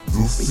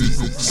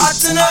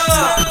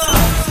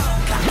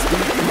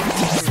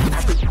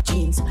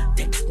Jeans,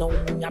 text now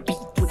me a beat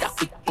with a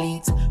fit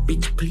pleats.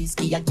 Bitch, please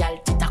give a gal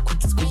tit a quick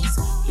squeeze.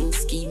 In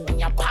scheme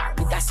me a bar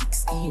with a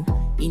 16.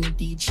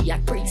 Indeed, she a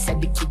pray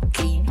said the kid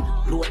clean.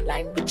 Low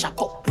line bitch a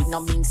cup with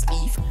no mince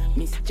beef.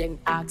 Miss Jen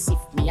asks if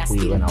me a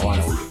still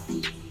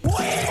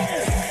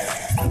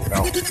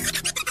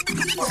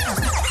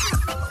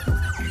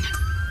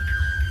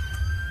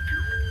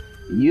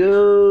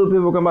Yo,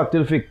 people, welcome back to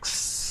the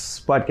Fix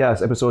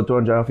Podcast, episode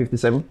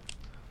 257.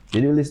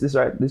 Did you list this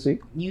right this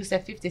week? You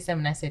said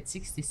 57, I said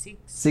 66.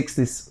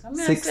 60. I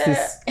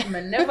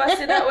never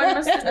said that when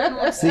I said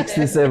that.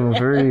 67,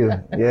 for real.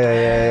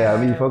 Yeah. I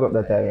mean, you forgot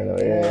that time. You know?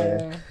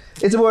 Yeah.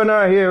 It's about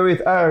now here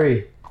with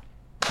Ari,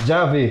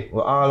 Javi.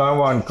 We're all on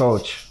one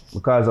couch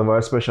because of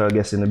our special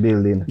guest in the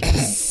building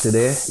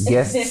today.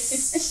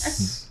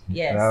 Guests. Yes.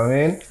 You know what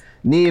I mean?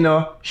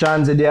 Nino,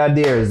 Shanzi, they are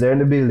theirs. They're in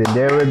the building.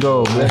 There we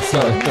go. Bless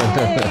up.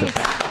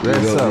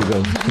 Bless up.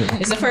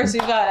 It's the first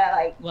we've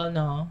got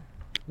no.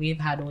 We've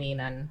had Wayne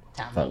and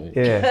Tammy.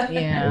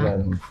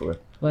 Yeah.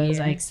 Well, it's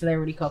like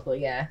celebrity couple,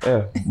 yeah.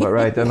 Yeah, but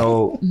right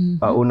now,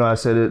 Uno I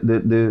said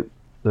the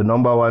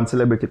number one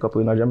celebrity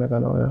couple in Jamaica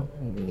now,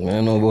 yeah. I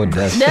don't know about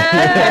that.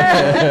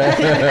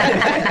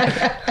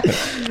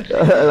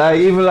 Like,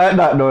 even like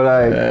that though,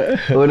 like,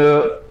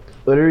 Uno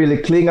really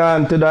cling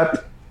on to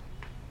that,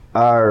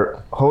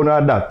 or how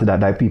not adapt to that,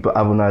 like people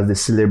have as the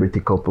celebrity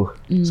couple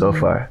so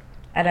far.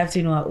 Adapt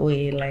in what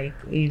way, like,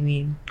 what do you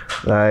mean?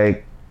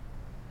 Like,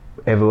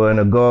 everyone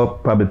to go,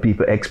 probably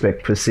people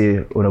expect to see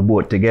on a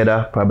boat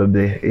together,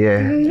 probably, All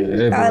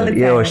the time.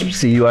 Yeah, or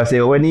see you and say,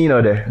 oh, when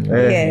Nino there?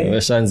 Yeah.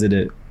 Where's Shanzi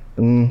there?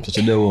 Such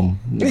a home.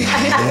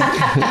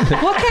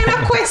 What kind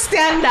of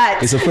question that?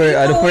 It's the first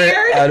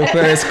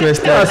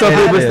question. Yeah, some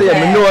people say,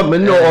 I know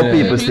how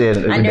people say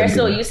it. And they're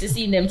so used to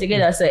seeing them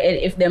together, so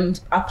if them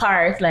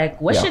apart, like,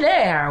 what she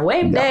there?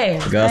 When there?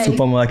 Go to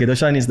supermarket, what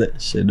Shani's there?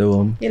 She do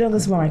home. You don't go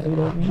to supermarket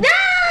without me.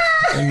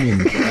 I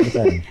mean,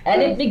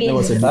 And it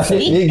begins. Oh,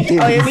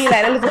 you mean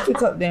like a little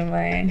pick up them,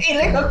 man?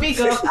 Like a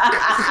pickup.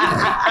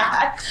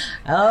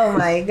 Oh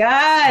my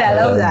God, I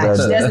love that.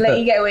 She doesn't let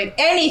you get away with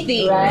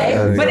anything,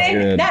 right? But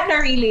then that's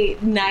not really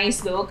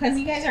nice though, because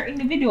you guys are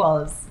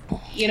individuals,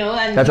 you know.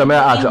 And that's what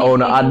I ask the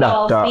owner,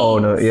 adapt our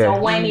owner, yeah.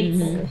 So when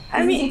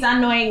it's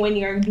annoying when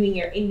you're doing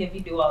your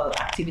individual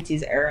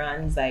activities,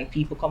 errands, like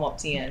people come up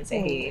to you and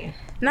say, hey.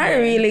 Not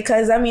really,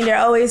 because I mean they're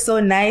always so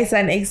nice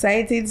and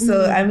excited.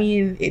 So I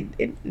mean,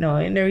 it's not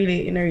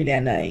really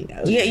annoying.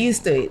 We get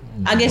used to it.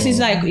 I guess it's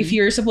like if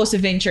you're supposed to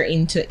venture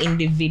into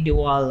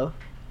individual,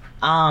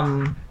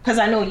 because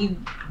I know you,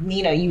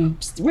 Nino,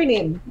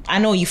 I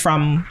know you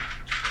from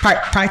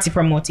party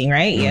promoting,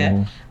 right?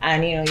 Yeah,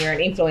 and you know you're an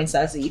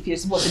influencer. So if you're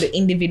supposed to do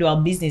individual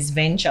business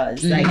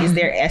ventures, like is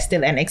there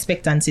still an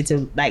expectancy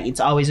to like it's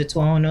always a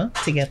two owner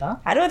together?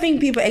 I don't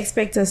think people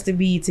expect us to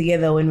be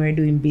together when we're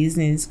doing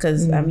business,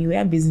 because I mean we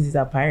have businesses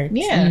apart.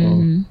 Yeah,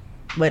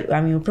 but I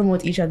mean we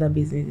promote each other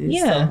businesses.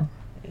 Yeah.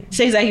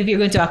 So it's like if you're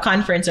going to a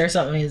conference or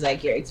something, it's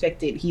like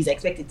he's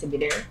expected to be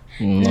there.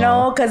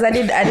 No, because I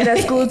did a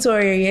school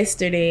tour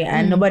yesterday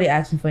and nobody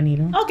asked me for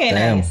Nino. Okay,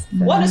 nice.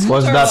 What a school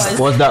was tour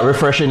was that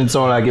refreshing? It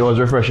sounded like it was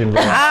refreshing.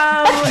 By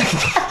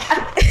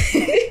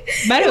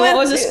the way, what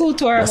was the school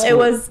tour? It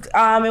was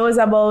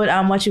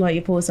about watching what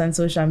you post on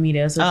social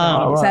media,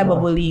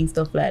 cyberbullying,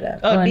 stuff like that.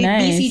 Oh,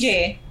 nice.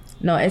 BCJ.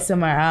 No,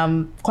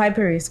 SMR, Kwai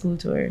Perry school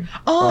tour.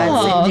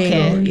 Oh,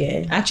 okay.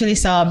 Yeah. Actually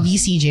saw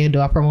BCJ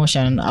do a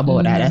promotion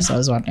about that. That's what I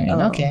was wondering.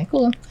 Oh. Okay,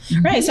 cool.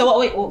 Right. So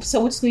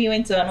what school you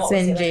went to? And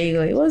San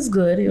Diego. It was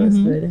good. It was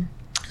good.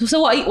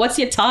 So what's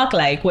your talk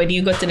like when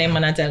you go to them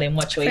and I tell them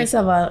what way? First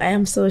of all, I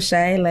am so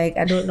shy. Like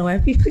I don't know why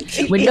people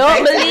keep We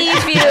don't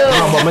believe you.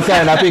 No, but I'm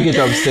trying to pick it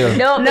up still.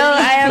 No,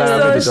 I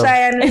am so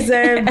shy and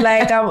reserved.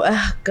 Like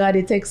God,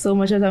 it takes so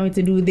much of me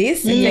to do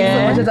this. It takes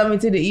so much of me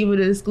to do even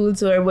the school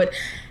tour. But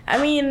I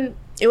mean,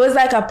 it was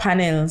like a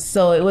panel,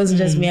 so it wasn't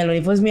just me alone.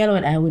 If it was me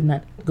alone, I would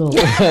not go. Wow.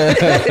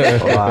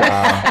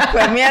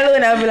 But me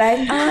alone, I'd be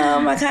like,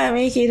 I can't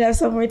make it. I have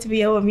somewhere to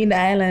be. I won't be in the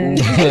island.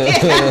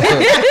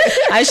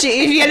 And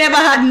if you never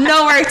had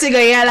nowhere to go,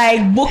 you're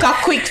like, book a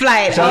quick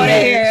flight out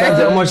here.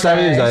 How much time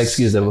is that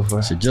excuse them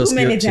before? She just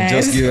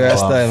give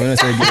us time.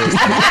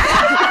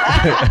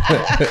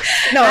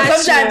 No,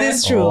 sometimes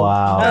it's true.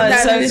 Wow.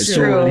 Sometimes it's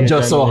true. It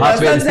just so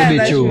happens to be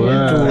true.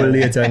 Too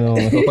late, I know.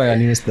 Hope I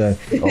new stuff.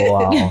 Oh,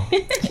 wow.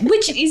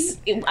 Which is,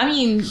 I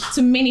mean,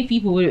 to many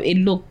people, it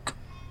look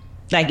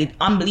like it's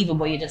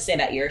unbelievable. You just said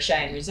that you're shy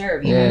and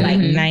reserved. You know, like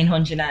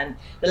 900 and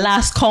the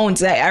last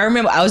count. Like, I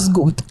remember I was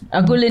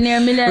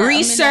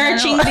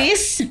researching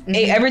this.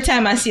 Every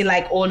time I see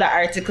like older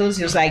articles,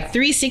 it was like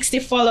 360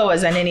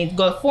 followers, and then it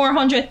got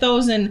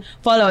 400,000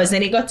 followers,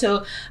 and it got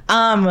to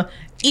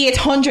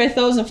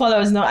 800,000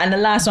 followers now, and the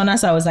last one I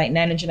saw was like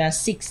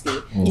 960.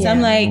 So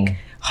I'm like,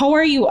 how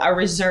are you a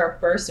reserved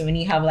person when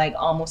you have like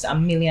almost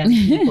 1 million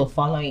people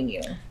following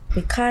you?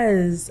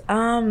 Because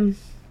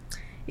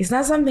it's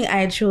not something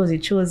I chose,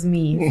 it chose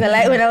me. So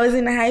like when I was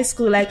in high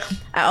school, like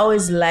I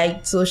always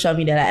liked social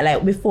media.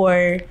 Like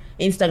before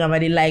Instagram. I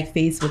did like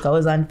Facebook. I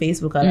was on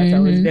Facebook a lot. I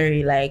was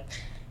very like,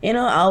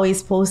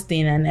 always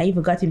posting, and I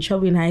even got in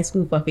trouble in high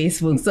school for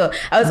Facebook. So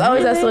I was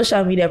always a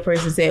social media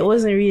person. So it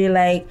wasn't really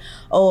like,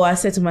 I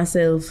said to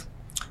myself,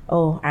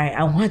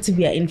 I want to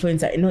be an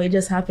influencer. It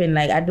just happened.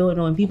 Like, I don't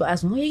know. When people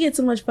ask me, you get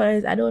so much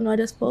followers? I don't know. I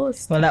just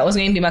post. Well, that was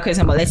going to be my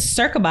question, but let's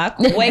circle back.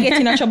 Why you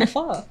getting in trouble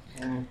for?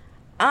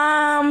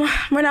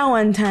 When I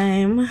one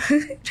time,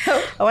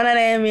 one of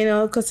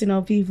them, cussing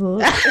out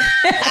people,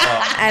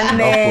 and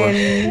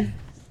then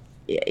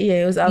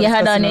it was. You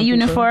had on a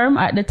uniform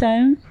at the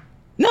time.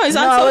 No, it's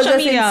on I was social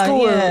just media. in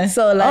school. Yeah.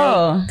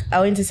 So I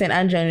went to St.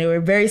 Andrew, and they were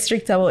very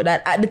strict about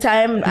that at the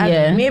time.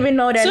 And maybe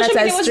now they're Social not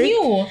media as was strict.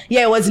 new.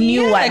 Yeah, it was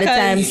new at the because-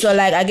 time. So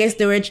I guess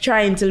they were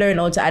trying to learn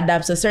how to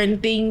adapt. So certain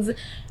things,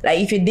 like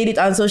if you did it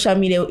on social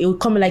media, it would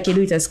come like you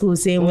do it at school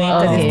same way,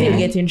 because you still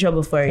get in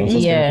trouble for it.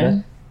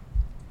 Yeah.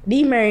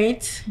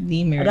 Demerit.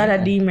 I got a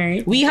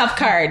demerit. We have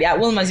card. At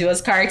Wilma's, it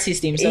was card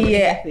system. So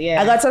I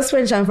got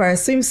suspension for a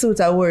swimsuit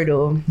I wore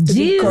though.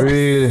 Jesus.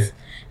 Really?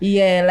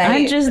 Yeah, like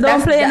And just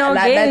don't play no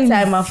games.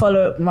 That time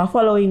my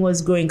following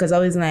was growing, because I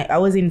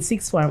was in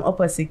sixth form,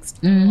 upper sixth,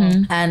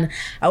 and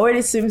I wore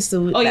this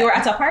swimsuit. Oh, you were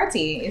at a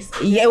party?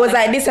 Yeah, it was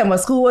like December.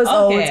 School was out,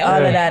 all Okay.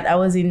 of that. I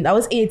was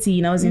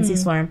 18. I was in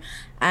sixth form,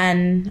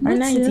 and or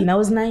 19. I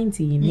was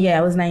 19. Yeah,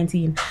 I was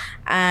 19,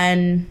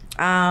 and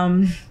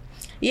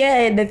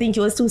they think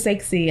it was too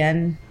sexy,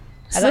 and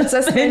I got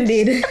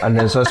suspended. And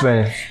then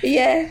suspended.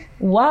 Yeah,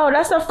 Wow,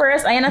 that's the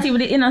first. I not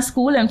even in a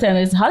school. I'm telling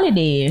you, it's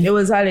holiday. it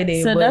was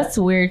holiday. So but that's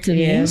weird to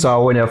me.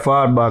 So when you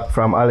fall back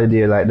from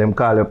holiday, like them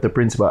call up the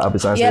principal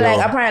office and yeah, say,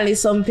 like apparently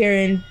some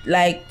parent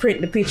like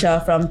print the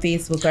picture from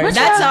Facebook or That's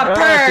a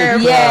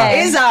perv. Yeah.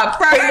 It's a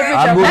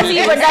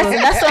perv.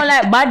 That sound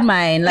like bad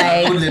mind.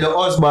 Like, Only the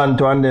husband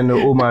to, and then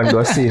the woman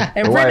go see.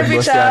 and the print wife the go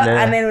picture, see,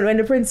 and then when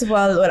the principal,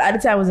 well, at the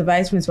time I was the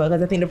vice principal,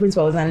 because I think the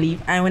principal was on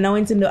leave, and when I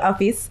went in the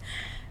office,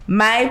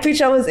 my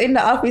picture was in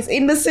the office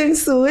in the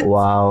swimsuit.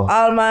 Wow.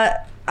 All my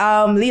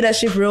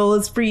leadership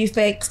roles,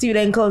 prefect,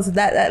 student council,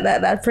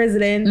 that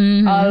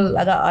president,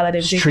 I got all of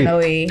them Strict. taken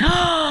away.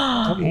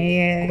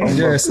 Yeah.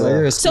 You're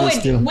So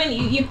when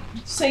you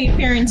so your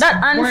parents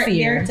That weren't unfair.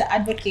 there to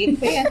advocate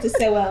for you to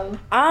say, well,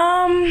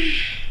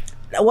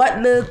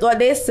 What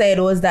they said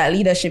was that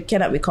leadership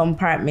cannot be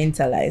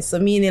compartmentalized. So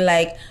meaning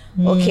like,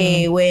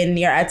 okay, when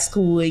you're at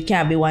school, it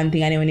can't be one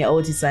thing, and then when you're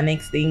out, it's the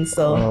next thing.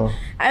 So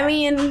I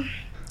mean,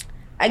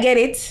 I get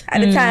it.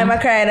 At the time I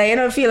cried, I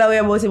don't feel a way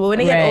about it, but when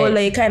you get Right.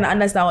 older, you kind of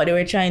understand what they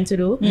were trying to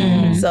do.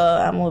 So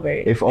I'm over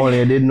it. If only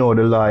you did know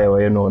the lawyer,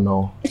 what you know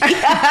now.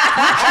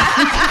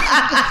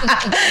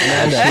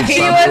 She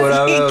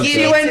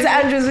went to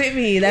Andrews with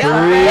me. That's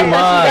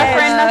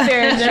friend of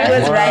yours. She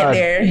was right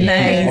there.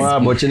 Nice. Wow,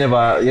 but you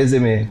never, you see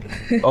me,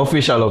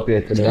 official up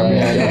yet.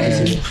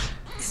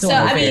 so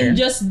I mean,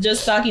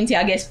 just talking to you,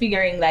 I guess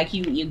figuring like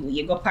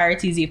you go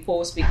parties, you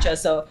post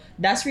pictures. So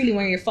that's really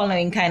when your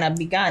following kind of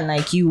began,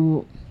 like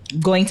you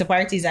going to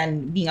parties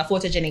and being a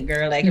photogenic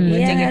girl, like everyone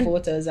taking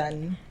photos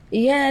and.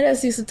 Yeah, I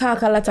just used to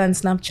talk a lot on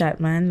Snapchat,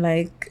 man.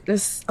 Like,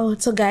 just,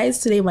 so guys,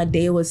 today my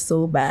day was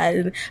so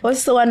bad. It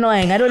was so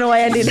annoying. I don't know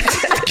why I did that.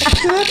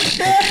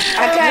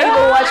 I can't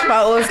even watch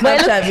my own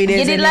Snapchat videos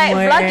You did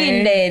anymore. like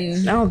vlogging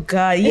then. Oh,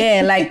 God.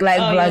 Yeah, like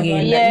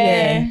vlogging.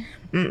 Yeah.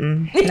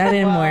 Not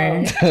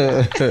anymore.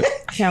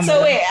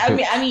 So wait,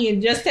 I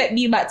mean, just take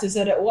me back to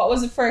what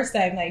was the first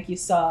time like you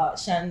saw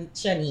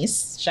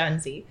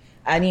Shanzi,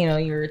 and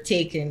you were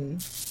taken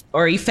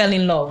or you fell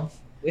in love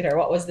with her?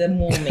 What was the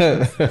moment?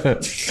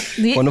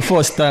 On the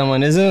first time,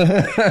 man, isn't it?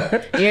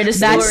 You're the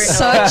That's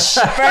story. such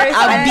a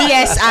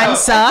BS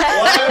answer.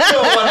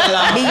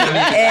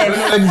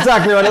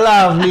 Exactly what I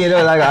laugh me,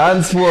 like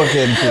unspoken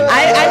thing.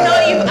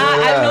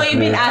 I know you've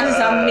been asked this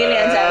a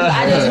million times. But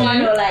I just want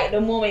to know like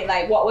the moment,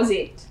 like what was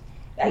it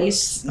that you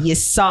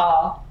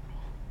saw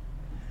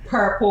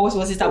her post?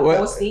 Was it a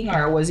posting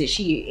or was it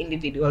she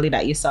individually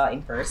that you saw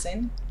in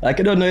person? Like,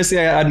 I don't know, you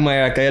say I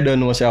admire her, 'cause I don't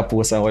know she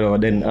post and whatever.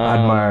 Then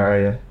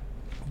Admire, yeah.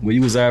 we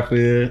use her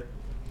for,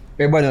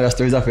 everybody knows the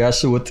stories of her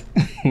shoot.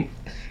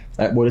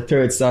 Like about the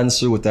third son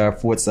shoot or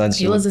fourth son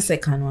shoot. It was the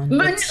second one. The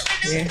third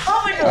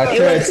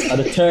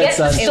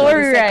son shoot.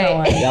 Story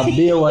right. Yeah,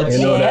 Baywatch. You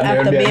know that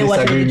After there be a Baywatch,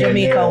 the disagreement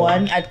Jamaica there.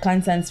 one at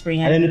Constant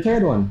Spring. And then the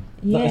third one.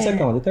 Not the Yeah.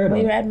 second one, the third But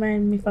one. you were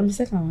admiring me from the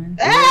second one.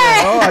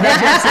 Oh,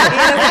 that's what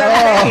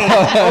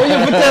Oh, you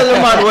can tell the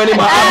man when he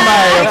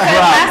admire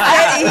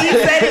He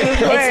said it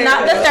before. It's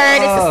not the third,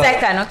 it's the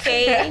second,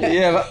 okay?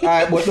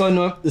 Yeah, but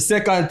no, the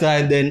second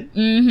time then,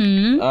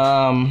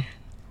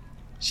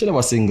 she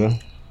never single.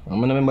 I'm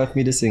gonna remember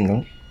me the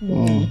single.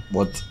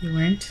 But You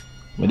weren't?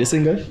 me the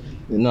single?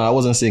 No, I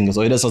wasn't single,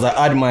 so it just was like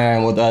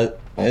admiring what I,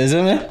 is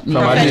it me? from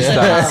a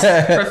distance.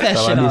 From a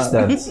Professional.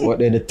 distance. But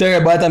then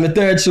by the time the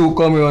third shoe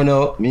come around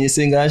now, me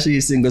single and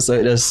she single, so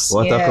it just,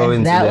 What a Yeah,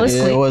 coincidence. that was-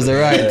 it was the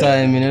right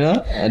time,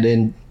 And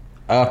then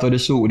after the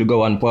shoot, we go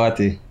one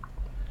party.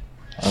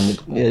 And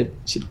yeah,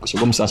 she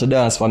comes and she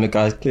dance for me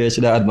because clear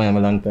she admire me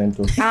a long time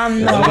too. No,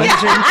 I was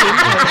drinking.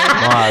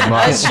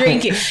 I was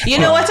drinking. You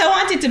know what I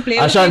wanted to play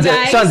with you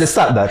guys? Shanzi,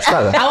 stop that.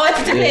 I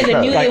wanted to play the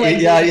newlywed.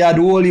 Yeah,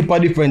 the whole heap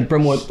of different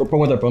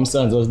promoter from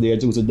Shanzi was there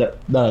too to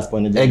dance for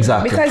me.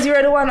 Exactly. Because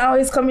you're the one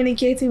always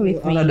communicating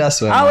with me. No,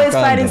 that's why. Always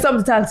finding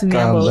something to talk to me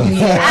about. Yo,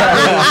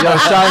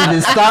 Shanzi,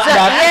 stop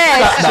that.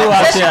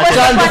 Yes.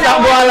 Shanzi,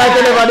 stop going like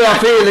you never do a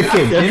feel the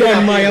kid. You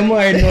can't mind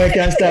now, you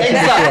can't stop.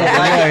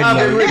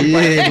 Exactly.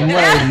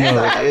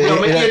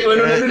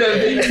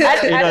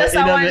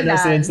 No,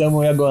 sense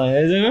somewhere you're going,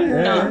 isn't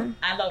it? No,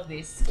 I love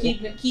this.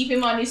 Keep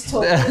him on his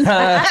toes.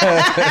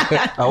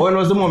 When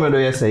was the moment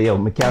where you say, yo,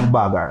 me can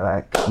bag her?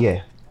 Like,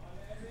 yeah.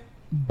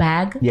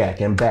 Bag? Yeah, I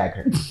can bag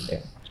her.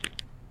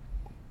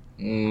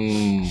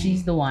 Yeah.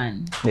 She's the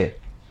one. Yeah.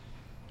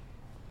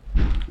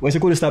 When she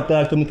could stop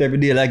talking to me every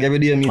day, like every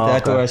day I meet her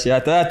to her, she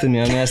talk to me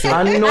and I say,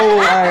 I know,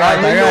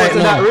 so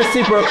that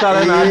reciprocal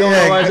and I don't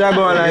know what you're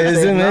going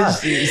to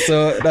say.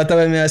 So that's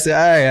when I say,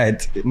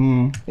 alright.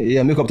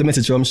 Yeah, make up the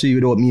message from she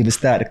without me even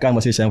start the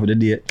conversation for the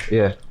date.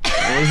 Yeah.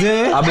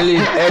 I believe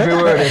every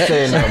word they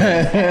say now.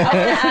 I want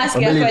to ask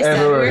you a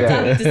question. We were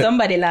talking to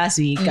somebody last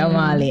week,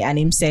 Kamali, and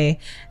him say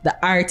the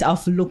art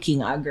of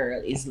looking a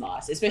girl is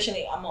lost,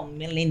 especially among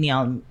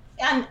millennial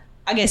and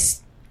I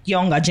guess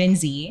younger Gen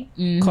Z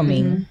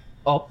coming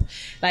up.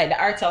 Like the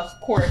art of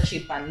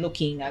courtship and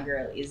looking a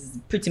girl is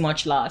pretty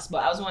much lost.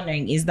 But I was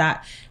wondering,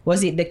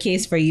 was it the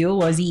case for you?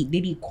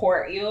 Did he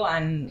court you,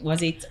 and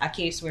was it a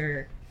case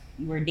where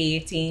you were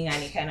dating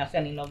and you kind of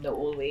fell in love the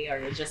whole way, or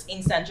you're just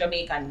instant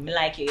Jamaican, me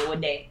like you were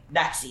there,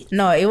 that's it?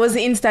 No, it was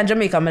instant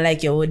Jamaican, me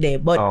like you were there.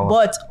 But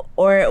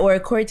our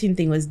courting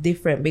thing was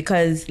different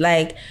because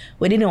like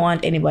we didn't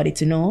want anybody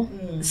to know.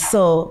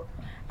 So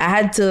I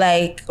had to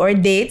like, our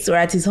dates were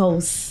at his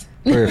house.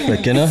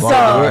 Perfect, you know?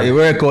 So, it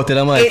worked out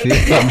in my feet.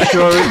 I'm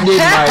sure it did,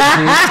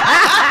 Mikey.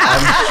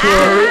 I'm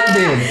sure it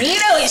did. You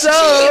know it's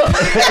cheap.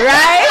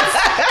 Right?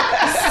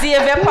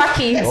 Save your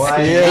pockets. Yeah,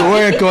 it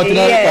worked out in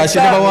my feet. She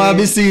never want to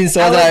be seen, so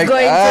I was like,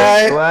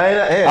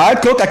 I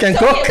cook, I can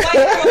cook.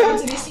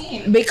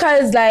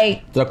 Because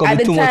like at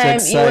the time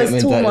it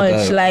was too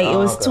much. Like it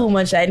was too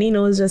much. Like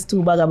Nino was just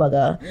too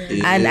baga.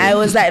 And I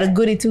was like the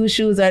goody two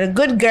shoes or the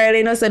good girl,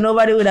 you know, so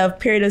nobody would have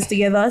paired us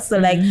together. So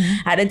like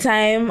at the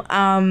time,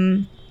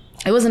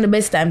 it wasn't the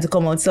best time to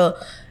come out. So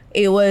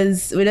we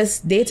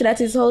just dated at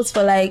his house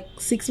for like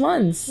 6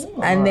 months.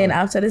 And then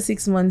after the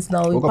 6 months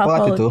now we pop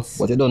party out. too.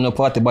 But you don't know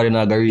party, body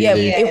not gonna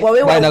really.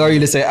 Body not gonna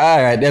really say,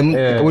 alright, then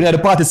we had the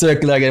party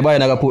circle again, body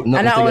not gonna put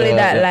nothing together. And not only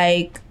that,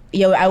 like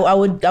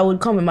I would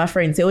come with my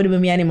friends. It wouldn't be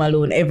me and him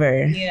alone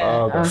ever.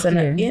 Yeah. So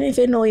even if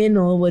you know, you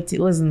know, but it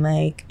wasn't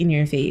like in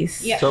your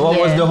face. Yeah. So what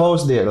was the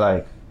host date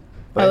like?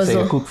 Like say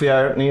you cook for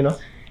your, you know?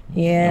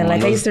 Yeah,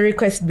 like I used to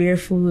request beer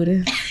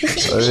food.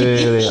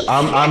 Really?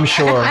 I'm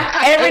sure.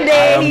 Every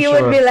day he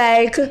would be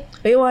like,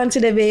 "We want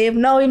to the babe."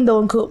 No, him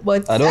don't cook,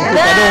 but I don't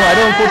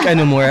cook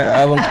anymore.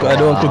 I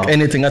don't cook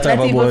anything at all.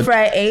 Not even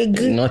fry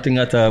egg. Nothing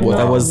at all. But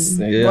I was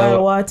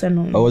boil water.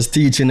 No. I was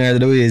teaching her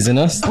the ways, you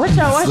know. Watch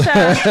out.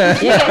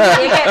 You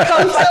get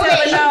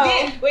comfortable now.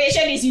 Wait,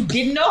 Shanice, you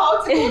didn't know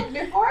how to cook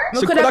before?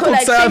 She could have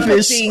cooked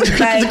starfish. She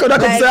could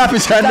have cooked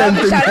starfish and then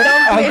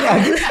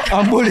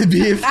and bully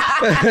beef.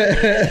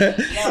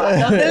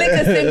 The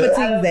little simple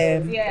things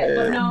there. Yeah,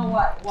 but now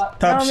what?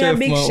 Top chef,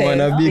 man.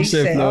 A big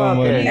chef now,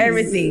 man.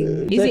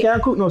 Everything. They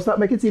can't cook now. Stop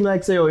making it seem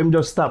like say, him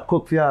just stop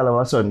cook for all of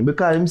a sudden.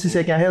 Because him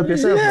say can help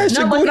yourself. Yeah,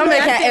 she but no,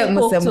 can help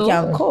myself. We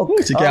can cook.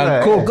 She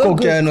can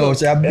cook, you know.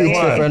 She a big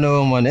chef right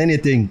now, man.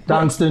 Anything.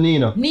 Thanks to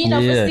Nino. Nino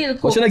for still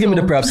cook. But she not give me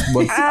the props,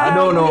 but I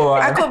don't know.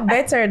 I cook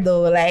better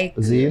though, like.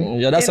 See?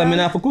 Yeah, that's why I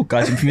have to cook.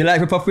 Cause if me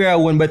like prepare I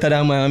want better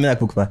than mine, I mean I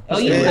cook for. Oh,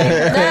 you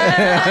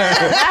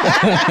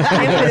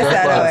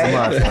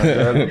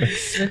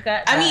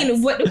I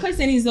mean, what the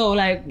question is though,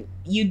 like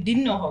you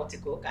didn't know how to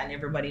cook, and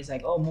everybody's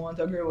like, "Oh, want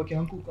a girl who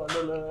can cook," blah,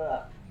 blah,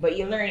 blah. But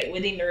you learn it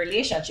within the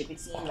relationship. It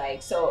seemed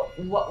like. So,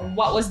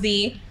 what was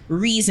the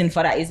reason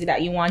for that? Is it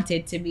that you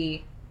wanted to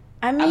be?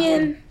 I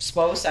mean,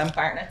 spouse and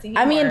partner to him?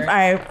 I mean,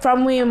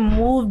 from I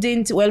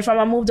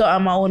moved out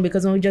on my own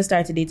because when we just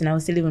started dating, I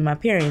was still living with my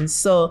parents.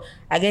 So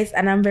I guess,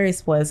 and I'm very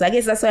spoiled. So I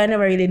guess that's why I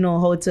never really know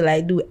how to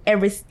like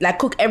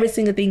cook every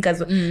single thing.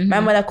 Because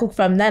my mother cooked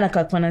from 9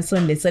 o'clock on a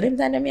Sunday, so them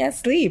time me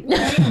asleep.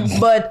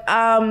 But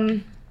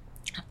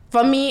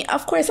for me,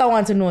 of course, I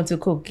want to know how to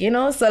cook, you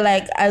know? So,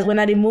 like, when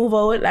I did move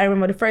out, I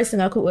remember the first thing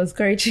I cooked was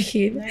curry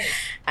chicken. Nice.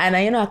 And,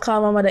 I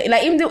called my mother.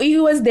 Like, even though he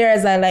was there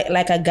as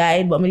a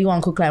guide, but I didn't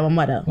want to cook like my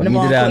mother. I want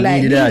to cook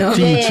like Nino.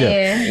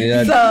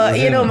 Yeah. So,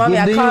 mommy,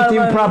 I called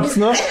him. Props,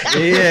 no?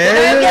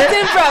 Yeah. I'm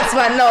getting props,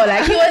 man. No,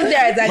 like, he was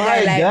there as a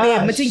guide. Like,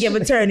 babe, I think you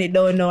ever turn it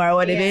down or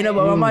whatever, you know?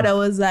 But my mother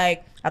was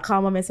like, I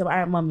called mom and said, all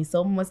right, mommy,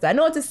 so much. I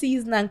know how to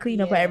season and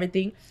clean up and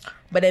everything.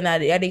 But then I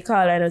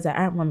called her and I was like,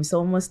 all right, mommy,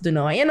 so much do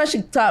know. You know,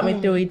 she taught me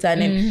through it.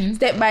 And then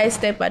step by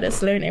step, I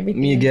just learned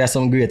everything. Me give her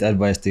some great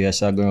advice to you. I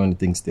shall go on the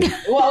things still.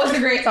 What was the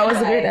great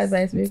advice?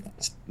 advice, babe?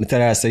 I tell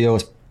her, I say, yo,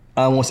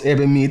 almost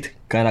every meat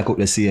kind of cook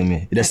the same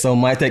way. There's some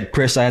might take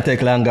pressure and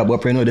take longer,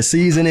 but you know the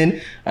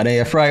seasoning, and then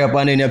you fry up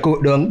and then you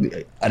cook down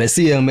at the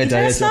same method.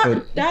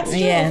 That's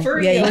true. For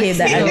real. Yeah, you hear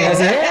that.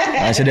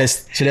 And should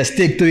just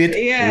stick to it.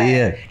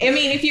 Yeah. I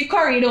mean, if you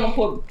curry, you don't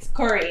put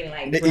curry in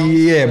like brown.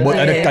 Yeah, but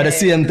at the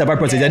same type of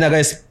process, you're not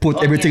going to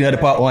put everything at the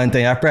pot one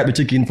time. You prep the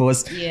chicken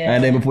first,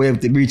 and then before you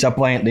reach a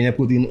point, then you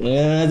put in.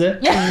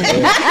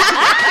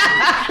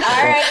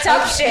 Alright,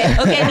 top shit.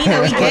 Okay,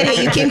 Nino, we get it.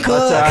 You can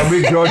cook.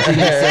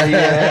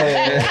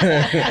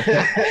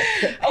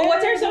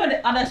 What are some of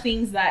the other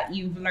things that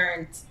you've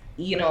learned,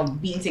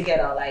 being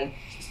together, like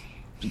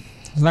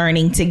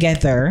learning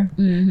together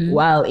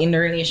while in the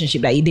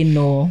relationship that you didn't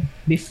know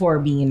before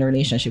being in a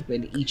relationship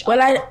with each other?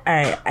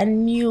 Well, I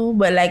knew,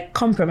 but like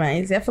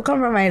compromise. You have to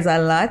compromise a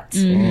lot.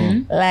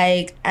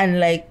 I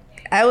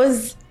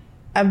was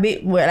a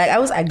bit I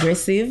was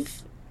aggressive.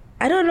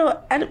 I don't know.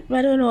 I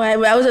don't know. I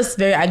was just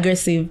very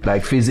aggressive.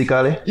 Like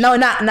physically? No,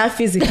 not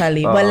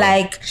physically, but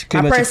like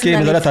a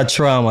personality. That's a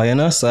trauma, you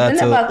know. So I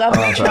never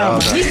got trauma.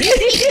 Okay,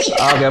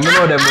 I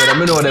know them.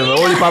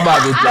 Only for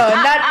baggage. No,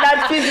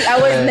 not physically. I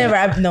was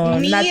never. No,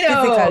 not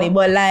physically,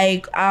 but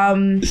like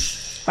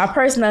my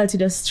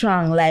personality is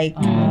strong. Like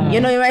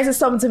you might say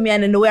something to me,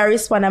 and then the way I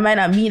respond, I might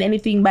not mean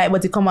anything by it,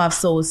 but it come off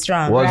so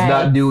strong. Was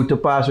that due to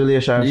past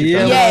relationship?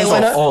 Yeah, it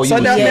was. So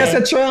that's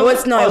a trauma. It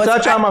was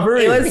trauma for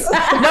real. It was no,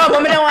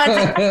 but I don't want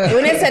it.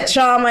 When they said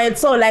trauma,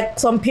 it's so like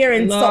some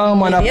parents. No,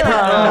 man, a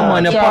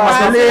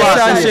past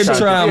relationship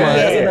trauma.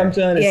 That's what I'm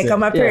trying to say. Yeah, because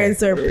my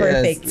parents are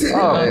perfect.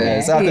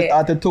 Yes. So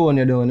at the tone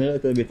you're doing a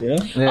little bit,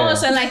 Oh,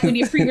 so like with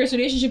your previous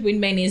relationship with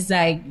men is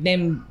like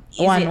them.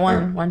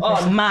 One.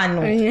 Oh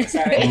man,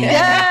 sorry.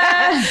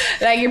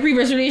 Like your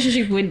previous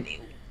relationship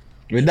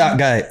with that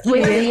guy.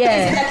 When you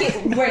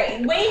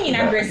mean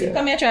aggressive?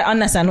 Come here, try to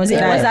understand. Was it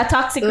a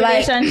toxic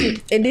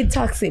relationship? It did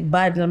toxic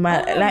bad, man.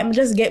 Like I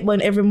just get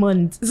burned every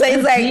month. So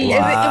it's like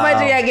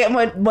imagine I get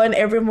burned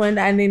every month,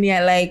 and then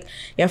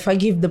you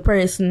forgive the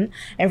person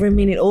every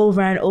minute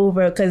over and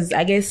over. Because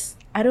I guess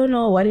I don't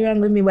know what is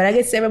wrong with me, but I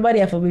guess everybody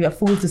have to be a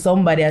fool to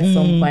somebody at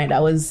some point. I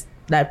was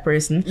that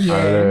person,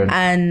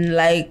 and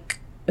like.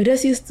 We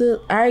just used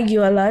to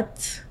argue a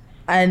lot,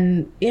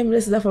 and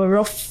just have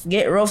a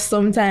get rough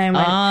sometime.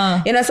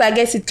 And, so I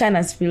guess it kind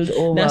of spilled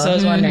over. That's what I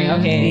was wondering.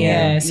 Okay,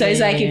 yeah. So it's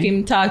like if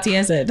him talk to you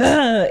and said,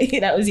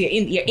 that was your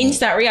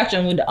instant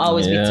reaction would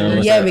always be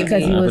to yeah,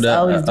 because he was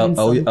always doing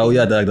something. Oh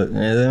yeah, that.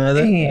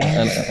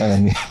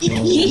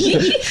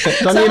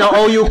 So you know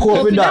how you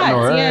cope with that,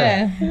 no?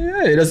 Yeah.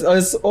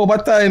 It's over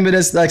time, but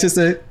it's like she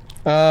say,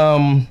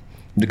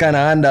 you kind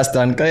of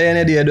understand. Cause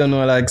any day I don't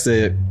know, like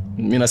say.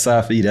 Me not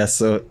soft either,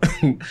 so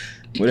we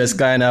just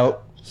kind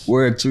of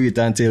work through it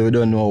until we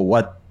don't know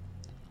what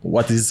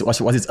is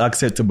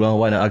acceptable and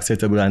what not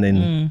acceptable, and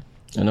then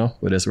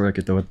we just work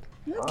it out.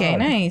 Okay,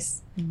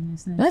 nice.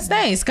 That's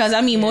nice, because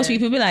I mean most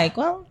people be like,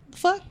 well,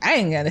 fuck, I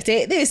ain't gonna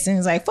take this, and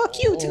it's like, fuck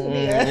you too.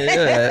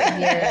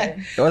 That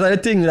was the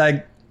thing.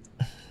 Like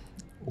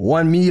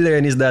one me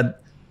learn is that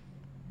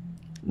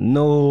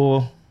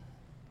no.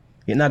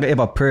 It's not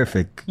ever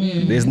perfect.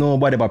 There's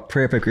nobody but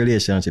perfect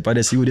relationship. I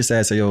just you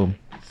decide say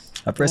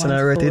a person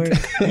I wrote it.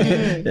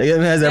 You get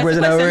me? As a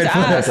person I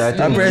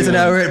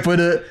wrote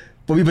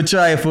for people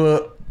try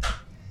for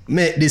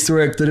make this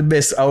work to the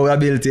best of our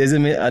ability,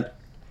 isn't it?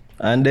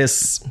 And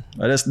that's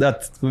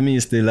that for me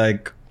is still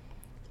like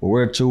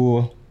work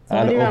through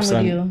all the ups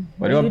and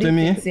what up to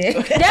me? Are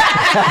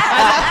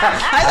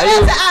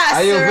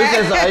you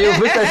business?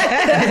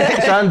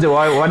 Shanzi,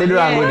 what did you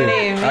wrong with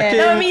him?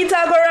 No, me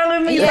talk wrong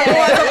with me.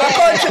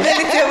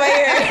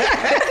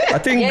 I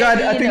think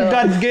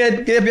God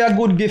gave you a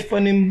good gift for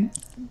him.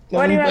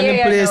 On the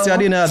place you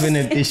didn't have any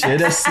issue.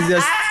 That's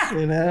just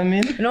you know what I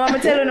mean? No, I'm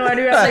telling you what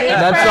you're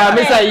That's why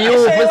I say you,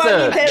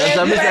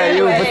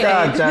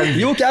 Sir.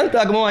 You can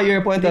talk more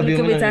your point of view.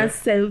 You could be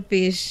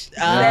selfish.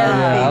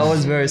 I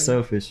was very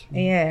selfish.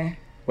 Yeah.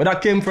 But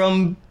that came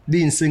from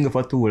being single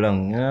for too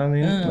long. You know what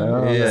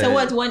I mean? So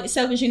what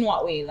selfish in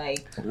what way?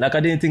 Like I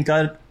didn't think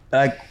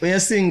like when you're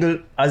single,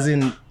 as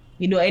in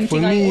you do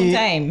anything on your own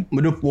time.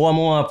 I do what I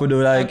want to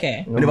do, like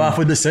I have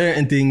to do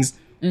certain things.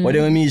 But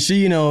then when me,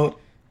 she want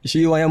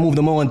to move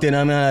the mountain,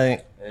 I'm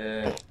like,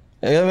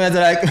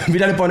 like, we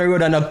down on the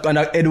road and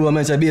I head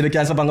woman say, baby,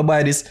 can stop and go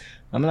buy this.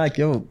 I'm like,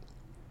 yo,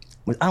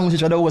 I'm going to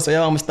try to so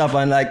yeah, I'm stop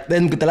and like,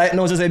 then put the light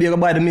now, so say, baby, go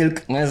buy the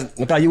milk.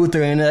 Look at you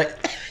turn, like,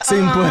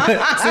 simple thing.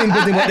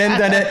 But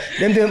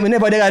them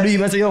whenever they gotta do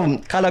even say, yo,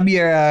 call a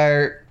beer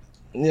or,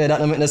 that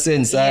don't make no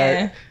sense.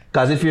 Yeah.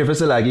 Because if you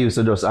feel like you used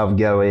to just have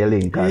girl where you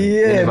link.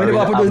 Yeah, but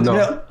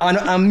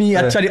and me,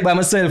 I tried it by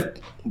myself,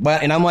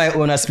 but in my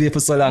own space for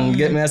so long,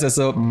 get me, I say,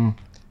 so,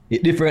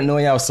 it's different now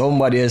you have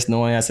somebody else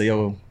now and you say,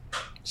 yo,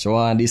 show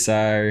on this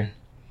or,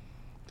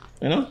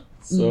 you know?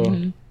 So,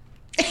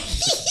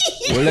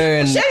 we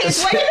learn.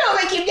 Shanice, why you don't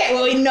make him get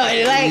what we know? Like,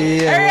 I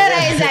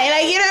realize that,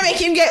 like, you don't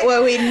make him get away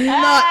with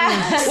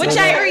nothing. Which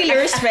I really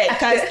respect,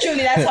 because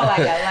truly that's how I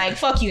am. Like,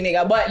 fuck you,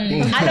 nigga. But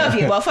I love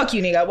you, but fuck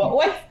you, nigga. But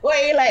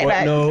why you like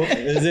that? No,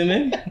 you see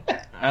me?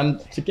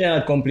 She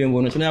cannot complain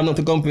about it. She have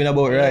nothing to complain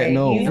about right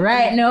now.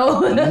 Right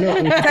now.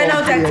 10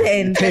 out of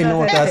 10. 10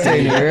 out of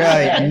 10,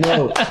 right?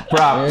 No.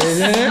 Props.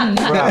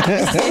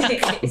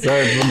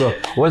 Sorry, go.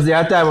 Was there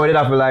a time where they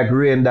have to like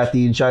rein that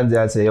in Shanzi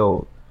and say,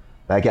 yo,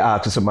 like you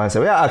ask someone, say,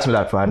 well, you ask me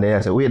that for, and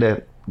they say, wait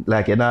there,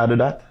 like you not do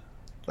that?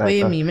 Like, what do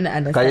you mean? I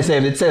don't understand. Because you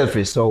say it's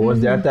selfish, so was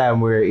there a time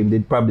where he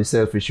did probably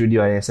selfish with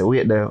you and you say,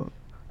 wait there,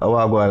 I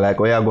want to go like,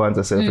 why you going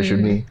to selfish with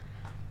me?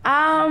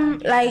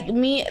 Like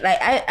me, like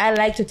I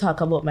like to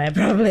talk about my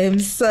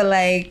problems. So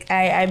like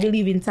I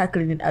believe in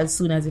tackling it as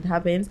soon as it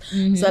happens.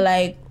 So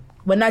like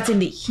we're not in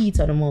the heat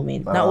of the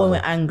moment, not when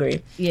we're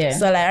angry. Yeah.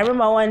 So like I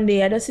remember one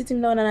day I just sit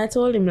him down and I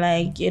told him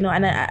like, you know,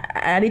 and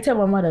I did tell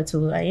my mother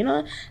too, you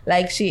know,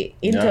 like she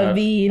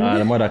intervened.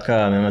 The mother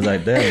called me and I was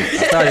like, damn.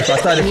 I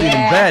started feeling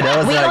bad. I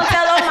was We like, don't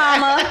tell our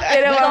mama.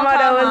 You know, my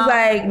mother was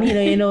like,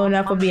 you know,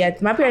 not for be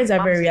at. My parents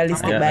are very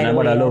realistic, yeah, by and the my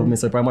way. mother loved me,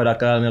 so my mother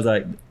called me. I was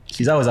like,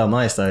 she's always on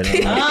my side. So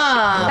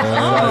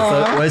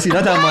when she's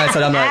not on my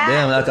side, I'm like,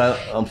 damn, like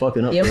I'm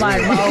fucking up. You're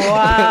mad.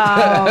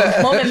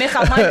 Wow. Mommy make a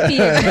mad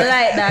feel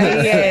like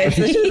that. Yeah.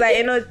 So she's like,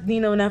 you know,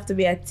 we have to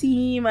be a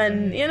team,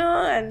 and you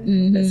know,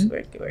 and let's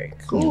work.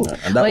 Cool.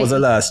 And that was the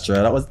last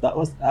try. That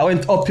was. I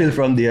went uphill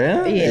from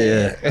there.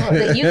 Yeah.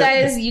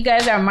 You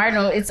guys are married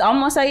now. It's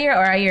almost a year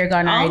or a year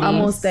gone already.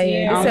 Almost a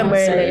year.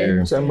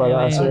 December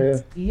last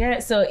year. Yeah.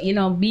 So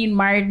being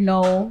married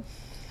now,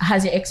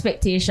 has your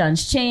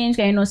expectations changed?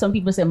 I know some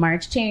people say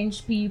marriage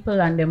changed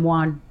people and they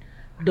want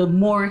the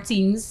more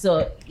things.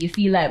 So you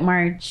feel like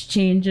marriage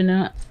changed in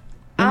a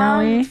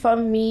way? For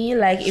me,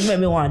 like it made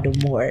me want to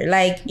do more.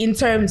 Like in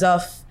terms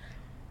of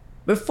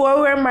before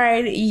we were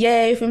married,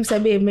 yeah, if him say,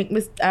 babe, make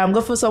me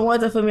go for some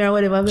water for me or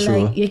whatever, I'll be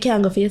like, you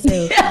can't go for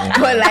yourself.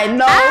 But like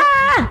no,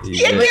 I'm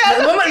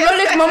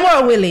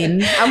more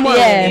willing. I'm more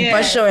willing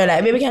for sure.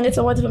 Like baby, can get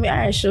some water for me?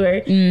 Alright,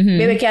 sure.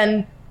 Baby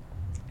can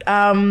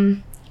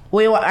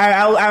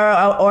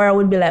or I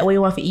would be like, what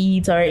you want to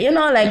eat, or you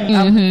know, like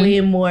I'm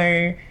way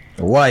more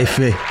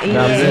wifey.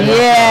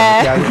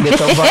 Yeah. Get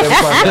some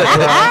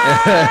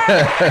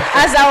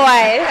As a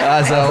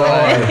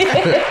wife.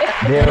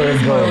 There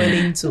we go.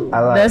 willing to.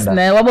 That's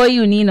nice. What about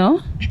you,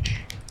 Nino?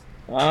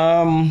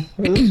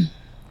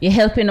 You're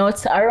helping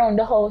out around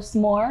the house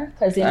more?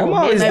 Because I'm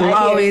always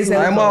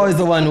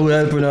the one who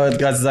helping out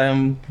because I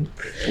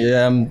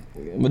don't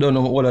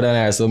know older than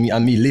her, so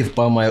me live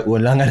by my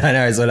own longer than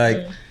her, so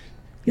like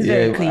He's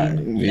very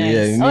clean.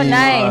 Yeah,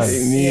 nice.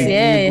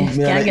 Nice.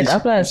 Can't get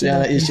applause. She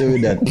had an issue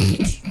with that.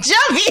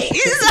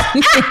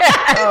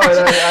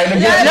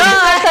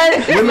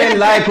 Women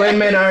like when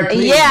men are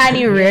clean. Yeah, and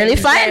you really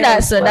find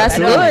that, so that's I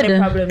don't have any good.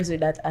 problems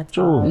with that at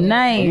all.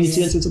 Nice.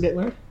 You change to get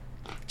married?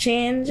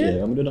 Change?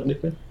 Yeah, I'm doing that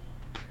different.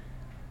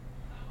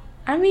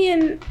 I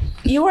mean,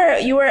 you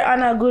were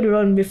on a good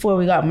run before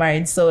we got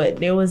married, so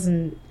there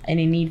wasn't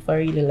any need for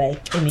really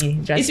like any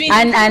drastic.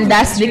 And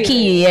that's the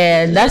key.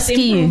 Yeah, that's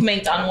key.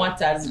 Improvement on what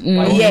has.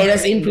 Yeah,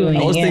 that's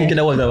improvement. I was thinking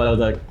about that, but I was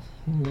like,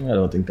 I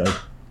don't think I.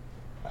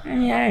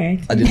 Yeah,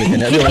 alright. I didn't make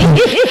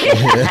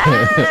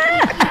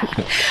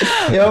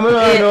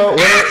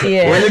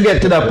When you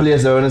get to that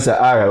place, I want to say,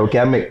 alright, we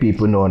can make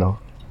people know now.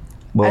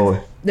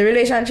 But the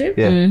relationship?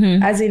 Yeah.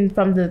 As in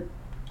from the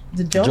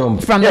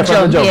jump? From the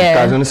jump, yeah.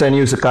 Because when you say you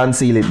used to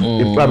conceal it,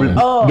 you probably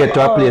get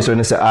to a place when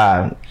you say,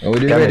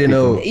 we already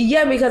know.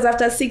 Yeah, because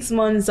after 6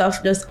 months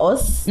of just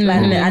us,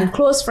 and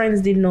close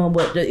friends didn't know,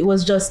 but it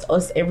was just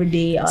us every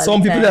day.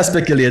 Some people that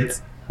speculate,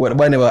 but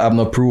I never have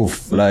no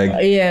proof. Like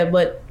yeah,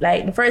 but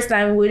like the first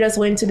time we just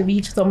went to the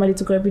beach, somebody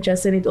took a picture,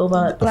 sent it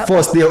over. The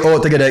first day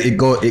all together, it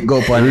go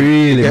on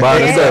really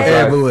bad stuff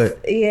everywhere.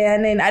 Yeah,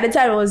 and then at the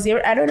time it was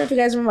I don't know if you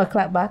guys remember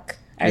Clapback.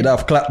 You'd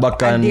have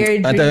Clapback and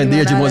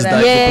Deirdre was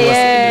that.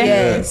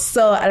 Yeah.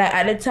 So like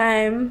at the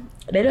time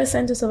they just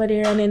sent us over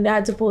there and then they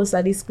had to post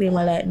a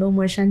disclaimer like no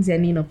more Shanzi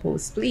and Nino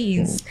posts,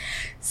 please.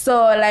 So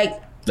like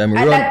them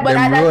run it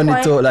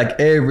out like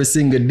every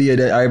single day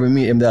that I ever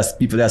meet him. There's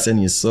people that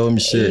send you some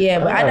shit. Yeah,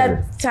 but at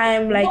that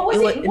time, like what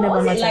was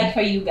it like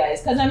for you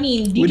guys? Because I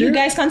mean, did you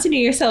guys consider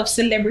yourself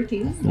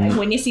celebrities? Like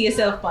when you see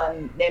yourself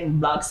on them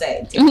blog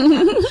sites,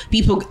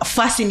 people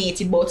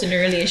fascinated about in the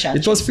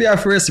relationship. It was fair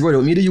first,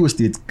 bro. Me they used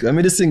it. I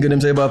mean the single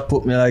them say about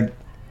put me like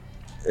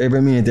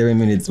every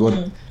minute.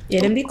 What?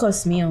 Yeah, them they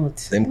cuss me out.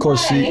 Them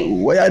cuss you.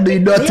 Why are they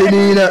dirty,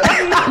 Nina?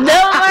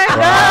 No my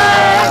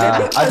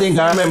God. I think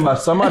I remember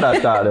some of that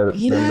started.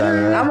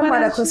 I'm a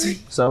mother cuss me.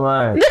 Some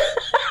of it.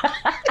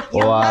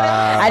 Wow.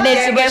 And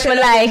then she get for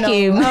like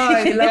him. Oh,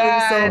 I love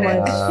him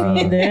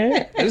so much.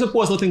 They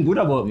suppose nothing good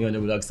about me on the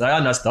blog, so I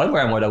understand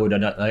why my mother would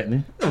have not like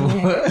me.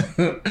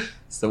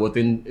 So what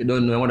you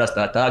don't know when I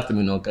start talking to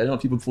me now,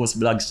 because people post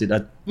blog shit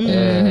that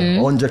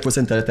 100%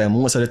 of the time,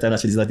 most of the time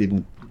that shit is not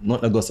even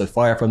not go so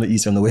far from the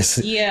east from the west.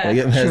 Yeah,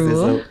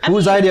 true.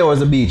 Whose idea was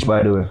the beach,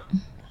 by the way?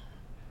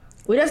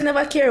 We just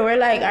never care. We're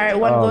like, all right,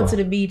 one go to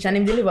the beach and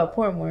him they live at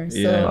Portmore.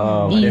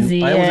 So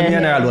easy. I wasn't me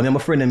and her alone. I'm a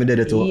friend and me did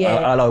it too.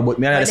 But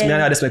me and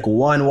I just make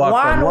one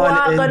walk from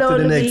one end to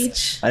the next.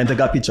 Beach. And then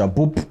take a picture.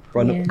 Boop.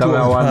 Come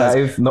I wonder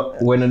if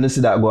when you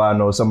see that go on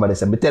now, somebody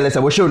said, but tell us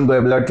we shouldn't go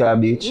to Blood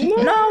Clot Beach.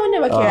 No, we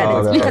never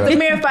cared. Because the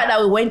mere fact that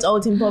we went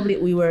out in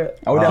public, we were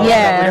we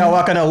are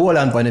walking a whole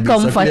and on the beach.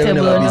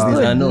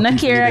 Comfortable. Not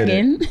care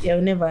again. Yeah,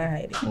 we never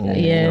hide it.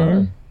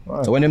 Yeah.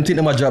 So when them think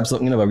them a job,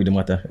 something never really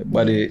matter.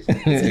 But we've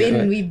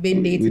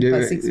been dating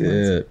for 6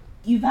 months.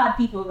 You've had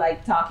people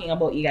like talking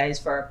about you guys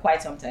for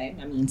quite some time.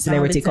 I mean,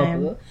 celebrity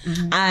couple,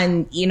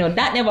 and you know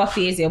that never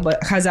phased you. But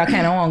because I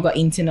kind of want to go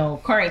into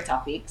current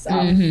topics,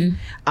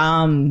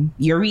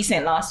 your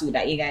recent lawsuit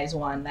that you guys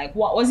won. Like,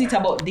 what was it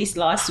about this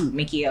lawsuit,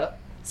 Mickey?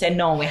 Said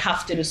no, we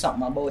have to do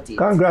something about it.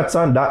 Congrats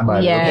on that,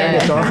 man. Yeah.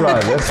 Okay, all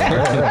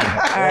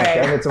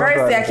right.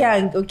 Firstly, I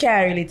can't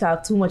really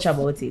talk too much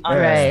about it.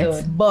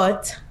 Right.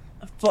 But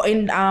for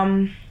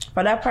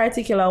that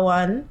particular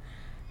one,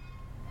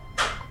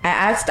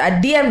 I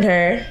DM'd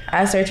her,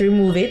 asked her to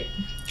remove it.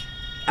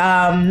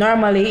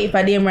 Normally, if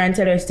I DM her and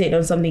tell her to take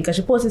down something, because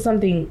she posted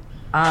something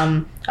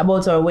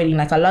about our wedding,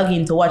 like a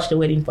login to watch the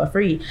wedding for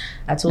free.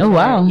 I told her,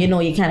 wow.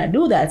 you cannot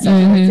do that. So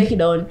take it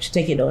down. She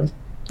take it down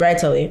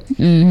right away.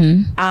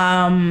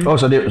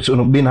 So they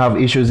didn't have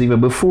issues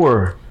even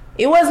before.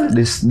 It wasn't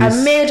this a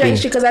major thing.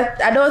 issue because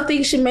I don't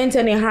think she meant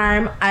any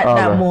harm at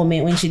that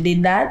moment when she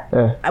did that.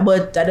 Yeah.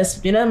 But I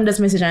just just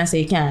message her and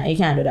say you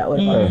can't do that.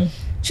 Whatever.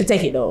 She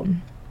take it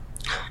down.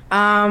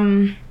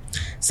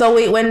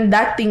 So when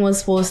that thing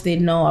was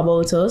posted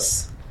about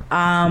us,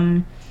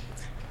 I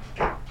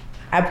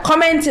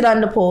commented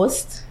on the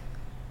post.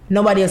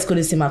 Nobody else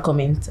could see my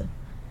comment.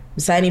 I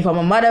signed in for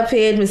my mother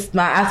page. I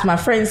asked my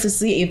friends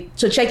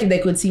to check if they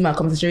could see my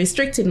comment. She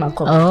restricted my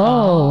comment.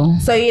 Oh.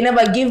 So you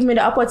never give me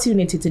the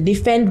opportunity to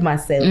defend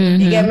myself.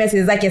 You get me?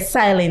 It's like you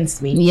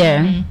silenced me.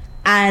 Yeah.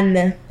 And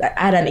I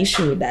had an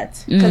issue with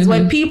that. Because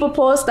when people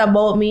post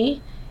about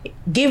me,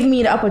 give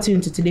me the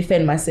opportunity to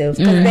defend myself.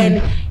 Because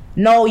then,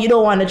 no, you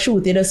don't want the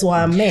truth. You just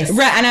want a mess.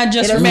 Right, and I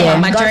just remember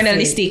my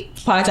journalistic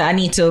part I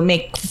need to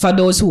make for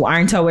those who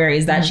aren't aware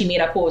is that she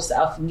made a post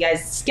of you guys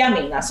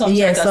scamming or some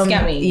sort of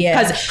scamming.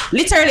 Because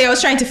literally I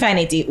was trying to find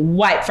it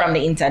wiped from the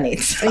internet.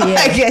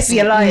 I guess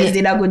your lawyers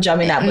did a good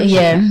job in that. But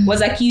she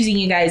was accusing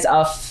you guys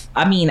of,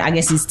 I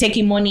guess it's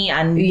taking money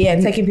and...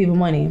 Yeah, taking people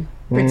money.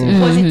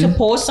 Was it to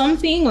post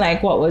something?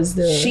 Like what was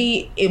the...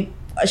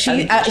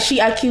 She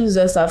accused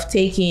us of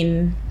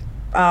taking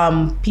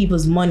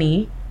people's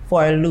money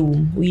for a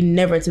loom. We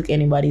never took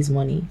anybody's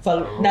money.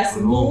 That's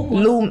loom?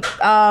 Loom,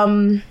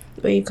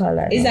 what do you call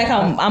that? It's like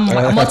a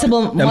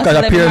multiple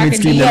pyramid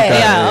scheme.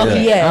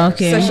 Yeah.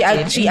 Okay.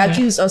 So she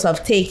accused us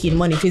of taking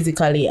money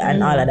physically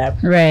and all of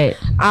that. Right.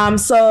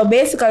 So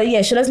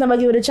basically, she just never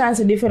give her the chance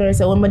to defend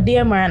herself. When my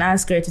DM her and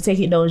ask her to take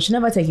it down, she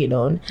never take it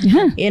down.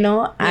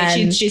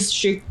 And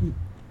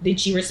did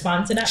she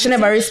respond to that? She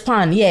never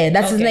respond. Yeah,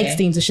 that's the next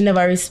thing. So she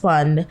never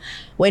respond.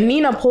 When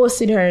Nino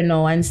posted her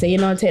and say,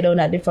 take down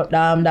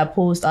that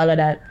post, all of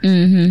that.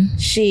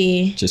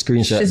 She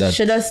screenshot that.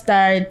 She just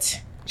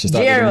start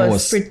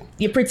Jaros,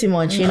 pretty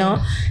much,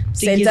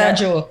 Think it's a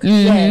joke.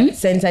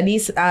 Sent her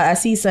this a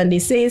cease and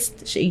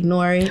desist. She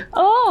ignored it.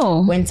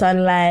 Oh. Went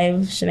on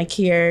live. She didn't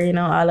care,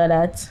 all of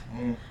that.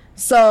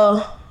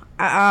 So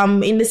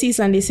in the cease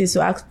and desist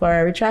to ask for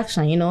a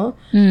retraction, She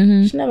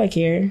never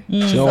care.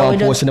 She don't want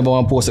to post, she never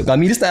want to post it. Because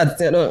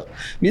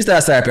me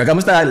start cypher. I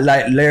start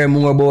learn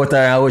more about her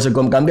and how she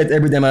come get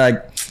everything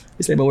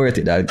it's not even worth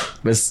it, dog.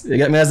 But you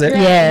get me, I say?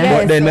 Yeah.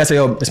 But then I say,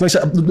 let's make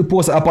sure to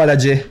post an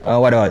apology or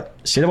whatever.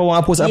 She never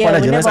want to post an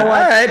apology. And I say,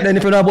 alright, then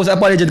if you don't post an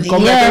apology,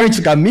 come back to rich.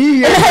 Because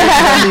me,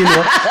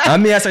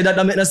 and me, I say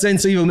that make no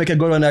sense to you, make it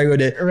go on the road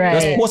there.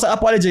 Right. Just post an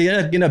apology, you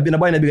know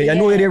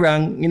you're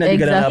wrong, you're not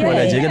bigger than an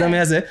apology. You get me,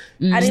 I say?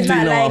 And it's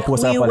not like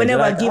we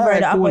never give her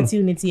the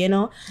opportunity,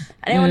 And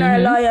then when our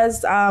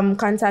lawyers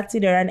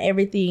contacted her and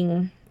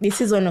everything, this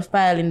is on the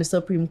file in the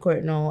Supreme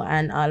Court now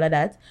and all of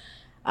that.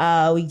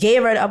 We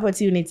gave her the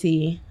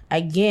opportunity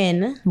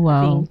again.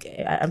 Wow. I think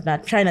I'm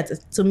not trying not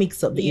to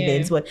mix up the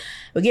events, but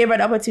we gave her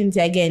the opportunity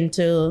again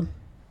to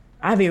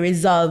have it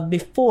resolved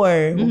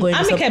before we going to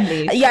I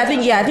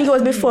think it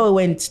was before we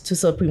went to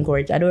Supreme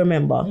Court. I don't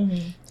remember.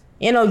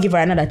 Give her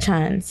another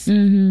chance.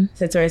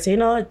 So to her say,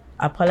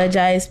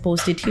 apologize,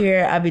 post it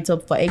here, have it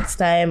up for X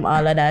time,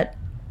 all of that.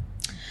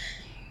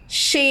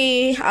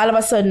 She, all of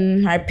a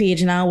sudden, her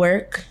page now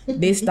work.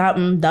 This, that,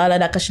 and all of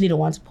that, because she didn't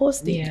want to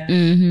post it. Yeah.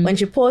 When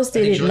she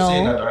posted it,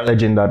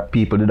 alleging that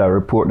people did not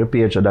report the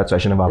page, so that's why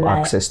she never have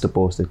access to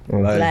post it.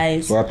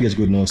 Lies. So her page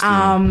good now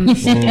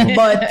still.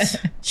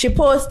 But she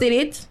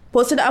posted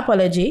the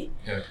apology,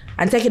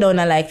 and take it down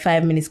in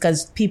 5 minutes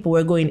because people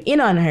were going in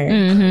on her.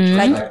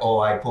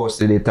 I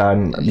posted it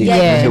and but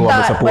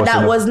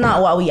that was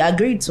not what we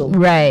agreed to.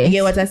 Right. You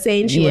get what I'm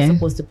saying? She was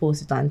supposed to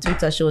post it on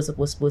Twitter. She was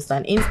supposed to post it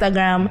on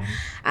Instagram,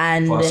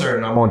 and for a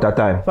certain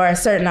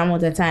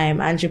amount of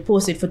time. And she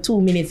posted for 2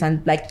 minutes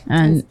and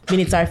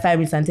minutes or 5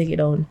 minutes and take it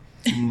down.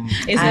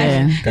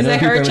 It's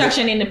like her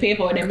retraction in the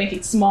paper when they make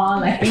it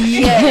small. Like, So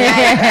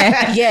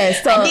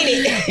I did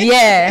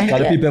it.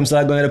 Because the people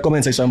start going in the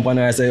comment section and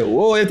I say,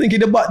 oh, you think you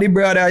the body,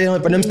 brother? You know,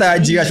 for them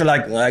start G, I feel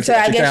like, so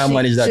I guess can't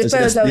manage that. she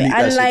felt that way.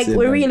 And like,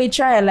 we really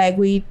try, like,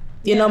 we,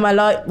 you know, my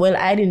lawyer, well,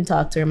 I didn't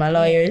talk to her. My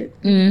lawyer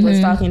was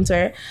talking to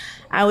her.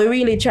 And we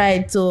really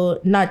tried to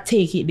not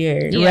take it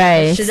there.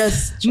 Right. She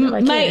just...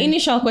 My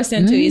initial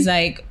question too is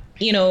like,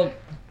 you know,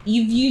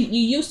 you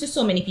used to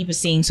so many people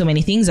saying so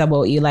many things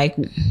about you, like,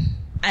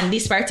 and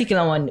this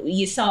particular one,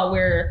 you saw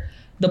where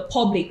the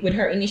public, with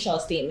her initial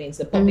statements,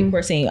 the public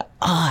were saying,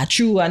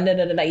 true, and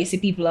you see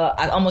people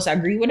almost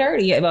agree with her.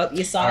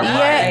 You saw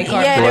that?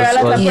 There are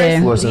a lot of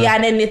persons. Yeah,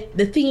 and then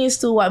the thing is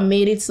too, what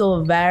made it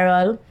so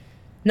viral,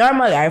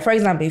 normally, for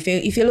example,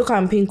 if you look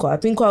on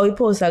Pinkwa we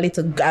post a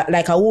little,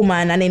 like a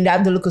woman, and then they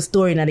have the little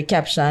story in the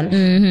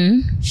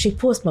caption. She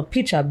posts my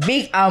picture,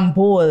 big and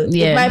bold.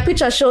 If my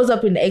picture shows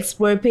up in the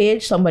explore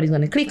page, somebody's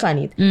going to click on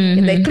it.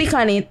 If they click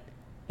on it,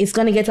 it's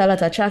going to get a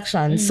lot of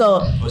traction.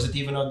 So, was it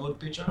even a good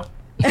picture?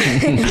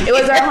 It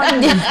was our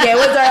honeymoon. Yeah, it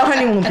was our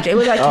honeymoon picture. It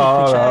was our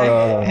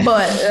cute picture.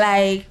 But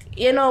like,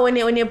 you know,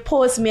 when you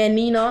post me and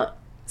Nino,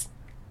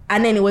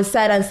 and then it was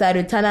side and side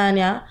with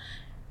Tananya,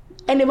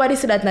 anybody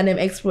see that on them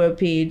explore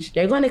page,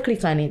 they're gonna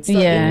click on it. So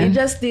it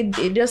just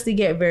did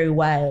get very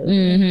wild.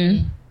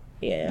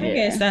 Yeah. I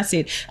guess that's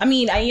it. I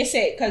mean, and you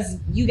said because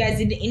you guys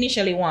didn't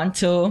initially want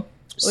to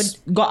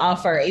go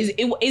out for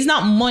it's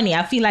not money.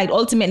 I feel like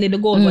ultimately the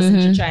goal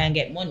wasn't to try and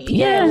get money.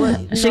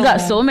 She got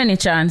so many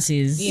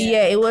chances.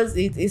 It was.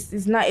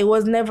 It's not. It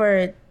was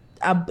never.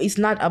 It's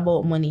not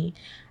about money,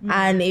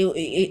 and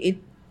it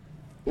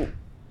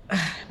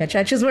I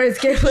try to choose words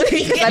carefully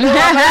because I don't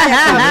want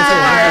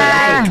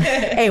to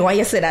like, hey, why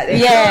you say that? You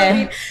know what I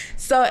mean?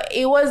 So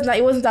it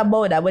wasn't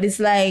about that, but it's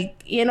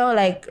like, you know,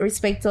 like,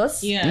 respect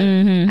us.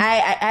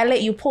 I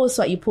let you post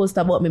what you post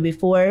about me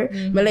before.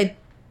 But let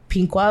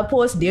Pinkwa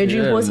post,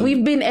 Deirdre post.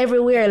 We've been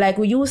everywhere, like,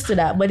 we used to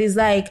that. But it's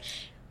like,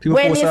 people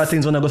post our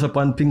things when I go up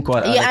on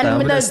Pinkwa.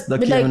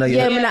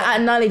 I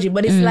acknowledge it,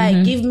 but it's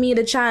like, give me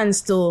the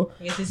chance to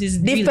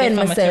defend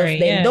myself.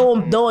 Then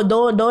don't.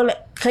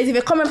 Because if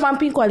you're coming from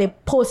Pinkwa, the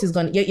post is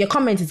gonna, your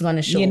comment is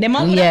gonna show. They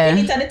might pin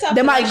it at the top.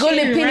 They might go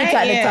pin it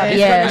at the top. It's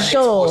gonna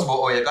show.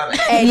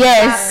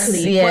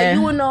 Exactly. But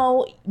you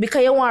know,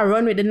 because you want to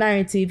run with the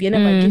narrative, you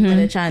never give me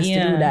the chance to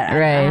do that.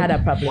 I had a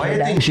problem. Why do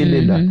you think she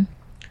did that?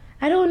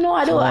 I don't know.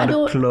 I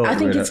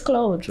think it's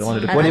clothes.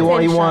 What do you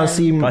want to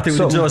see? I think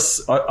it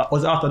just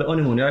was after the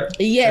honeymoon, right?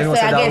 Yes, so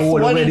I guess the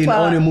wedding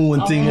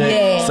honeymoon thing.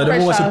 So the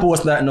more she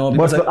post that now.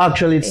 But to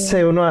actually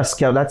say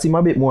that seems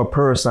a bit more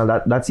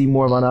personal. That seems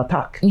more of an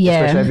attack.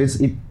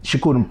 Especially if she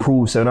couldn't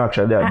prove so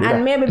actually.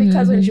 And maybe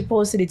because when she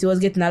posted it was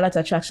getting a lot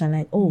of traction.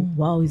 Like, oh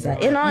wow, is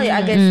that, you know?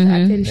 I guess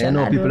attention. You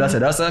know, people that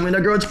said that's why I'm in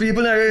the grudge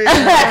people. Exactly.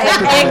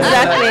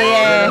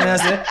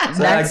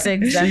 That's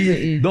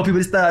exactly. Don't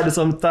people start do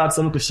some talk,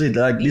 some shit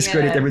like this.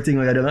 Credit everything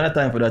we don't have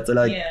time for that. So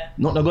like,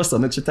 not no go so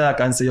make sure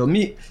talk and say, yo,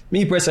 me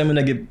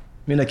personally,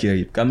 me not care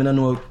because I don't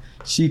know.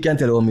 She can't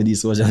tell me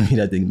this social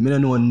media thing. Me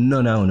don't know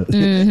none of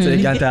it. So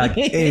they can't talk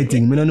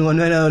anything. Me don't know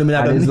none of it. Me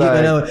not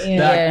talk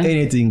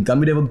anything. Can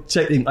me never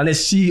check him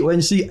unless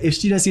if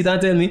she don't sit and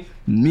tell me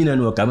don't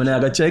know. Can me not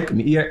go check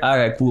me here.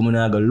 Alright, cool. Me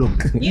not go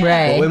look.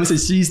 Right. But when me say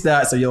she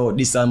start, so yo,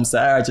 this I'm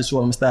sorry to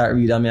show me start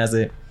read and me I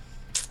say,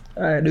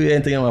 alright, do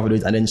anything I want to do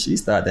it. And then she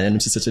started, and then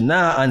she said,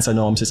 nah, answer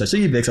no. She said,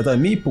 she vexed. I thought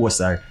me post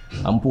her.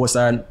 And post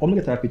her, and I'm going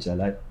to get her picture,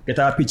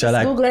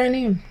 like, Google her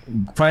name.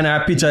 Find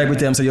her picture every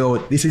time, say, yo,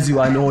 this is you,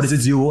 I know this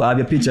is you, I have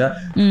your picture.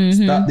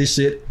 Stop this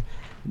shit.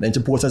 Then she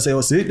post and say,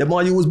 oh, see, the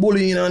man you was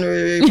bullying and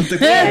you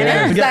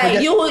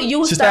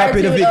she started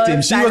with the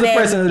victim. She was the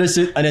person of the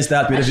shit, and then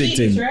started with the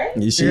victim. Right?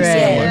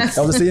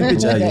 That was the same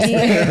picture, I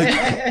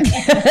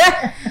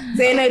guess.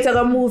 So you know it's like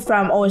a move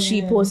from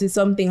she posted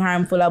something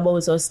harmful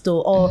about us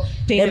to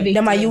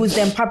them I use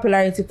them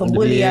popularity for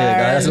bullying.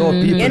 That's all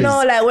people you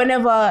know, like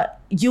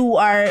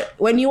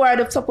when you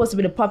are supposed to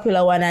be the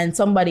popular one and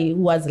somebody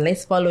who has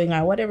less following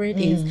or whatever it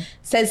is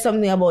says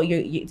something about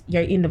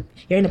you're in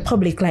the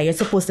public, like you're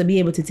supposed to be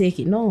able to take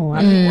it. No,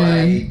 I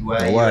mean,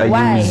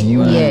 why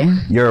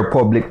use your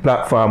public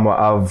platform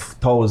of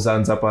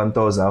thousands upon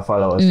thousands of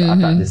followers to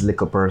attack this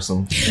little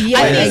person?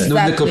 Exactly. No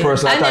little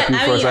person attack you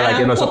first, like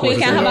you're not supposed to.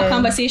 We can have a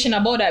conversation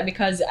about that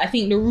because I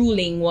think the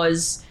ruling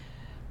was,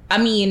 I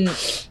mean,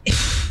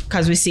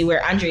 because we see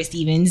where Andre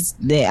Stevens,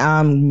 the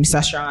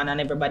Mr. Strong and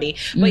everybody,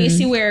 but you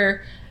see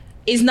where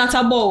it's not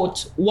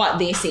about what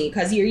they say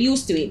because you're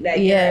used to it. Like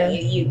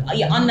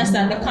you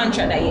understand the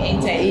contract that you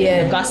enter,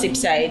 the gossip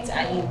sites,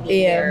 and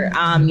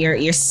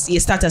your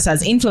status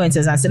as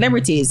influencers and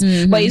celebrities.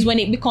 But it's when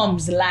it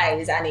becomes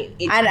lies and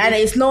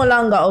it's no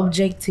longer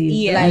objective.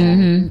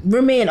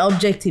 Remain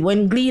objective.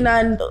 When Glean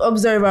and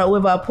Observer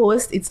whoever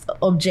post, it's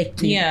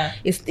objective.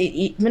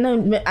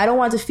 I don't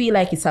want to feel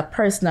like it's a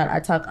personal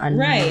attack on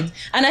me.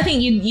 And I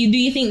think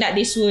you think that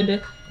this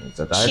would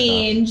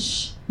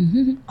change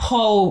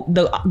how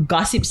the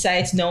gossip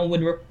sites now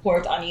would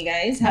report on you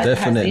guys?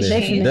 Definitely.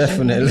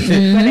 When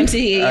them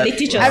say they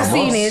teach us. I've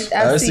seen it.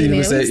 I've seen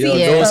it. Say,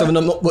 yo,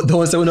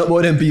 don't say nothing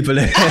about them people.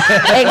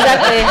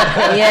 Exactly.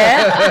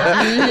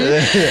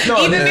 Yeah.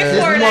 Even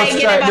before, like,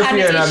 you never had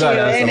this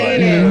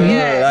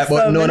issue.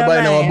 But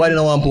nobody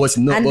no one post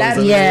no. And that's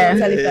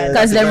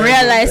because them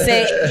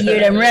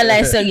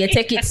realize say you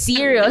take it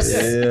serious,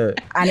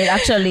 and it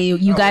actually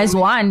you guys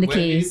won the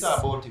case.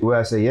 Where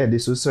I say, yeah,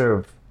 this will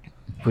serve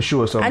for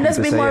sure. Some and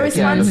just be say, more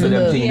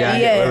responsible.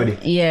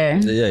 Yeah.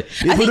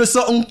 If you do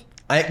something,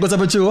 I goes up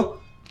with you.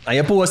 And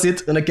you post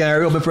it and I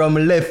can rub it from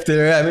left to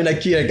right. I mean, I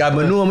care because I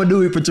know I'm going to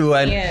do it for you.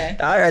 And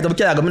alright, I'm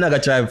not going to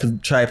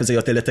try to say,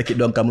 you tell you take it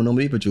down because I know I'm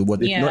going to do it for you.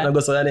 But if not, I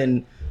go so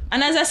then.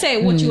 And as I say,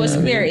 what you was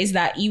clear is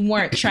that you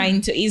weren't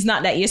trying to, it's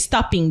not that you're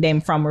stopping them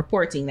from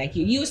reporting. Like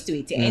you used to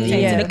it. You enter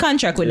into the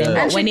contract with them.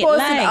 But and when she it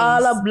posted lies,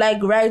 all up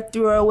like right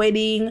through her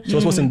wedding. She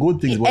was posting good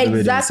things about the wedding.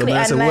 Exactly.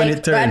 So and when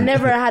it turned, I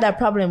never had a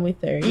problem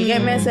with her. You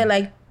get me? I said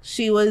like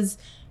she was,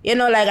 you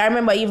know, like I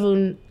remember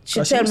even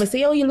she tell me,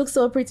 say, oh, you look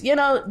so pretty. You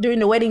know, during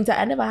the wedding time,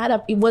 I never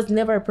had it was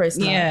never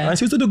personal. Yeah. And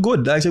she used to do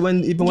good. Like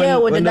when with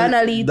the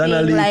Donna Lee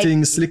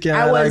thing, Slick and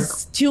I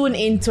was tuned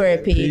into her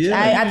page.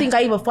 I think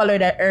I even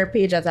followed her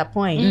page at a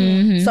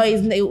point. So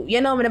it's,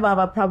 you know, I never have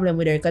a problem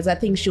with her because I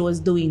think she was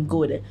doing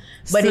good.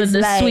 But so it's the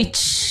like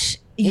switch.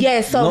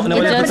 Yeah, so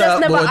I just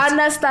never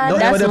understand.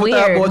 That's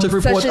weird. About your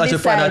report, So she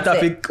find a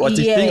topic, what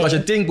she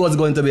think was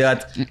going to be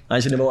at,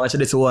 and she didn't want to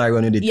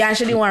run with it. Yeah, and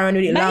she didn't want to run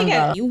with it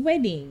longer. Your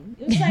wedding,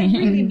 it was like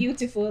really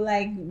beautiful,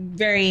 like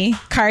very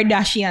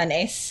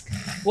Kardashian-esque.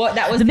 What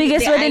that was the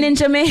biggest wedding in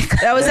Jamaica.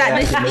 That was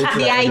like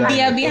the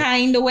idea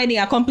behind the wedding.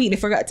 I completely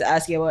forgot to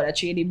ask you about that.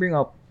 She did bring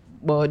up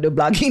about the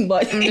blogging,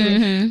 but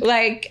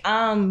like,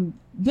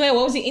 but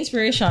what was the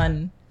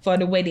inspiration for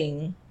the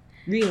wedding?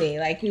 Really,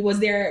 like who was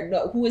your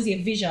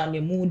vision,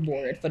 your mood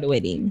board for the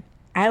wedding?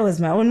 I was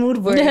my own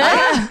mood board.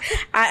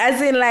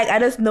 As in, like, I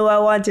just know I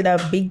wanted a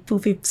big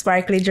poofy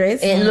sparkly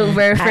dress. It looked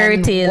very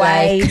fairy tale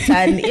white,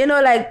 and you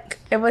know, like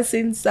ever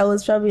since I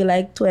was probably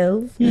like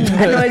 12, I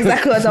know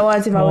exactly what I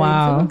wanted my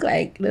wedding to look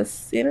like.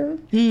 This, you know,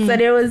 so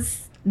there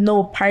was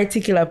no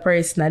particular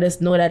person. I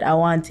just know that I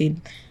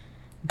wanted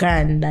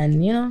grand,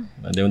 and you know,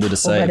 and then we do the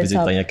site visit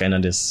and you kind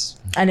of this.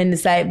 And then the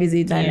site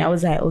visit, and I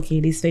was like,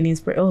 okay, this venue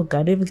is oh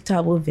God, they will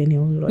talk about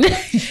venue. No,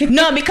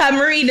 because I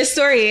read the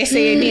story,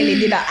 say you nearly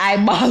did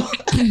an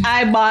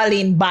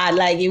eyeballing bad.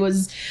 Like it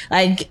was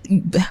like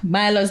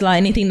Milo's law,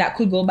 anything that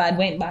could go bad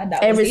went bad.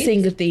 That every was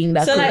single thing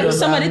that so could like go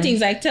some wrong. of the things,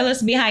 like tell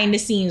us behind the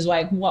scenes,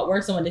 like what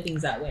were some of the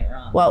things that went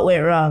wrong? What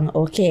went wrong?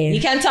 Okay.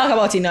 You can talk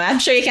about it now. I'm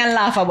sure you can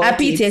laugh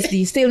about it.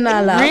 PTSD, still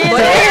not laugh. Wait,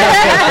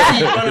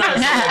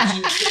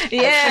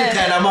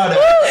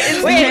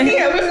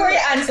 before you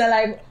answer,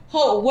 like,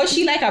 was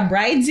she like a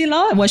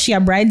bridezilla? Was she a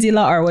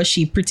bridezilla, or was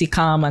she pretty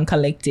calm and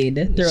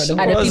collected throughout the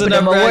whole? Wasn't a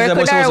bridezilla,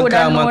 but she was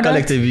calm and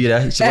collected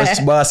either. She was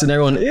bossing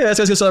her own. Yeah,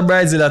 so she was a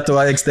bridezilla to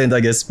an extent, I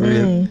guess.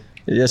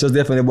 Yeah, she was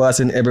definitely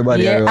bossing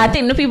everybody around. I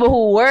think the people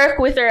who work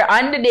with her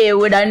on the day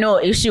would have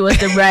known if she was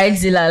the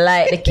bridezilla,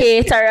 like the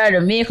caterer,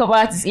 the makeup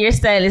artist,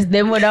 hairstylist,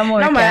 them would have more.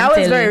 No, man, I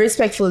was very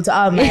respectful to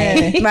all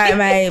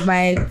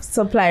my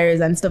suppliers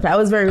and stuff. I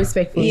was very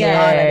respectful to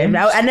all of them.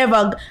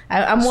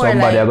 I'm more somebody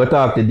like... I go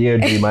talk to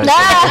Deirdre, man. No,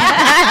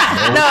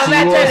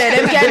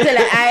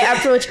 I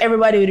approach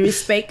everybody with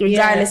respect,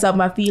 regardless of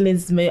my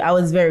feelings. I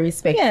was very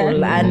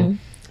respectful. And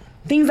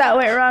things that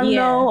went wrong,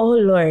 no, oh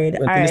Lord.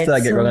 When things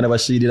start get wrong, I never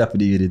she did have to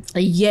deal with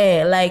it.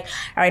 Yeah, like,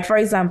 all right, for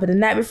example, the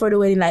night before the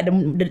wedding, like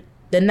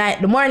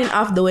the morning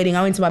of the wedding,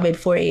 I went to my bed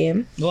 4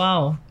 a.m.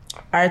 Wow.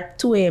 Or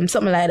 2 a.m.,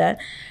 something like that.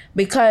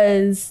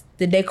 Because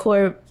the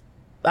decor,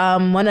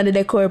 one of the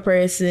decor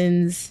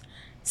persons,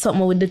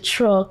 something with the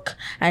truck,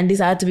 and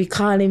this I had to be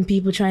calling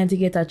people trying to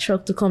get a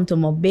truck to come to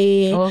my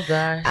bed. Oh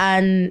gosh.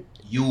 And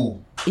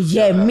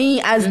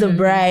me as the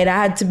bride, I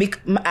had to be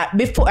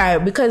before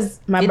because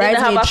my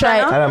bridesmaid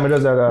tried.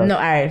 No,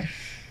 I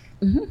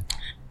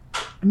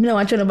don't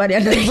want nobody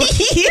under the book.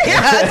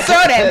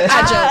 Throw them.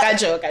 I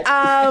joke.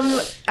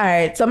 All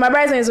right. So my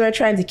bridesmaids were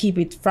trying to keep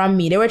it from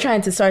me. They were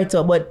trying to sort it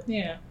out, but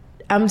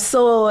I'm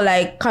so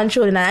like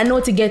controlling, and I know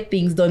to get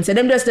things done. So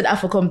them just did have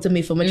to come to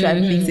me for me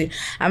trying to fix it.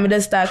 I'm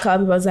just start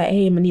calling people. I was like,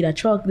 hey, I need a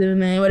truck,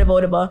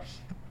 whatever.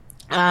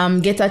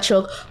 Get a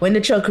truck. When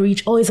the truck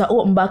reach, it's an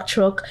open back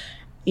truck.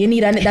 You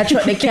need that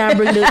truck. They can't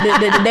bring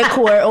the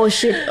decor. Oh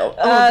shit! Oh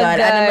God!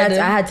 And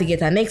I had to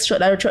get an next truck.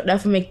 That truck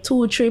that will make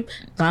 2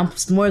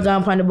 trips. More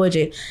gone on the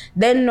budget.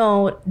 Then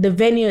the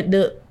venue,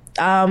 the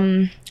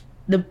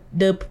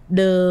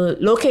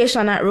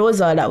location at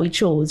Rosa that we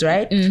chose,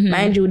 right?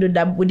 Mind you,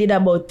 we did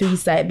about 3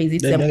 site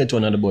visits. Then get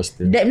one on the bus.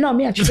 No,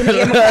 me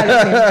actually.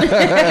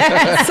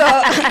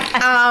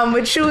 So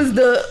we choose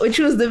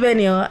the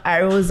venue at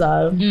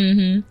Rosa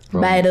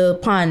by the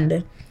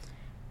pond.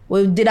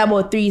 We did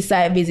about 3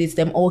 site visits,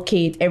 them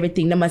okayed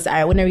everything. They must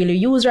say, we don't really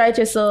use right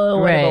here, so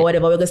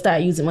whatever. We're going to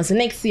start using once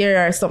next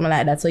year or something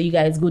like that. So you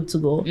guys good to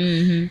go.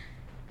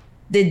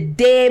 The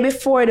day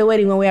before the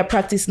wedding, when we had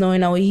practice now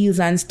in our heels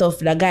and stuff,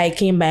 the guy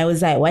came by and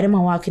was like, why am I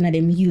walking at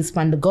them heels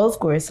on the golf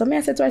course? So I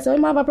said to her, I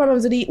have a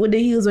problems with the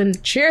heels when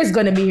Cheer's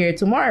gonna be here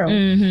tomorrow.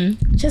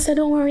 She said,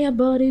 don't worry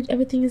about it.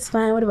 Everything is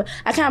fine, whatever.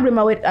 I can't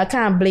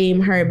blame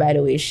her, by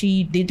the way.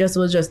 She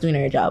was just doing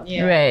her job.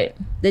 Yeah. Right.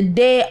 The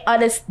day of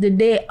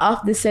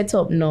the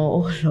setup,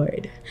 no, oh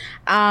Lord.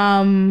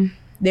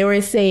 They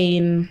were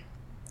saying,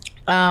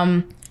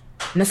 the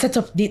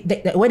setup,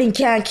 the wedding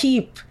can't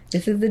keep.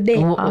 This is the day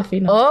off,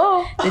 you know.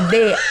 Oh. The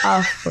day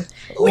off.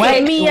 Why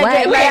I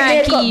get my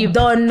makeup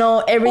done, know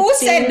everything. Who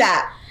said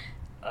that?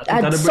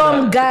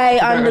 Some guy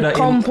on the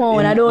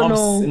compound, I don't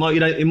know.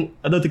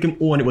 I don't think him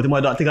own it,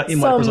 but I think him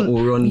might person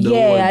who run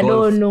the I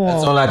don't know.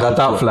 That sound like a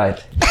top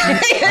flight.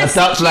 A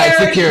top flight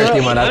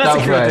security, man. A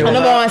top flight.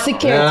 Number one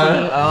security.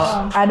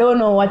 I don't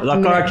know what.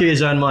 Like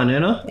Caucasian man, you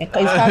know? It's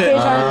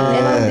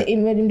Caucasian.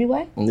 In the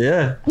white?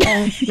 Yeah.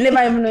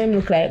 Never even know him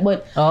look like.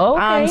 But so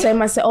I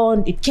must say,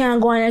 it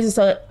can't go on.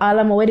 So all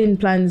of my wedding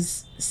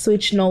plans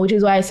switch now, which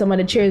is why some of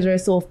the chairs were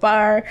so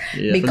far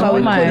because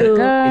we could do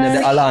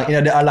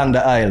along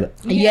the aisle.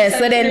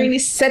 So then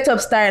setup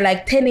started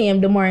like 10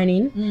 a.m. the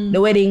morning. The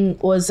wedding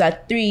was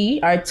at 3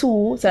 or 2,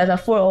 so that's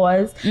at 4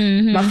 hours.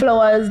 My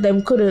flowers, they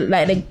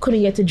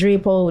couldn't get to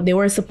drape out. They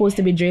were supposed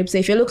to be draped. So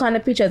if you look on the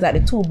pictures at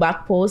the 2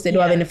 back posts, they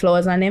don't have any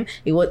flowers on them.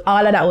 It was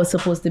all of that was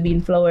supposed to be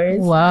in flowers.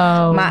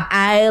 Wow. My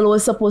aisle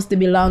was supposed to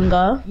be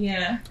longer.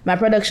 Yeah. My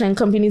production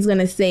company is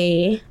gonna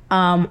say,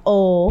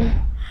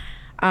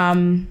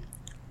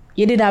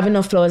 you didn't have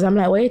enough flowers. I'm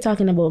like, what are you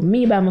talking about?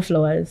 Me buy my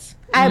flowers.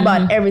 I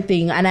bought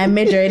everything and I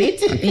measured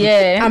it.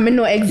 Yeah. I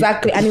know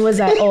exactly. And he was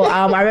like,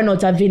 I ran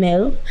out of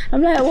vinyl.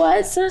 I'm like,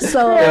 what? So the people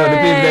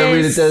that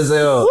really tell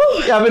you,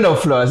 you have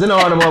enough flowers. You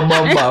don't want more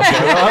bomb off.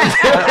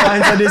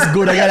 Answer this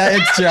good, I got an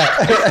extra.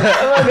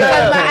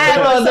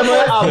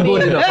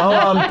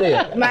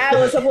 My eye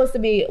was supposed to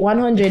be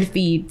 100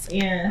 feet.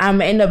 Yeah.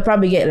 I'm end up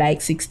probably get like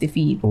 60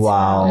 feet.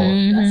 Wow.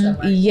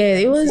 Yeah,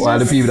 it was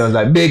the people that was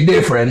like, big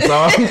difference,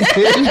 huh?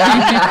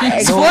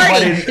 It's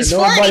 40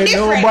 difference.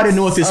 Nobody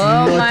noticed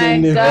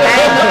nothing. I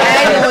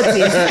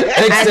noticed.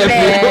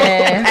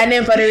 And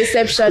then for the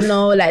reception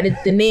now,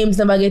 like the names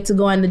never get to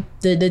go on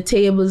the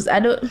tables.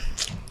 I didn't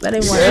want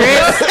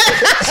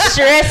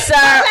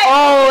Stressor.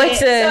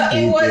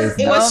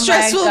 It was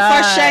stressful for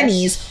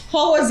Shanice.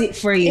 How was it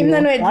for you?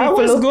 It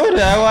was good.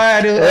 I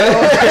had a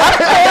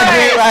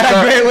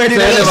great wedding.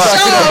 Like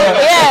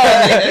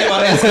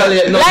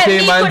me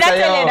could have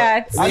tell you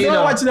that. I don't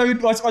know what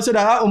should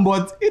have happened,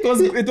 but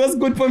it was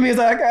good for me. It's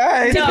like,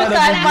 I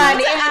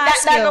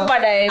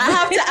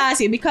have to ask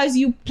you, because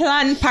you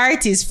plan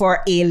parties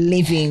for a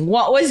living.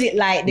 What was it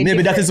like?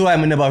 Maybe that is why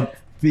I never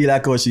feel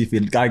like how she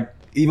feels.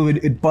 Even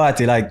with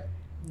party, like,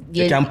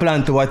 you can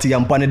plan to what you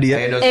can plan a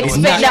day.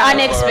 Expect the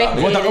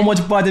unexpected. But how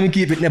much party we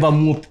keep, it never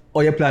move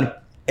or you plan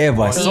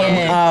ever.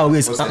 Something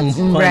always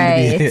something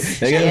right.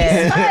 Every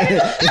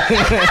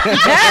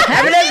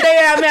day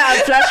I'm a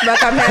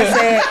flashback. I'm here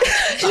say,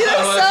 you look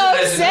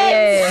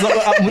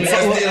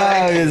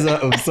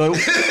so upset.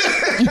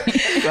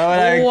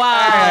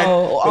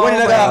 Wow. When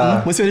you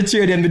go, we see the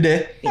cheer them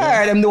today.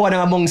 Alright, them the one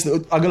amongst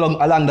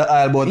along the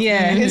aisle, but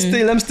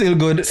I'm still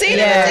good. See,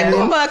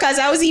 because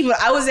I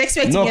was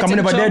expecting you to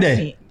jump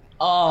me.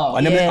 Oh,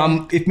 and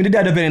then, if me did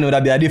that event,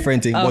 that'd be a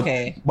different thing.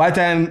 Okay. But by the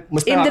time I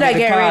start did I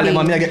get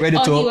ready?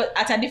 He was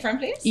at a different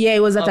place? Yeah,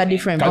 it was at a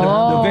different place.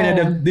 The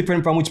venue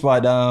different from which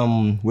part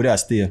where I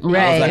stay. Right. It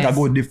was like a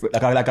good different,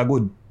 like a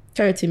good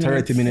 30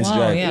 minutes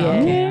drive. Yeah.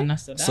 Okay, I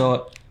understood that.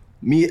 So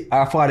me,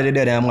 our father did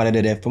that, and mother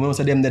did that. For me,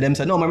 them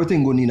said, no,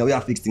 everything good, Nino, we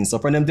have fixed things. So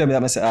for them tell me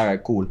that, I said,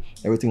 alright, cool,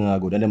 everything are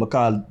good. And then I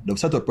call the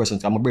setup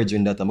person, I'm a bridge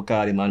in that, I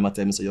call him and I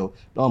tell him, say, yo,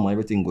 no man,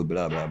 everything good,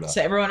 blah, blah, blah.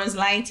 So everyone was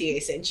lying to you,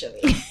 essentially.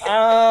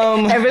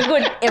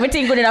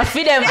 Everything good enough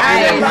for them.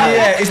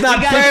 Yeah, it's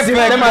not perfect,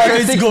 but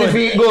it's good.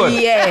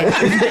 Yeah.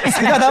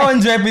 It's not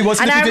 100 people.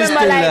 And I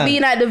remember like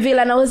being at the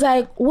villa and I was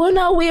like, we're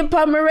not waiting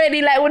for me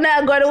ready, like we're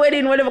not going to the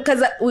wedding, whatever,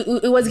 because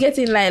it was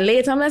getting like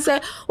late. I'm like,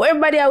 say, well,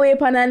 everybody are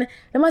waiting and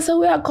them I say,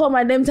 we are come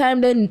at them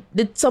time, then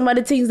some of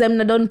the things them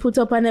don't put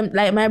up on them,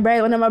 like my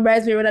bride, one of my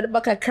bridesmaids went at the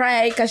back and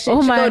cry because she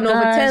don't know to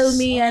tell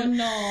me, and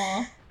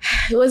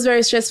it was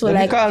very stressful. Then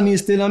like call me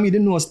still, and me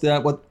didn't know still,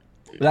 but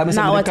like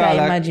not what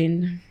I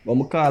imagined.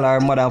 But I call her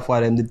mother and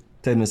father, they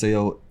tell me, say,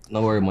 yo,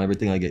 no worry, man,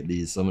 everything I get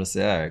these. So I'm gonna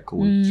say, alright,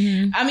 cool.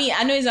 I mean,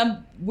 I know it's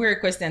a weird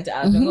question to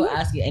ask, but I'm gonna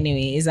ask you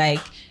anyway. It's like,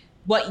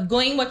 what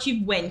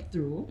you went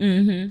through,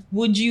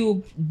 would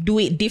you do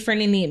it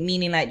differently?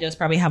 Meaning, like, just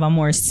probably have a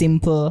more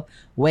simple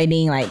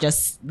wedding, like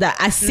just that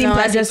as simple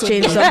as just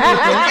change some people.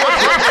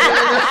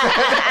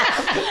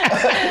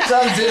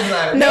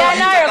 No,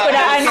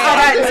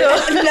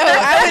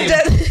 I would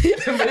just.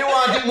 But you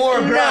want it more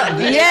grand.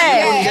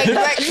 Yeah.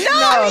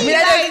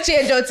 I just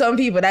change out some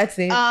people. That's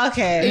it.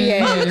 Okay.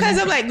 Yeah. Well, because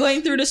I'm like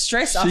going through the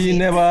stress of She it.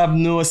 never have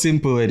no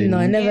simple wedding.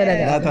 No, never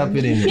that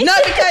happening. No,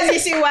 because you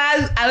see,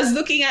 while I was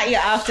looking at you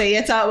after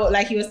you talk about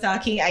like he was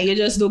talking, and you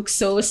just look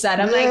so sad.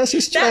 I'm like,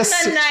 that's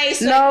not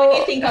nice. No, when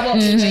you think about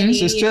the wedding,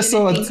 she's stressed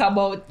you out. think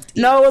about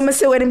No, when I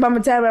say wedding by my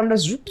time, I'm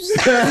just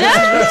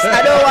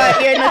I don't want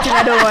to hear nothing.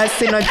 I don't want to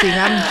see nothing.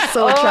 I'm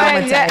so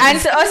traumatized. And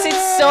to us,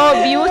 it's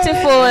so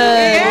beautiful.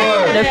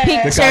 The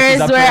pictures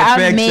were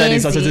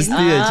amazing. She's a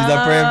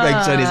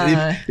perfectionist.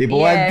 If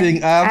one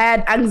thing I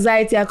had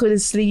anxiety, I couldn't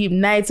sleep.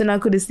 Nights when I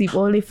couldn't sleep,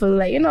 only for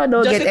like,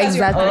 don't Just get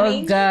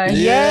exactly. Oh gosh.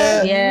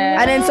 Yeah.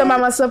 And then some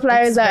of my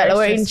suppliers that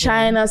were in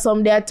China,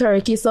 some they are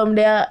Turkey, some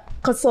they are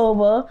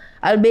Kosovo,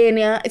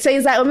 Albania. So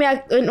it's like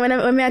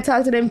when I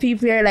talk to them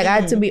people here, like I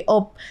had to be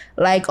up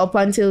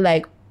until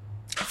like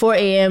 4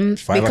 a.m.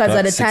 because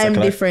of the time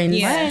difference.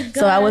 Yeah.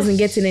 So I wasn't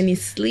getting any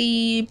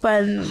sleep.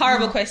 And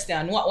horrible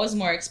question. What was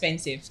more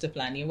expensive to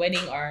plan, your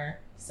wedding or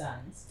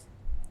Sans?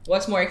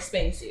 What's more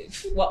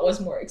expensive? What was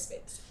more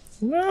expensive?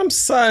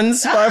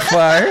 Sans by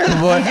far,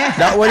 but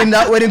that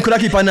wedding could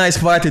have keep a nice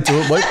party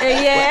too. But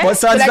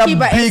Sans is a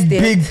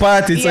big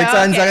party, so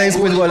Sans are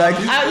expensive. Like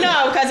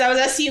no, because I was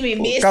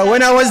assuming based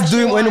when I was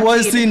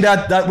seeing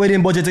that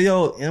wedding budget, you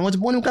know what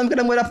money can get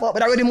them with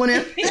that wedding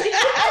money.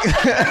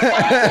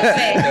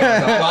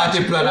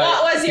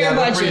 What was your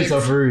budget?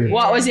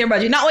 What was your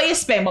budget? Not what you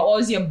spent, but what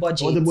was your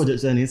budget? What the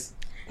budget then is?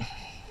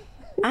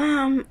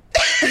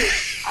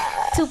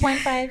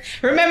 2.5.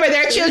 Remember,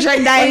 there are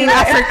children dying in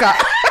Africa.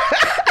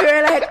 We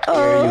were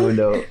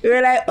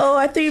like,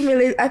 a 3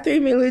 million. A 3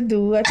 million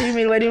do. A 3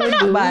 million wedding would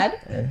do. Not bad.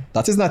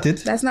 That is not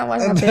it. That's not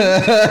what happened.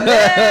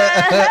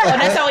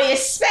 That's not what you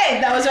spent.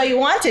 That was what you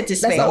wanted to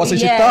spend. That was what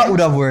you thought would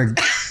have worked.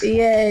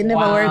 Yeah, it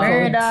never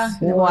worked out.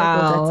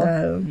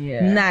 Wow.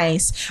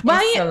 Nice. But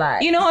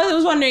I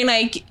was wondering,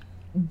 like,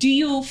 do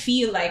you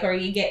feel like, or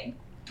you get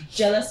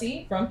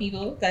jealousy from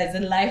people? Because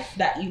the life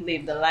that you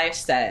live, the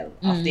lifestyle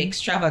of the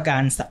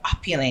extravagance, the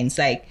opulence,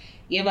 like,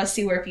 you ever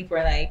see where people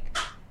are like,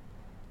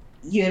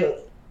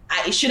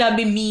 it should have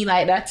been me,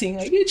 like that thing,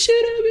 like it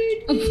should have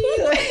been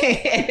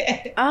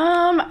me.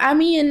 I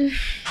mean,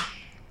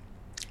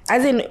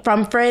 as in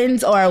from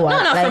friends or what?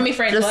 No, not like, from me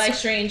friends, but like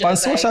strangers. On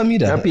social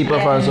media. People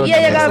from social media.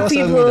 Yeah, you got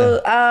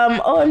people.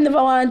 I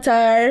never want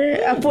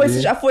her. I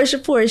force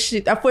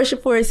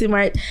him,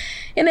 right?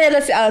 You know, you got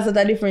to see all sorts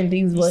of different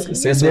things, but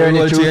Is there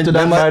any truth to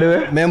that, by the way?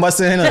 Remember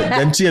saying,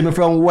 them change me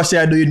from what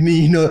she do with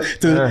me,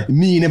 to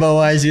me never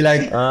want she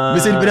like,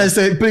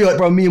 listen, play out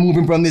from me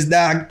moving from this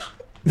dog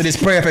to this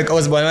perfect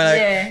husband.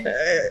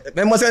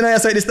 Remember saying, I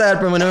said this start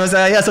from, and I was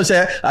like, so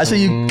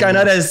you kind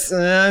of this,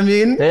 I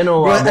mean? They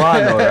know what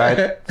I know,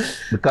 right?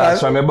 Because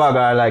from a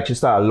bagger, like, she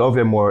start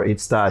loving more,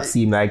 it starts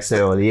seem like, say,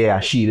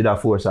 she did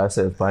that force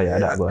herself,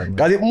 that going.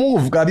 Because it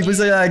move, because people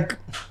say, like,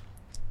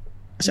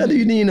 shout out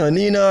to Nino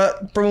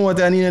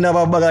promoter, Nino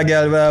never bag a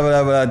girl, blah,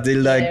 blah, blah,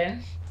 till like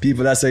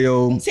people that say,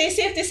 yo. So it's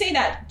safe to say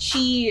that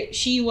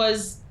she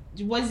was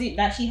it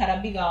that she had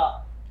a bigger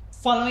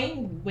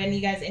following when you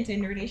guys entered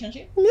in the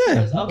relationship?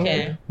 Yeah.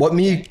 Okay. But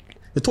me,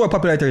 the two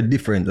popularity are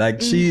different.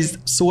 Like she's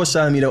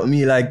social media with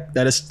me, like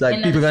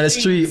people on the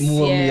street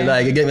move me,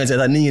 like you get me, I say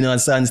that Nino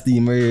and Sans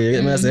team, you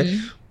get me, I say.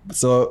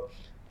 So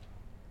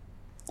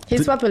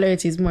his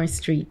popularity is more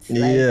streets.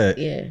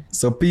 Yeah.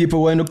 So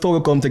people, when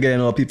October come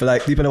together, people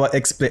never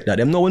expect that.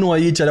 Them know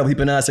each other.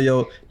 People now say,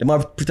 yo, them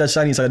have pretty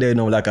Shanice are there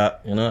now, like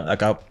a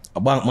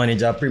bank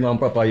manager, premium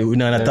proper, you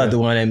know, and a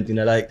tattoo and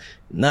them, like,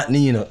 not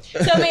Nino. So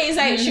it's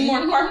like she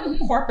more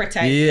corporate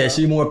type. Yeah,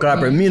 she more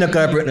corporate. Me not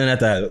corporate none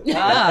at all.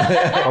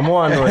 I'm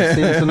more annoyed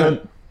since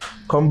you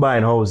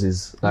combine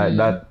houses like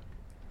that.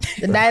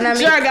 The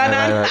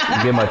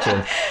dynamic. Give my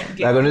chance.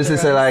 Like when you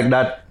say like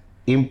that.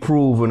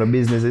 Improve on the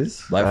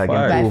businesses by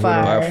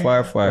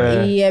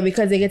far. Yeah,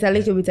 because they get a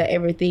little bit of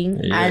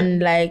everything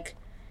and like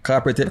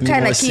corporate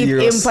kind of keep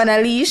him on a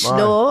leash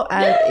though.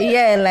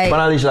 Like on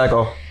a leash,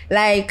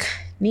 like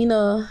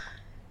Nino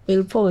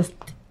will post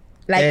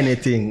like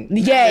anything.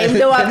 Yeah, if they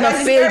have no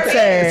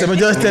filter. So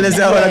just tell us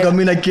how I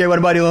don't care what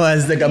anybody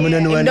wants. Like I'm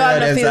not knowing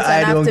that. So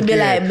I don't have to be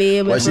like,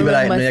 babe. But she be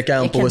like, no, you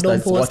can't post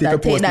that. What if you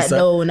post that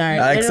down?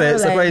 Like, so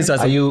for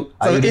instance, are you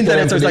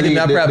internet search like a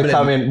problem. The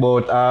comment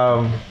about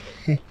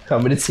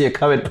I'm gonna see a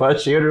comment per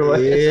share.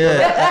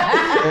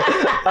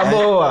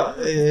 About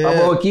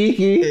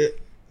Kiki.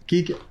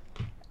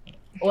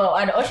 Well,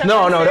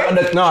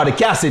 the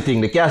Cassie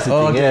thing. The Cassie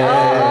thing.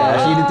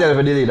 Yeah. She didn't tell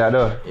me to delete that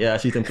though. Yeah,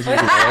 she didn't.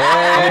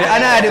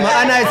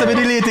 Anna is to be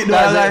deleted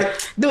though.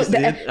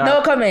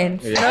 No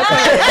comment. No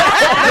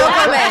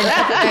comment.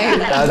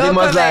 She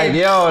must like,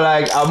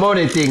 like a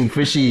money thing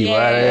for she.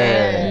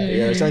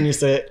 Yeah. Shani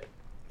said.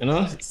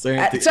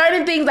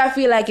 Certain things I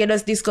feel like you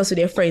just discuss with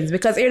your friends,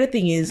 because the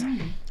thing is,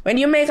 when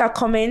you make a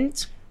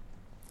comment,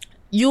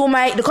 you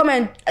might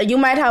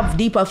have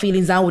deeper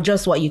feelings than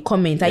just what you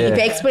comment. Like if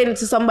you explain it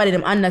to somebody,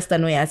 them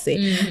understand what you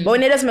say. But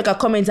when they just make a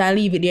comment and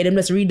leave it there, them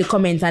just read the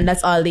comments and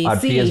that's all they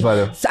see.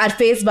 At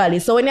face value.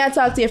 So when you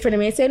talk to your friend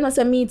and you say, no,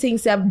 some me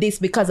thinks you have this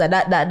because of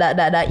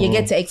that, you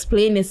get to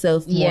explain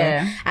yourself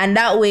more. And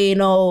that way,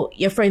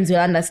 your friends will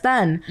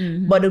understand.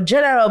 But the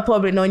general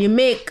public, when you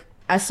make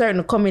a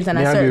certain comment on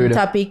a certain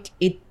topic,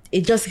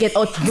 it just get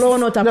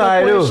blown out of No,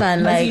 I do.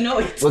 proportion. Like, you know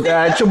it.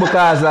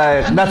 Because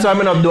like that's why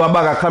I'm not do a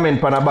bag of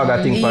comment on a bag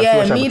of thing for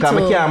social me because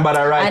too. I can't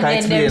bother right And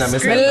and then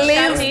explain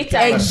them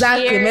myself.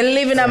 exactly. Me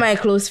living at my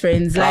close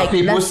friends. Like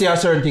People that's- see a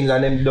certain things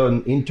and them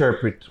don't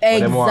interpret what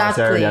them want to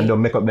say Exactly. and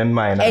don't make up their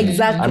mind.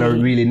 Exactly. And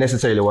not really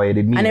necessarily what you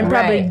did mean. and then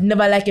probably Right.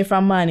 never like it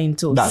from morning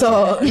too. That's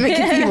So make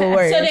it even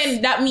worse. So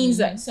then that means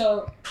that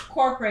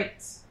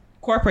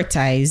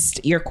corporatized.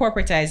 You're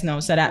corporatized now,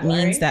 so that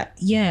means that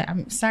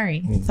I'm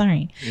sorry.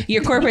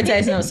 You're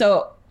corporatized now.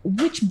 So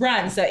which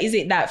brands? So is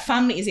it that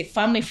family? Is it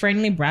family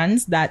friendly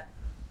brands that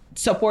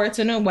support?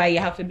 You know why you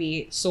have to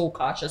be so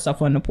cautious of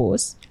on the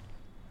post?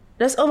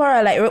 Just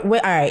overall, like,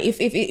 alright, if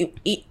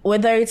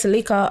whether it's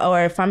liquor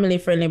or family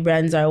friendly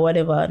brands or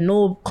whatever,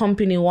 no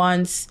company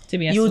wants To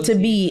be you to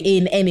be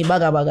in any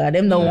baga.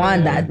 Them don't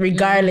want that,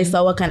 regardless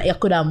of what kind. You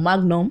could have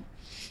Magnum.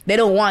 They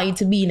don't want you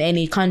to be in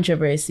any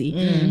controversy.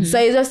 So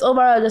it's just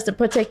overall just to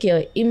protect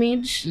your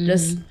image.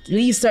 Just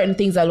leave certain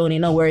things alone.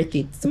 It's not worth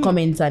it to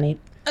comment on it.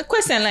 A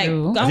question like,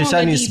 The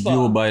Chinese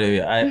view, by the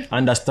way, I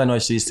understand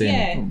what she's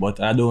saying, Yeah.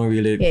 but I don't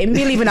really. Yeah, it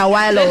be living a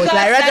while out.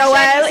 Like right a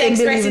while, it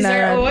be living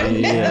around.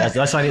 Yeah,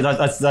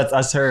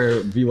 that's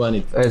her view on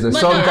it. So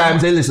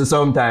sometimes they listen,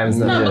 sometimes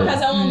not. No,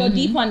 because I want to go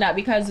deep on that.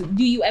 Because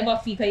do you ever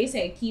feel? Because you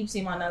say it keeps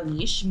him on a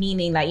leash,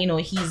 meaning like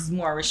he's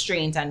more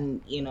restrained and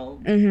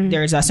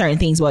there's a certain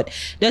things. But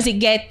does it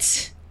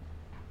get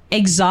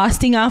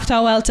exhausting after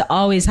a while to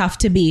always have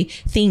to be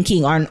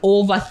thinking or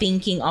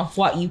overthinking of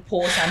what you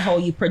post and how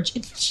you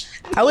project?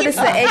 I wouldn't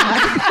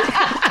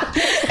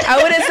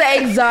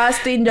say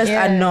exhausting, just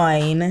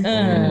annoying.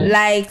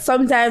 Like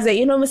sometimes,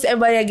 like, Miss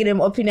everybody I give them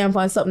opinion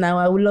on something now.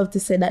 I would love to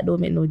say that don't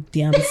make no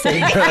damn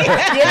sense.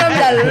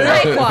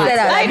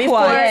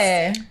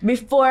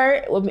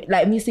 Before,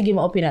 like me used to give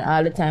my opinion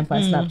all the time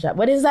on Snapchat,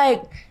 but it's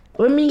like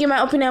when me give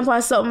my opinion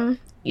on something,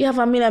 you have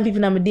a million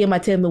people in my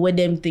DM tell me what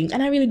them think,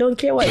 and I really don't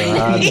care what they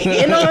think.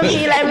 You know what I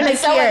mean? Like, I don't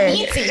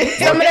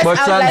care. But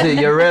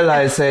Shanzi, you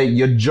realize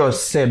you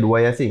just said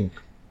what you think.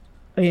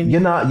 You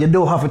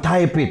don't have to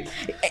type it.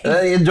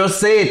 You just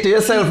say it to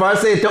yourself or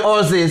say it to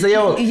us. Say,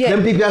 yo,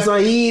 them people are so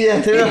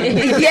idiot.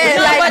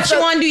 But you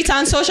want to do it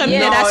on social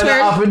media. That's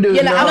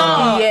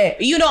where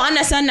you don't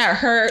understand that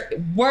her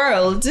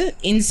world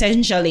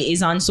essentially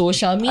is on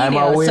social media.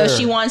 So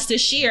she wants to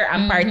share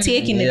and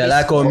partake in it. Yeah,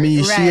 like how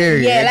me share.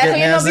 Yeah, like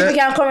people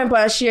can comment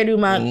and share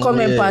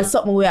comment on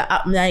something where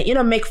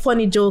make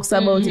funny jokes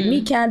about it.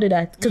 Me can't do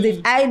that because if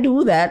I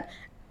do that,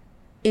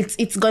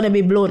 it's gonna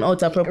be blown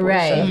out of proportion.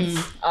 Right.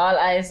 All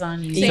eyes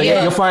on you. So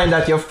you find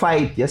that you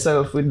fight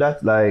yourself with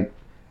that, like.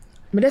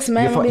 But that's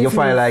my you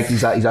find like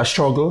it's a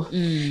struggle.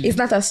 It's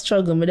not a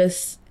struggle, but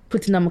just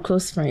putting on my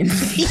close friends.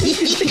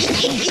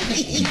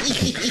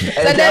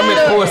 So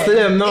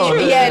them know.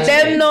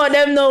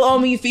 Them know how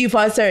me feel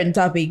for certain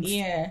topics.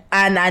 Yeah.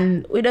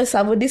 And we just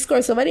have a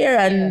discourse over there,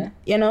 and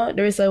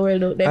there is a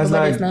world out there.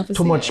 That's like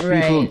too much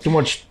people,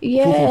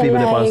 people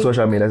on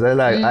social media. So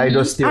like I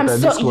just steer the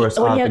discourse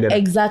after them.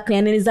 Exactly,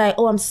 and then it's like,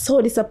 oh, I'm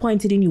so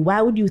disappointed in you.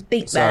 Why would you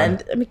think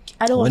that? And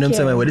I don't when care. I'm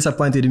saying, we're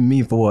disappointed in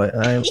me for what?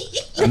 I'm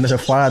not your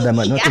father. I'm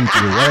nothing to you.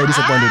 Why are you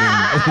disappointed in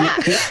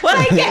me? Well,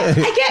 I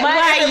get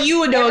why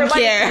you don't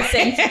care.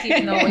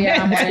 Sensitive now,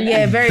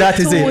 yeah, very. That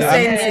is it.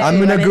 Sensitive. I'm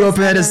gonna grow up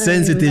in the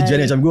sensitive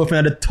generation. I'm growing up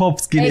in the top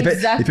skin.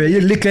 Exactly. If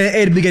you look at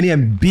head big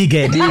and big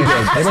head,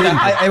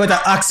 I want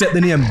to accept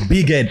the name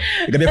big head.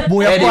 Because the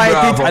more you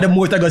fight it, and the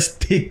more it goes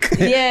stick.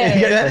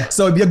 Yeah.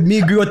 So if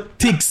me grow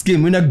thick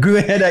skin, when I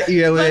grow head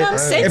here where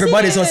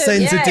everybody's so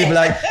sensitive. Yeah.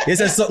 Like you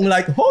say something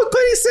like, how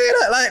can you say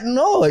that? Like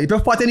no, if you're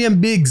fighting him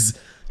bigs.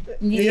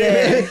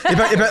 Yeah. If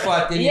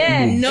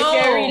No,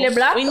 if you're really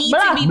black, we need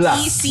to be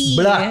PC.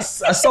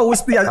 Blacks. So we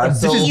speak.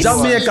 This is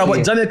Jamaica,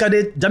 but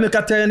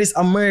Jamaica turn this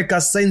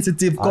America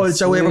sensitive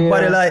culture where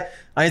everybody like,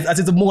 and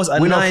it's the most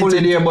annoying. We're not fully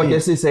there, but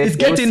yes, it's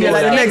getting there.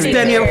 Like the next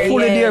 10 years,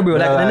 fully there, bro.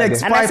 Like the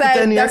next 5 to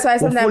 10 years, that's why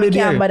sometimes fully we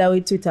can't there. bother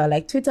with Twitter.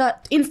 Like Twitter,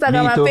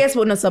 Instagram, and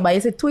Facebook, not so bad.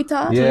 You say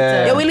Twitter.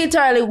 Yeah. You will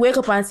literally wake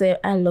up and say,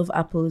 "I love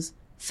apples."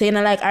 Saying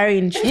I like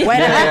orange. Why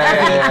not like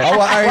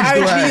Our orange do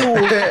you?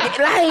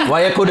 Like, why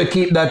you couldn't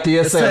keep that to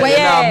yourself?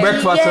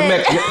 Breakfast to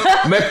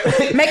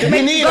make make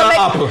Nino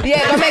apple.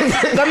 Yeah,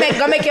 go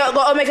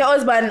make your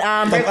husband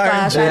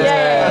breakfast.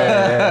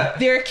 Yeah.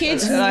 Their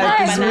kids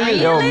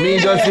Yo, me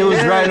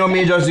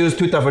just use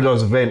Twitter for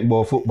just vent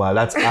about football.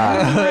 That's hard.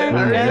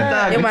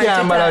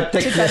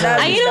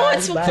 And you know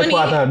what's funny?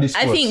 I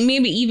I think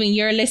maybe even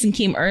your lesson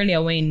came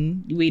earlier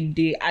when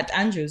at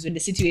Andrews with the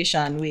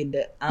situation with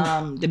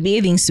the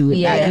bathing suit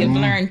that you've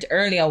learned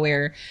earlier,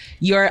 where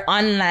your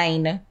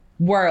online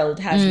world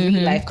has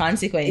real life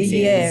consequences.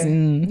 Yeah,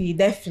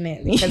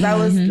 definitely. Because I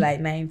was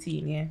like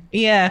 19.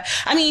 Yeah.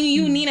 I mean,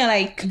 you Nina,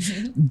 like,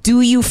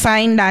 do you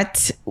find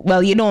that?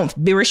 Well, you don't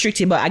be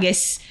restricted, but I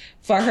guess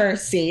for her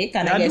sake,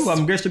 and I guess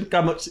I'm great to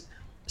become.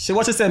 She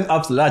watches the same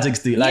apps logic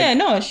still.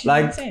 Like, she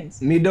like makes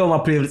sense. me don't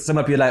want to play some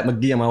people like my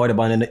game and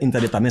whatever, and then the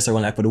internet I mess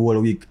around like for the whole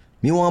week.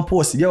 Me want to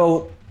post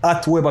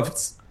at web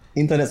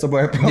internet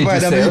provider.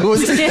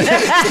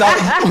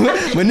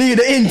 Stop. We need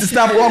the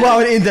stop about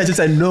the internet. She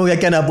said no, you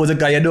cannot post it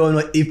because you don't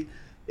know if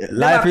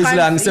life is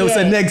long. So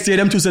next year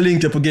them two so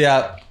link up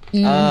again.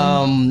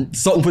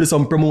 Something for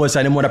some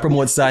promotion, them want to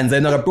promote signs.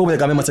 They're not a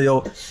promote. I say, yo,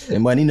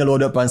 them man Nino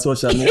load up on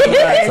social media. I'm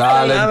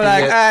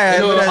like, alright,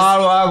 you know,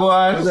 all I go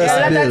on. A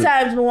lot of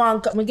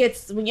times me get,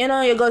 you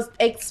know, you go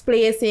X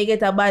place, you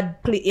get a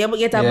bad plate, bad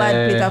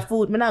plate of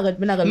food. My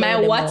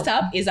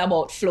WhatsApp is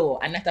about flow,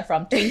 and that's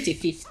from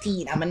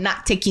 2015. I'm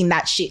not taking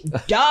that shit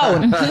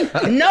down.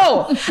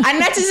 No, and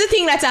that is the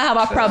thing that I have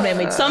a problem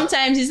with.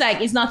 Sometimes it's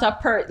like it's not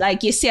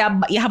like you say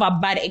you have a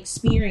bad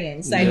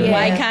experience. Like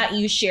why can't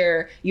you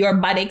share your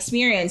bad experience?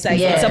 Like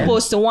you're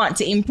supposed to want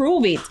to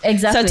improve it.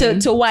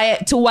 Exactly. So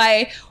to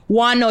why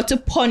want not to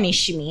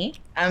punish me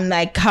and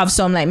like have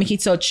some like make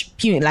it such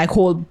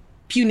whole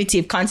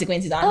punitive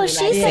consequences on me. Oh, she's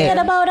saying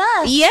about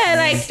us. Yeah,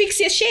 like fix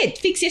your shit,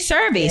 fix your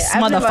service,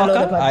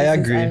 motherfucker. I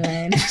agree.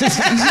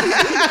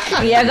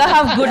 Yeah, gotta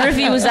have good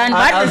reviews and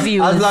bad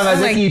reviews. As long as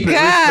you keep it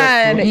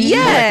respectful.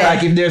 Yeah.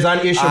 Like if there's an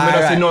issue, we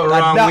don't see nothing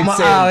wrong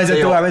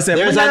with saying.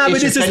 There's an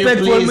issue, can you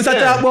please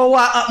talk about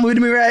what happened with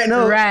me right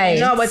now. Right.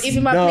 No, but if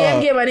you play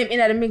a game and him in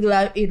the middle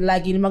of it,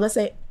 like you gonna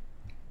say,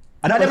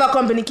 whatever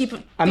company keep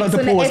it. I'm not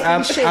supposed. I'm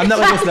not supposed to. I'm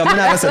not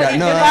gonna say that.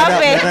 No,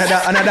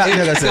 I'm not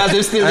gonna say. Because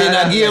they're still in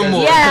a game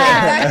mode.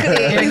 Yeah,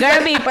 exactly. You're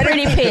gonna be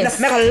pretty pissed.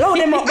 Make a load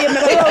them up, babe.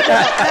 Make a load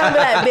them up. I'm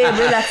like, babe,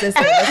 relax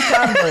yourself.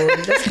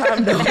 Just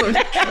calm down.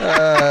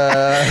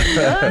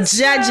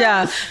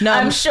 Jaja. No,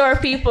 I'm sure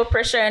people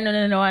pressure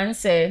no and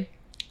say,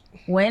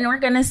 when we're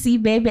gonna see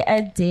baby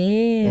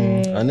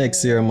Adele?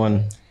 Next year,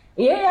 man.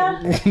 Yeah.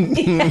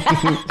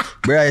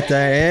 Bright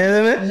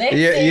time.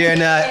 You're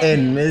not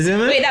in, isn't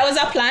it? wait, that was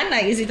a plan?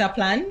 Like, is it a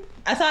plan?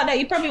 I thought that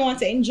you probably want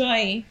to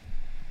enjoy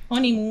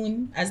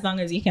honeymoon as long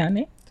as you can,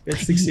 eh?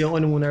 It's 6 years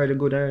honeymoon already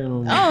go there, you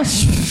know. Oh,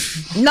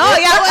 no,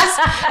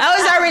 that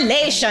was a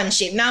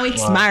relationship. Now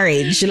it's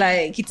marriage.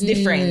 Like, it's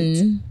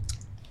different.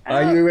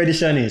 Are you ready,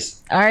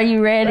 Shanice? Are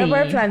you ready? What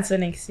are our plans for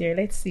next year?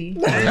 Let's see.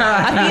 I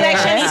feel like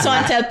Shanice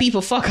want to tell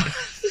people, fuck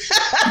off.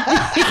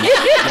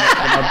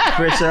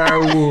 Pressure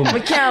womb. We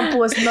can't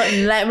post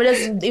nothing. Like,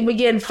 we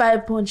getting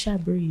 5 pound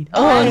shot breed.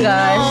 Oh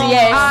gosh,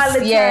 yes. All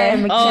the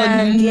time.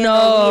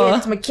 Oh,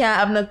 I can't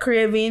have no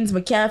cravings.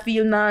 I can't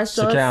feel nauseous.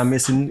 So can't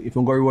missing if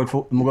I'm going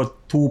to go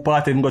 2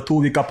 parties, I'm going 2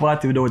 week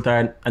party without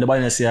her and the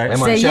body say, hey man,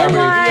 say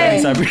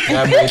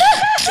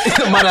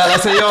Man, I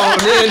say, yo,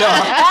 Nino.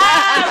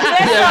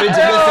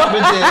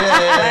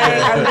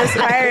 I'm just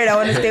tired. I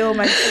want to stay home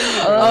and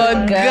sleep.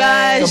 Oh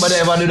gosh. Somebody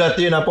ever do that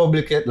to you in a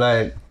public,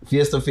 like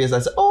face to face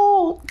and say,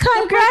 oh,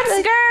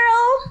 congrats,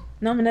 girl.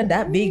 No, I'm not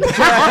that big. No, I'm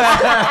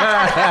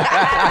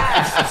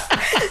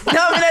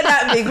not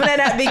that big. We're not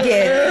that big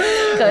yet.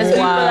 Because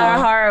people are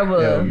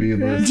horrible.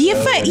 Do you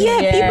find,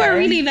 people are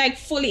really like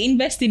fully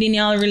invested in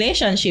your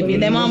relationship.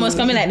 Them almost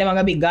coming like them are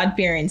gonna be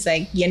godparents.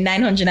 Like your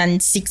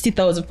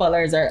 960,000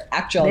 followers are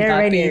actual They're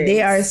godparents. ready.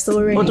 They are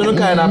so ready. But you don't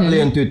kind of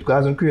play into it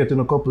because I'm creating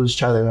a couples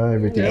challenge and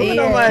everything. We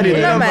don't mind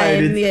it.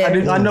 And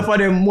enough of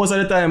them, most of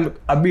the time,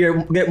 I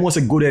get most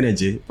of good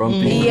energy from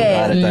people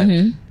all the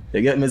time.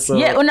 You get me? So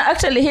yeah, we're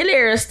actually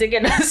hilarious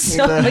together,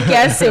 so we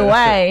can't say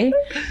why.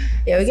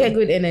 Yeah, we get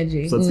good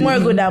energy. So it's more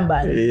good than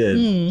bad.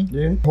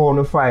 Yeah. How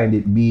to find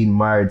it being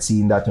married,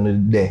 seeing that on the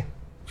day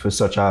for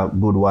such a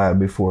good while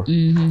before.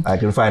 I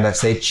can find that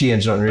say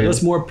change not really.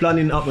 There's more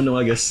planning up now,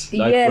 I guess.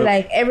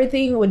 Like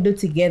everything we do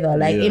together.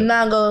 Like if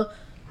not go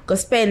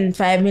spend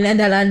 $5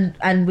 million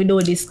and we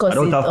don't discuss it.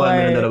 I don't have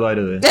 $5 million by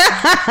the way.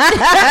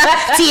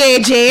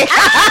 TAJ.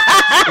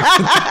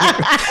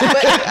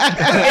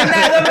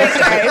 It's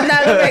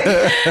not gonna make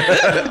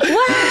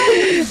what?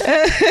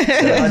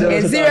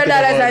 It's $0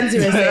 and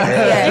 0 cents.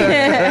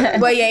 Yeah.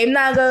 But yeah, I'm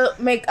not gonna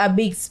make a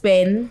big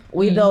spend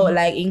without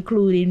like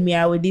including me.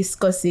 I will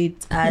discuss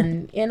it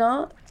and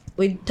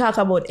we talk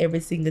about every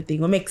single thing.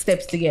 We make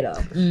steps together.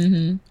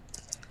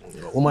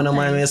 Woman don't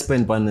mind when you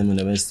spend on them.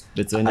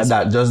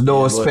 That just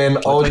don't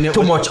spend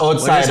too much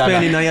outside. When you're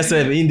spending on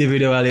yourself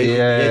individually,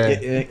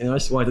 you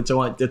just want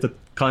to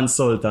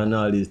consult and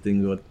all these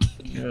things. But,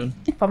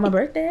 for my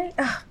birthday?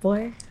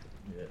 Boy.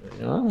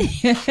 Don't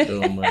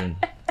mind.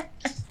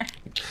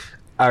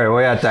 Alright,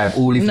 what your time?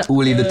 Who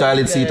leave the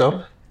toilet seat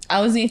up? I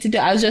was need to do.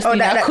 I was just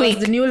doing a quick.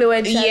 The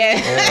newlywed.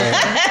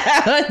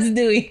 I was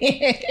doing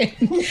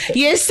it.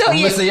 You're so come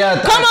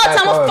out,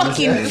 I'm a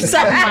fucking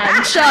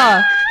man.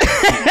 Sure.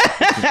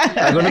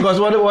 I'm gonna cost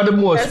what the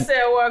most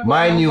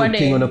minute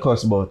thing gonna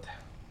cost about.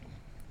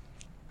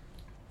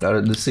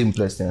 That's the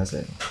simplest thing I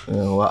say.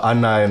 We're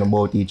annoying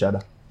about each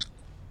other.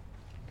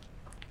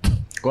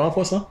 Go on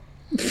first, huh?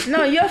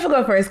 No, you have to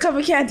go first. Cause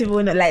we can't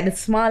even like the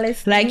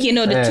smallest. Like the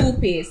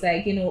toothpaste,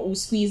 like who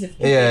squeeze the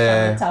toothpaste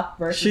on the top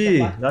versus the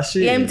bottom. That's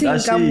she. Yeah, I'm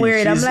thinking I'm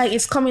weird. I'm like,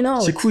 it's coming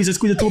out. She squeeze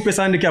the toothpaste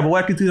on the cap, but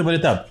why can't you do it on the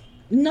top?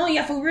 No, you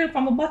have to reel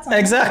from the bottom.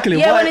 Exactly.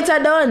 Yeah, when it's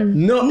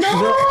done. No,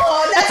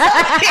 that's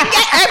not you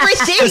get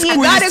everything.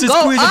 You gotta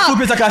go squeeze up. The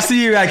toothpaste like a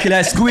serial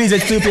killer. Squeeze the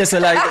toothpaste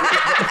like.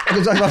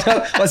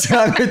 What's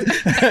wrong with?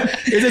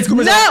 Is it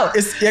squeeze? No.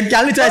 You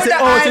can't literally say,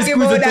 oh, she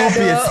squeeze the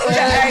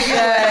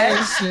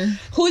toothpaste.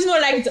 Who's more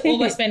likely to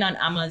overspend on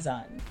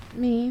Amazon?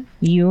 Me.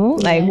 You?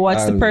 Like,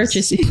 what's the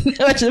purchase?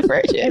 What's the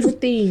purchase?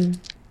 Everything.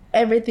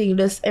 everything,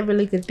 just every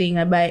little thing.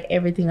 I buy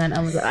everything on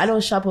Amazon. I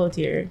don't shop out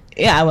here.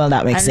 Yeah, well,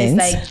 that makes sense.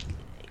 It's like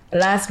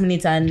last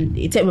minute and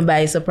it take me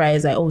by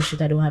surprise. Like, oh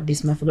shit, I don't have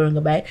this. I forgot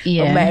to buy.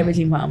 Yeah. I buy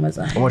everything from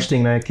Amazon. How much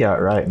thing like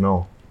that right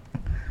now?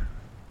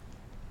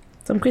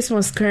 Some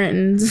Christmas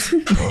curtains,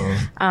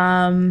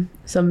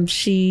 some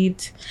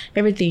sheet,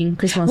 everything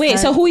Christmas. Wait, time.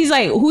 so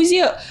who's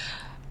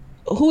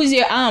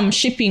your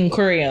shipping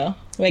courier?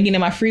 We're giving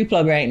them a free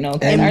plug right now.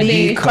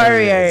 MD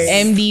couriers.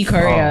 MD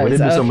couriers. we did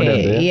do some of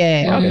that,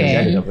 Yeah.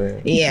 Okay.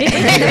 Okay.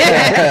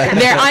 Yeah.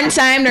 They're on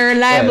time. They're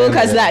reliable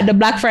because the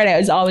Black Friday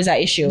is always an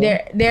issue.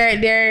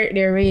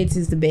 Their rates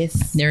is the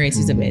best. Their rates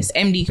is the best.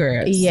 MD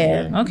couriers.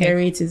 Yeah. Okay. Their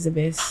rates is the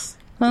best.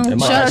 Well, They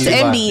might shout out to ship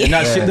fast. MD. They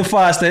not ship the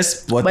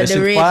fastest, but they the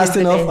ship rate fast is the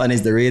enough, best. and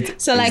it's the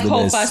rate. So is like the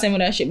how best. fast them would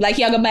that ship? Like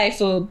you're gonna buy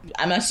for,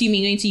 I'm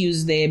assuming you're going to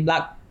use the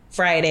Black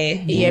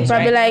Friday. Yeah, deals,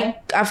 probably right?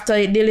 like after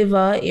it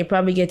deliver, you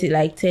probably get it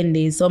like 10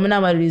 days. So I'm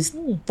not use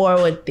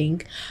forward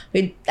thing.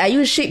 I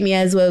use Ship Me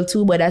as well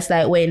too, but that's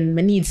like when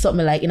I need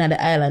something like in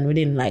the island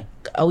within like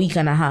a week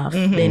and a half.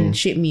 Then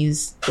Ship Me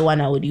is the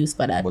one I would use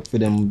for that. But for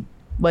them,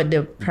 But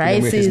the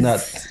price rate is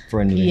not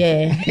friendly.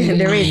 Yeah,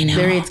 the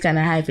rate's kind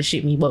of high for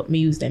Ship Me, but me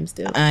use them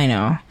still. I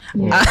know.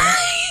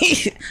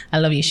 I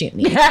love you, shit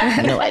me.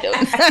 No, I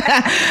don't.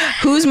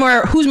 Who's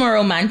more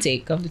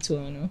romantic of the two?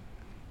 I know.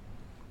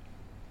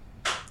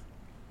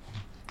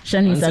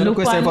 Shanice, Answer the look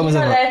question on for me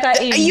myself. like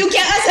a him. You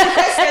can ask a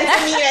question to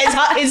me.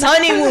 It's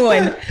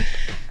honeymoon.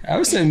 I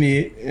would say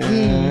me.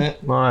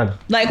 Man.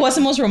 Like, what's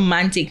the most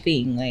romantic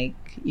thing? Like,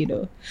 you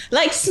know,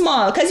 like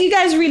small, because you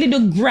guys really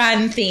do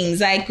grand things.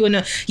 Like, you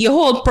know, your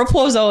whole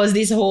proposal was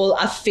this whole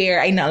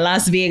affair in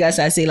Las Vegas.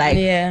 I say, like,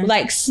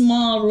 like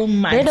small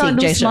romantic They don't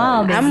do gestures.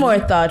 small, I'm more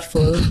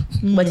thoughtful,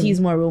 but he's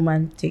more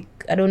romantic.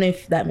 I don't know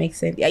if that makes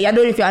sense. Yeah, I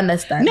don't know if you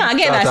understand. No, I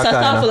get that. So Kinda.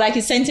 thoughtful, like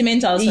it's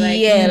sentimental. So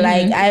like,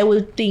 Like I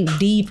will think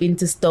deep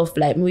into stuff.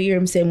 Like we hear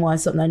him say more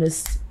something and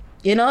just,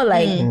 you know,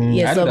 like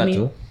I do that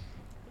too.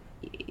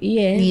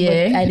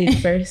 Yeah, but I did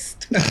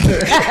first.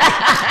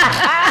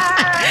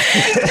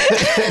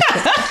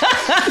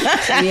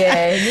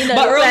 You know,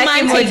 But it's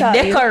like romantic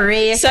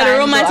decorate. So the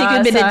romantic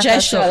would be the sorts of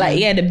gesture, stuff.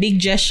 like the big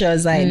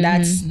gestures, like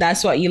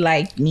that's what you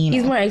like, Nino.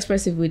 he's more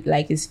expressive with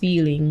like his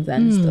feelings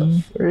and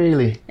stuff.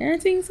 Really? I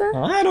think so.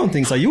 I don't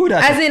think so. You would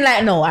have. As in,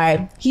 like, no,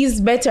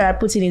 he's better at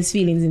putting his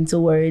feelings into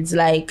words.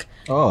 Like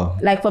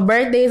for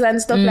birthdays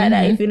and stuff like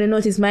that. If you don't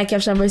notice, my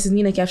caption versus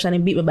Nina caption,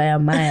 it beat me by a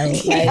mile.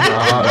 Like,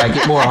 like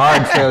it more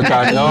heartfelt.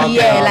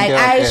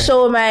 I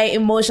show my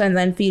emotions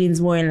and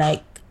feelings more in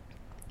like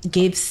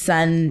gifts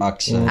and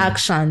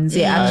actions.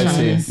 Yeah, I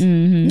actions. see.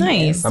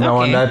 Nice. I'm not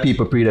one that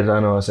people pre that I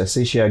know. I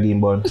say she a game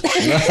bun.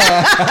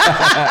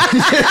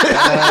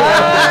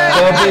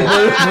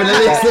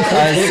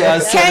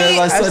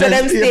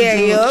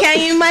 Can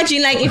you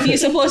imagine, like, if you're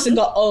supposed to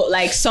go out,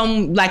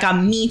 like a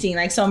meeting,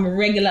 like some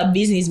regular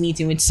business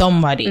meeting with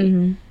somebody?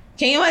 Can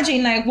you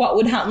imagine, like, what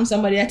would happen?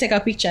 Somebody that take a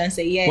picture and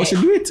say, "Yeah." What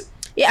should do it?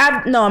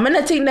 Yeah, I'm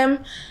gonna take them.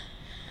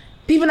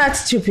 People not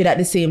stupid at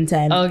the same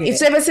time. Okay.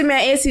 If you ever see me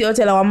at AC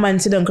hotel and one man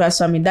sit down across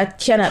from me, that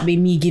cannot be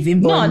me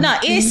giving bun. No,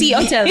 AC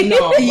hotel,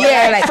 no.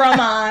 Yeah, like like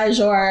fromage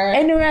or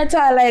anywhere at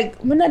all. Like,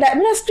 I'm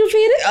not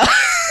stupid.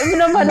 I'm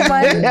not mad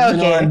man. You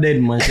know, I'm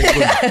dead man. She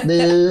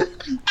good.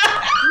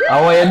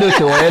 And what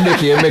you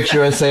do, you make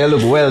sure and say you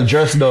look well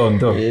dressed down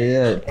too.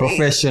 Yeah,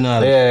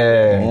 professional.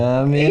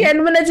 Yeah. I mean, Yeah,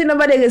 I'm not think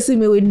nobody can see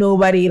me with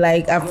nobody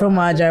like a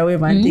fromage or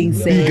whatever and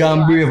things say. big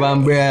and brave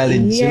and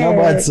brilliant. You know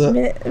what, so?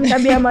 I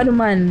be a mad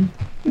man.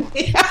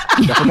 She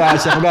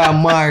forgot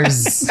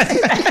Mars.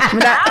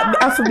 I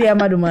have to be a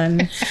mad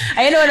man.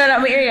 I know that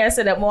my area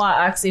said that more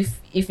ask if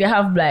you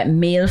have like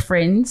male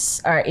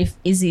friends or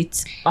is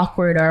it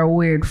awkward or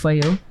weird for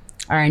you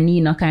or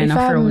Nino kind If of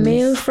I have friends.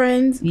 male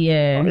friends,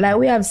 Yeah. like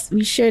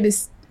we share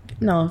this.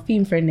 No,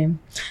 female friend name.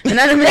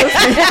 Not a male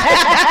friend.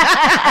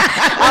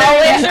 I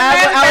would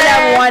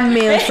have one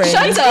male friend.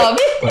 Shut up.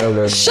 Well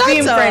done.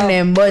 Female friend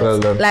name, but Well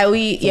done. like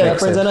we Your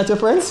friends are not your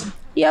friends?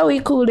 we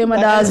cool them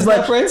and Your dogs,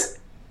 but friends?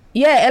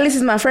 yeah, Ellis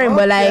is my friend,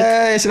 but like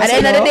Okay, at should the I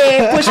end say of the no?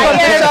 day, push come to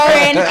shove,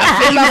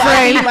 I'm a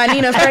friend. I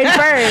need a friend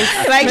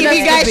first. Like, But if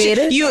you that's guys,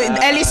 stupid.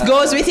 Ellis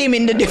goes with him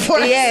in the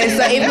divorce. Yeah,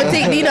 so if you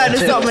think Nino do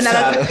something, I'm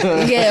not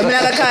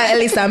gonna call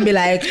Ellis and be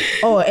like,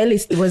 oh,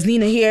 Ellis, was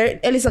Nina here?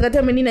 Ellis, I can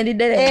tell me Nina did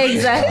that.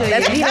 Exactly.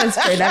 That's Nina's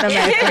friend, not my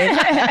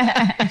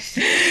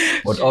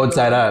friend. But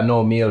outside that,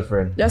 no male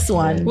friend. Just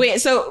one. Wait,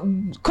 so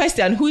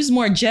question: who's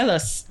more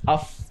jealous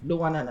of the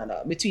one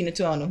another between the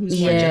two? I don't know who's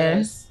more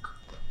jealous.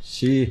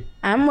 She.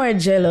 I'm more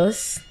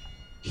jealous,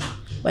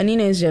 but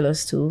Nina is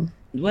jealous too.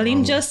 Well,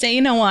 him just say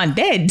you don't want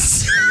dead.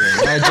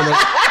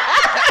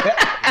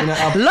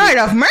 Yeah, Lord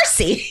of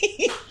mercy.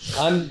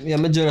 I'm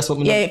jealous of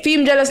me. Yeah,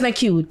 film jealous not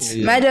cute.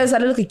 Yeah. My jealous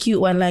had a little cute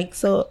one, like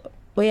so.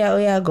 Where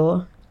you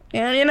go?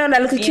 You know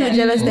that little cute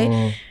jealous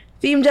day.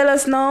 Film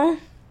jealous now.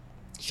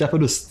 She have to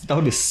do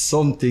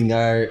something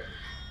or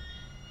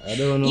I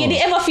don't know. You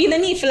did ever feel the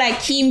need for like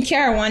Keem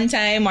Care one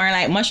time or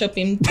like mash up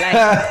him,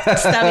 like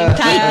stab him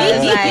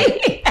tires,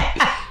 like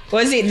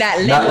Was it that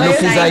lip? That look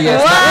is a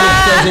yes. That look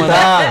says it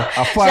all.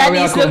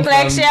 Shanice look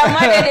like she a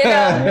mother,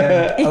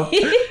 you know.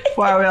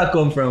 Far where I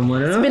come from,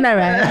 man. It's been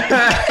alright.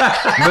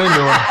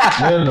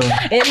 No.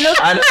 It look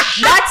And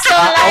that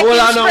sound like hold it's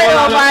on, spread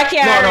over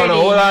here. No,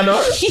 hold on, no.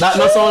 That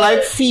not sound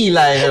like feel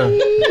like.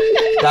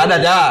 That the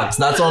dogs.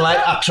 That sound like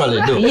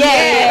actually do.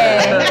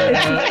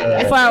 Yeah.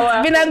 It's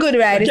been a good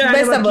ride. It's the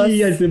best of us.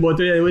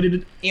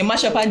 You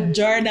mash up a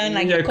Jordan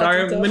like you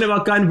cut it We never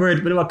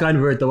convert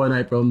to one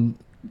night from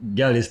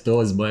girl's to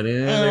husband.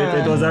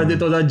 It was a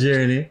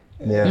journey.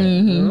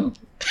 Yeah.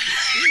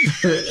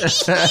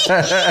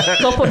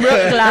 Couple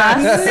broke glass.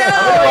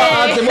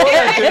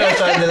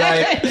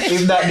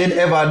 If that did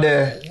ever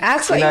there,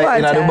 Ask what in you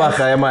want. the back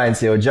of your mind,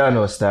 say, John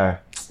no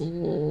star.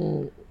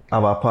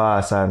 Have a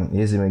pass and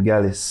you see me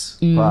Gallus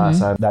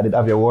pass and that did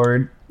have your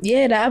word.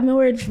 Yeah, that have my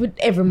word with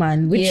every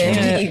man. Which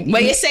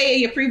But you say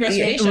your previous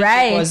relationship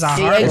right. was hard.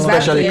 Yeah,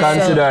 exactly. Especially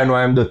considering what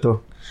I'm doing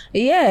too.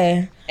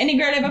 Yeah. Any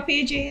girl ever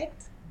page you yet?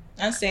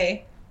 And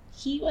say,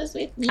 he was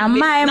with me.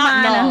 Am I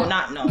man?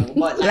 Not no.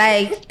 But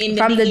Like in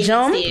from the beginning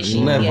jump?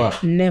 station, Never. yeah.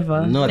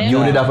 Never. Not Never.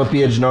 You did have a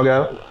page, no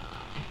girl?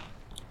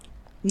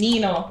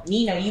 Nino,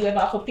 you ever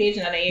have a page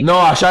and then No,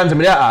 Shanzi,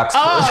 me that ask.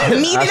 Oh,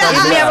 me did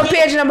Shanzi, Me have a ask.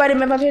 page nobody. Me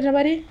have a page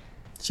nobody.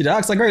 She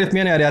asked a girl if me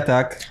and her had the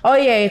attack. Oh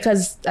yeah,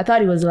 because I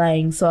thought he was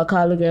lying. So I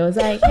called the girl. I was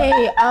like,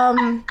 hey,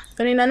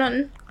 you know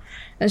nothing?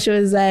 And she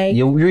was like,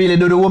 You really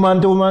do the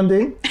woman to woman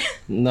thing?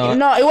 No.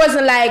 no, it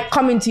wasn't like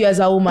coming to you as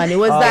a woman. It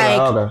was Okay,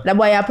 like, okay. the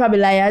boy I probably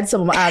lied.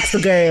 So I asked the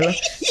girl.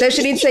 So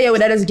she did say, yeah, we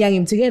just gang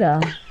him together.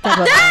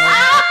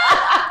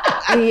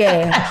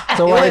 Yeah.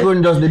 So why you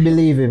couldn't just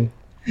believe him?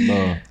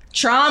 No.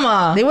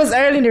 trauma. It was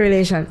early in the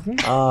relationship.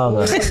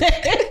 Oh,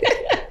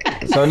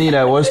 so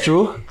Nina, it was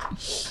true?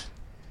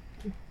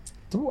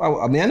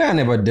 I mean, I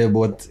never did,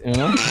 but, you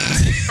know,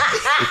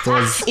 it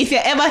was... If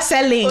you're ever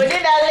selling,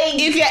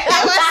 if you're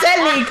ever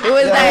selling, It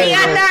was like, me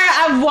and her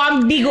have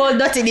one big old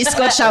dirty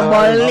discussion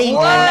about link.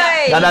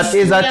 That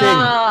is a thing.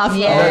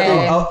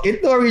 Yeah.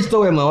 It don't reach the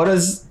way, man. I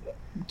was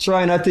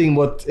trying a thing,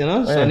 but, you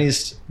know,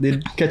 Shanice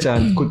did catch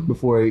on quick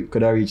before it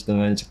could have reached them,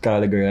 and she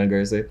called the girl, and the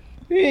girl said,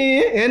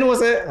 you know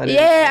what's it?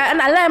 yeah,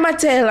 and I let my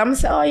tell. I'm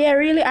saying, oh yeah,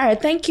 really? All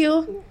right, thank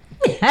you.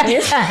 How long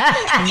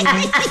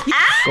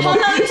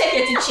did it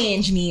take you to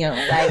change, Neo?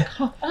 Like,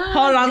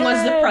 how long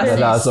was the process?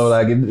 That's also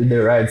like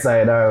the right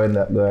side or when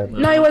that going.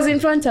 No, he was in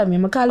front of me.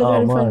 My colleague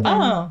was in front of me.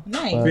 Oh,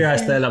 nice. Free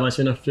style, man.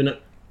 She not.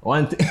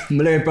 One thing, I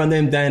learned from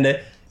them time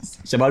that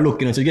she about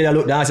look, you know, she get a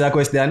look to answer that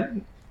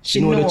question. She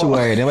know the truth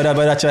already. Never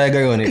better try to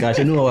go on it because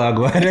she know what I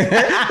go on.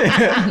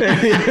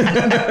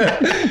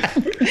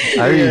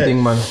 I really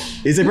think, man.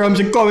 It's a problem.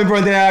 She come in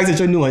front of her and ask,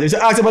 she know. She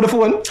ask about the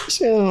phone.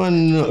 She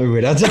don't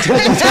know. That's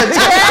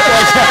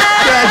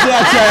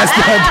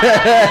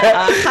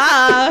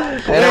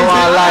I don't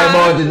want to lie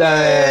about it.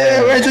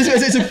 when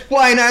she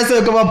find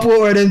herself come and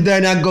pour her them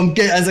down and come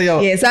get and say, yo.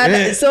 Yeah,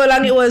 so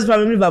long it was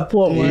from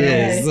Liverpool.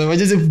 Yes. So when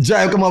she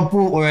drive come and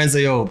pour her and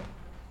say, yo.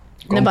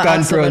 Come Never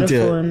ask her about confront the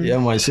you. phone. Yeah,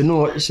 man. She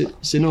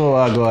know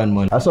what go on,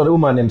 man. I saw the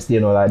woman them stay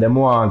no like them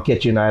want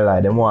catch you in a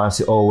lie. Them want to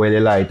see how well they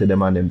lie to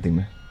them and them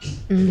thing.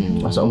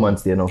 I saw woman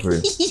stay no for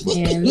it.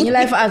 Yeah, you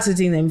like for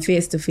asking them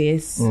face to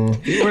face.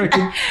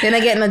 Working. Then I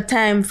get no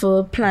time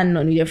for plan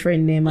nothing with your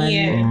friend name and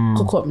Yeah.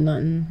 cook up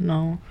nothing.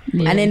 No.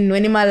 And then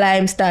when him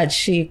alive, him start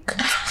shake.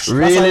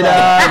 Really,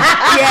 dog?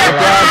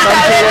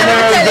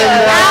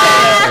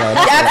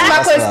 You ask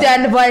my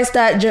question, the boy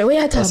start jerk. What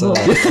you talking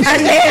about?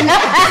 And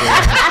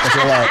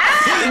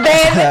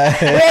then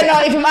wait no,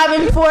 if him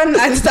having fun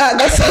and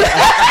start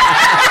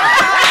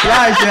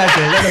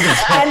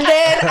and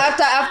then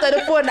after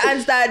the phone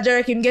and start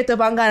jerk him get up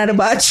and go to the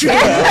bathroom.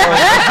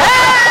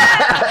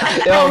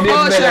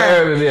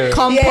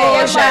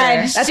 Composure.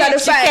 That's how the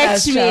She fight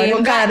catch me. me. You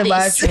Go got to the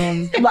this.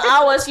 bathroom. But I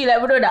always feel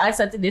like we know the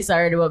answer to this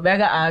already, but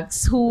Beggar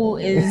asks who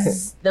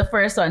is the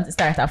first one to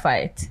start a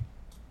fight?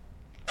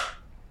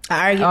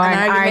 An Or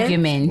an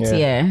argument,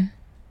 yeah.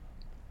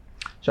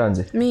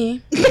 Shanzi.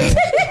 Me.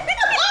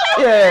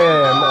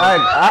 Yeah.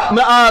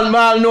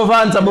 I know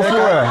answer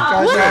before.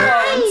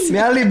 Me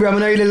a Libra, I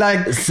don't really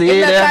like.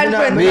 See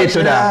that? Me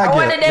too, I that.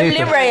 wanted them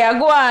Libra, yeah,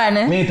 go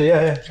on. Me too,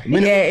 yeah.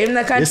 Yeah, him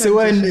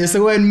the You see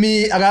when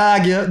me I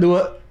argue, do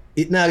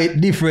it now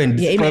it different.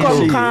 yeah, him from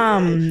come she.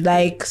 calm,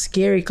 like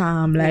scary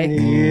calm, like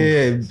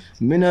Yeah,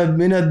 me not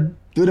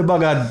do the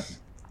bag of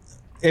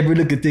every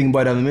little thing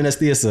bother me. Me not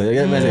stay so. You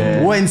get me?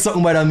 Say, when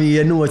something bother me,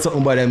 you know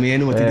something bother me. You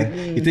know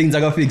the things I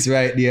got fix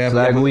right there. It's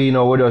like we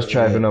know we just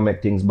try to not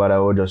make things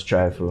better. We just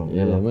try to, you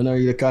Yeah, know, when I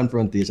really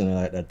confrontation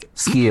like that.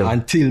 scale.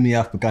 Until me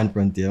have to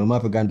confront you. I'm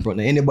have to confront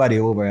anybody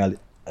overall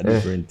a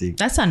different thing.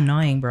 That's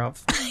annoying, bro.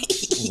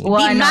 Be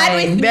mad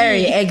with me.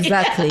 very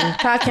exactly.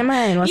 Talk your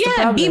mind. What's the Yeah,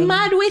 problem? be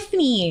mad with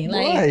me.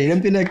 Like, Why?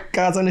 Them things that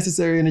cause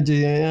unnecessary energy.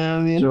 You know what I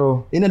mean?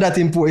 True. You know that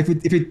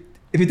important. If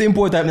it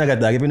important, I got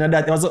that. If you know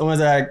that, it was something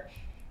like,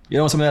 you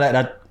know, something like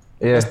that.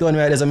 Yeah. That's the one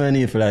where there's something I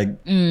need for like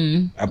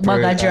a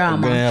Bag of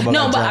drama.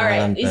 no, but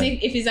alright.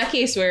 If it's a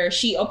case where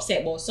she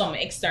upset about some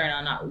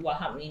external, not what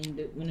happened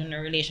in a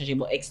relationship,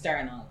 but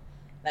external,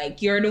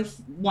 Like you're the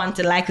one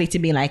to likely to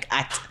be like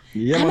at.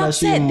 Yeah, I'm man,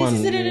 upset.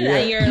 man.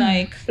 And you're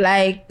like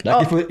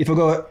if we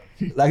go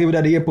like if we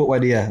at the airport where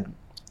they are.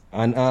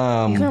 And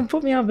you can't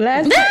put me on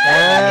blast. the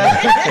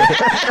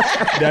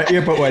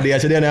airport where they are,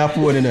 so they don't have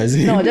phone in us.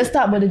 No, just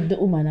talk about the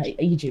woman at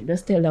Egypt.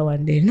 Just tell that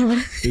one day. No.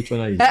 Which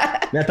one are you? I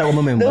talk about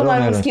my member. The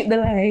woman who skip the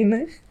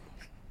line.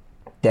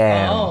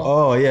 Damn.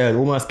 Oh yeah, the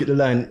woman skip the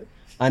line.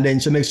 And then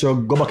she makes sure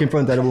go back in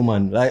front of the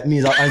woman. Like me,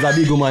 as a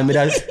big woman, I'm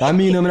like,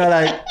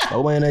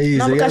 the woman is easy.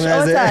 No, because she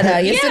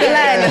outside. You see the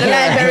line, and the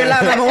line very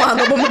long. I want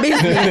to go my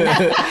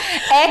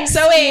business.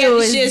 So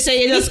wait, so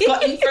you just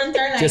got in front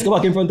of her. Just go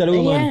back in front of the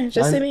woman. Yeah,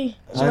 just see me.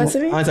 She wants to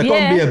see me. And say,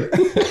 come babe.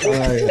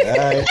 Alright.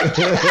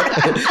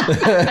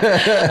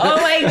 Oh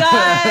my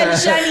God,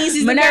 Shanice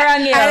is the girl.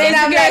 And then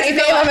I'm like, if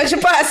you ever she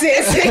pass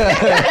it.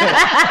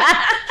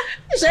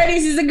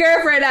 Shanice is the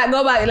girlfriend that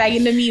go back like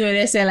in the meme when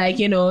they say like,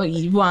 you know,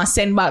 you want to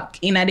send back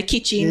in the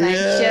kitchen like,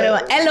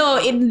 hello,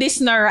 in this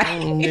not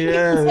right.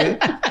 Yeah.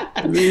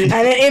 And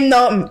then him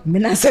no, me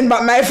not send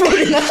back my food.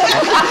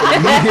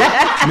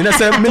 Me not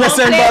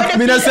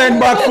send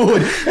back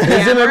food.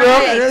 You see me, bro?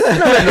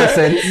 No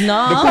sense.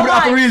 No, the food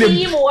have to really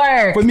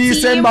teamwork. for me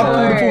send back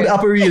food. The food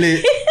have to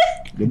really.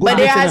 But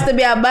there has to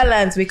be a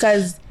balance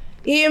because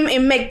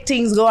him make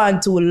things go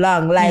on too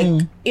long. Like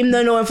him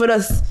don't know if it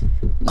just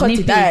cut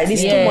it. Alright,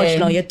 this too much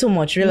now. You're too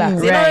much.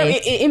 Relax. You know,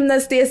 him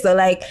not stay so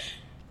like.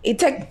 It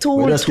take too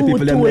long.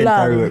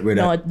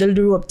 No, they'll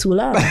do up too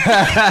long.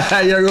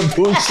 You're a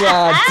too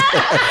short.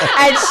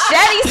 And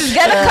Shanice is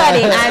gonna cut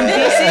it. And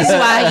this is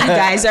why you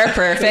guys are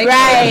perfect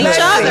Right. for each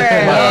other.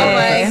 Yeah.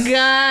 Oh my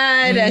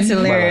God, that's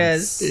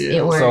hilarious.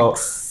 It works. So,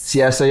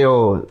 see, I say,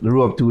 yo, the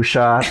rope too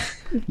short.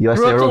 You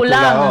say rope too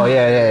long. Oh,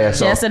 yeah.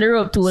 So, the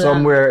rope too long.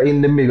 somewhere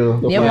in the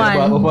middle. Yeah,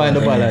 man. Find the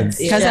balance.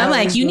 Because I'm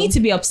like, you need to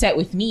be upset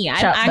with me. I'm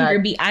Chop angry,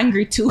 that. be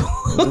angry too.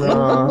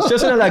 No. She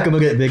doesn't like him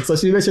get vexed, so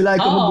she like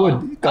him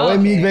good. Because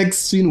when me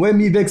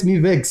vex, me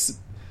vex.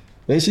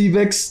 When she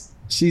vex,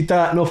 she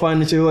thought no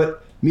fun. She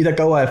what? Me take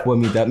a wife for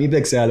me that. Me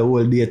vex her the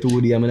whole day,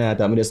 2 days. I mean, I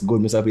thought me just good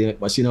myself.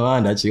 But she know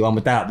hand that she want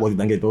me talk about it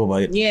and get over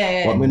it.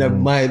 Yeah. But me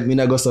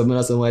not go so me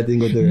not some white thing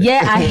go to her.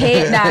 Yeah, I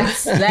hate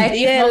that. Like,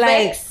 Yeah,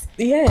 like,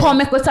 yeah. come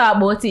make us talk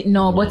about it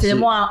now, but they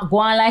want go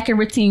on like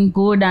everything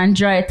good and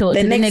dry it out.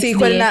 The to next week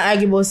when day. not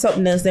argue about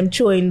something else, them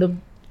throwing the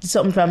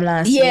something from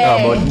last week. Yeah.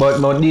 No,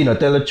 but Nino,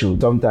 tell the truth.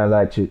 Sometimes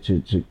like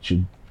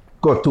she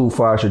go too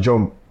far, she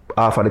jump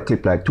off of the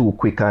clip like too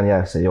quick and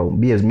you say, yo,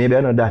 BS, maybe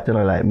I know that, you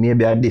know, like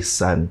maybe I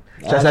this and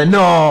she say,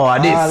 no, I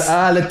this.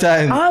 All the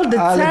time. All the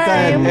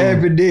time.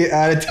 Every day,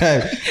 all the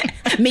time.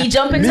 Me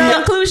jumping to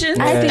conclusions.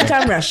 I think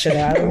I'm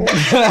rational.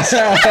 Says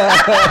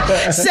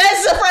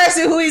the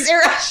person who is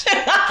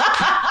irrational.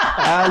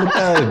 All the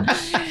time.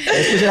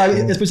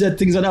 Especially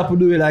things that happen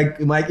to me, like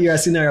you might hear a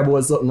scenario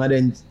about something and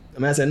then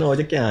I say, no,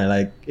 you can't.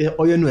 Like,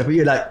 oh, you know, if you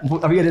hear like, if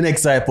you hear the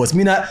next side post,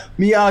 me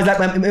always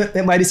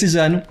like my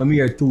decision when we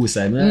hear two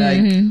sides.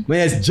 Like,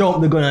 when I just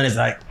jump the gun and it's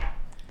like,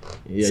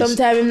 yes.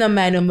 Sometimes him not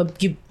mind him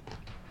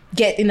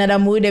get in another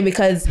mood there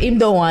because him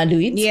don't want to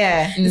do it.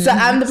 Yeah. So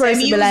I'm the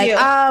person be like,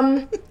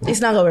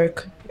 it's not gonna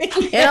work.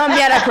 You know, I'm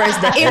the other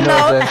person. Him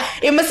know,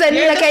 him must say,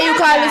 like, can you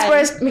call this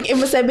person? Him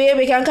must say,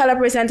 baby, can call a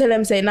person and tell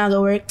them say it's not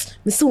gonna work.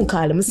 Me soon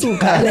call him.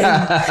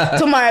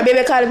 Tomorrow,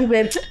 baby, call the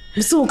people.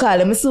 Me soon call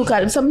him.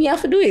 So me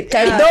have to do it.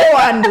 Cause I don't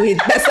want to do it.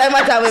 That's why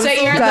I'm talking. So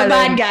you're the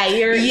bad guy.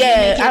 You're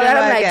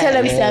I'm like, tell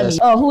him say me.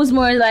 Oh, who's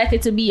more likely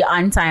to be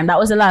on time? That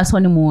was the last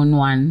honeymoon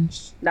one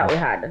that we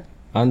had.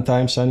 On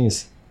time,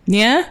 Shanice.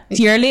 Yeah?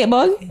 You're late,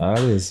 bug?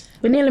 Always.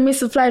 We nearly missed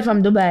the flight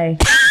from Dubai.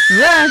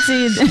 That's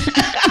it.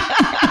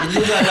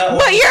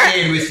 But you're...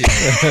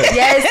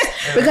 Yes,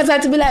 because I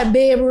had to be like,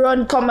 babe,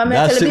 run, come. I'm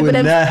That telling shit people will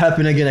them. not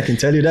happen again, I can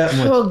tell you that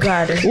much. Oh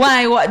God.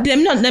 Why? What?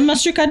 Them not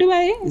strict at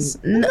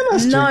Dubai? No,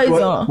 it's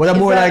not. What I'm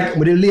more like,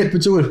 with the late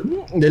picture,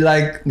 they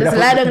like... Just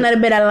lie down at the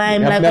bed and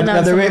lime.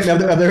 Have the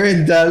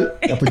rental.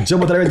 You have to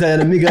jump out the rental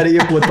and make at the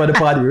airport for the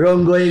party.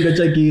 Run go in, go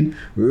check in.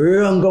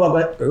 Run go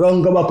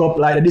back up.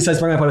 Like the distance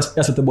from the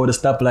asset about the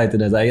stoplight.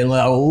 And it's like, you know,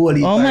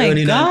 holy. Oh my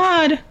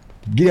God.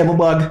 Give them a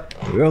bag.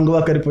 Run go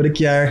back for the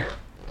car.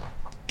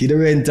 Get the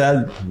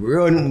rental.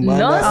 Run. Man,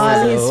 No,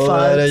 all his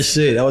fault. that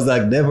shit. I was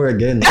like, never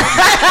again.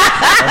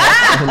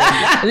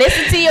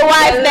 Listen to your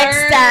wife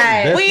next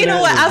time. Well, you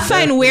know what? I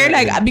find weird,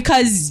 like,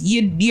 because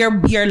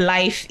your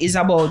life is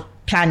about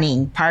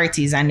planning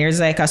parties and there's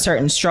like a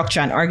certain structure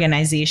and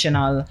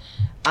organizational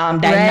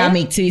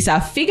dynamic to it. So I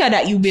figure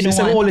that you've been She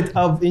said, one. only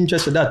have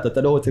interest in that. That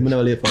I don't think I'm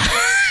never late for.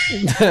 All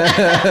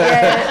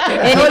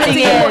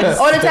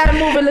the time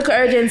moving look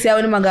urgency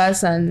when my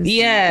godson.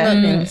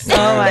 Yeah.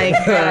 Oh my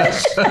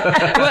gosh.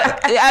 Well,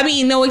 I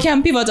mean, no, we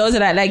can't pivot out of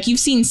that. Like, you've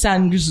seen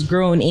Sand's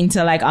grown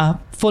into like a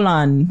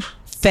full-on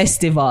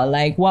festival.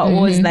 Like, what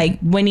was like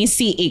when you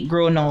see it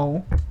grow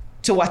now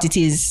to what it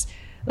is?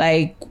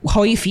 Like,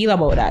 how you feel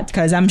about that?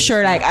 Because I'm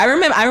sure, like, I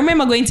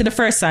remember going to the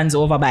first Sands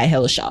over by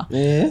Hellshaw.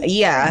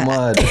 Yeah.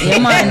 Mad. Yeah,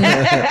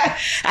 man.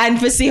 And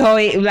to see how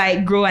it,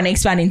 like, grow and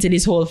expand into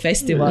this whole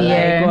festival.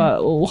 Yeah.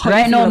 Like,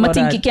 right now, I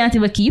think you can't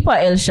even keep a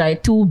Hellshaw.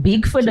 It's too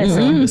big for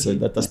this. So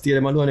that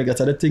stadium alone, you got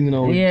the thing, you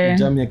know, Yeah.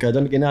 Jamaica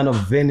don't have no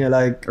venue,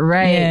 like,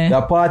 Right. Yeah.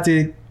 the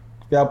party,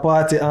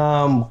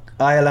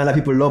 Ireland, like,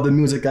 people love the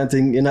music and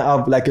thing, you know,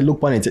 have, like, a look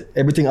on it.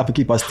 Everything have to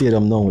keep a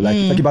stadium now. Like,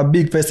 if you keep a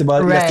big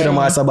festival, Right. you stadium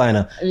or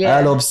Sabina. Yeah.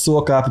 I love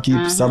soca, have to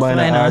keep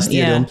Sabina Sabina, or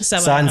stadium. yeah,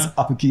 Sabina. Sands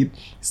have to keep.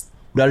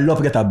 But I love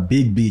to get a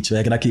big beach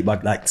where you can keep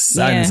back, like,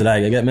 Sands, Yeah.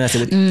 like, you get me? I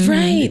say,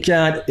 Right. You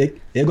can't,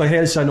 you got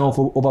Hellshaw now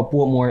for over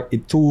Portmore,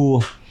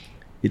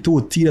 it's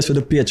too tedious for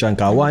the patron,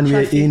 because one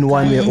way in,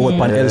 one way out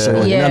on Hellshaw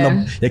Road.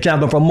 Yeah. You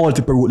can't go from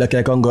multiple route, like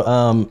you can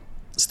go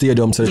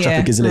stadium, so the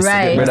traffic is less.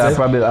 Right. But I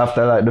probably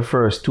after like the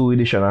first 2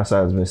 editions of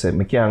Sands, I said,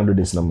 I can't do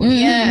this no more.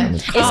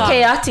 It's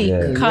chaotic.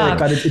 Yeah.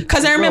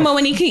 Because I remember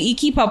when you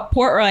keep up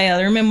Port Royal,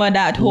 I remember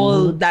that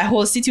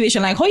whole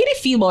situation. Like, how you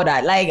feel about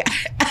that? Like,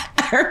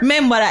 I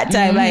remember that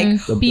time. Like,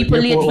 People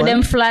late for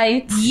them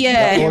flights.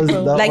 yeah,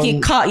 That like one-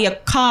 you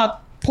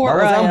caught Port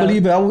That was Royal.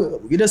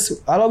 unbelievable.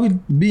 I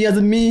would be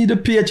as me, the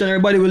patron,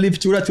 everybody will live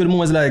through that with the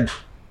moments like,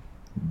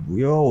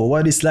 yo,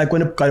 what is like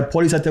when the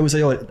police at we say,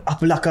 yo,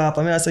 Apple lock up.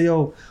 I mean, I say,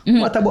 yo,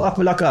 what about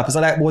Apple lock up? It's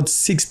like about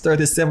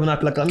 6:37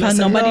 Apple lock up. I say,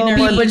 nobody yo, know.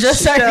 man, People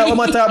just yeah, sorry.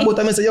 what I talk about?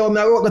 I say, yo, I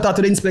go talk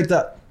to the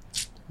inspector.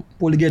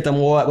 Pull the gate and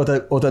walk out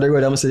of the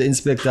road. I say, the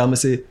inspector, I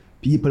say,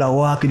 people are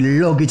walking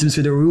luggage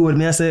through the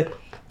road. I say,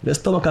 the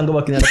stomach can go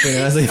back in the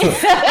plane. I say, yo, go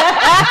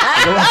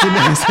back in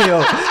there and say,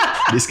 yo,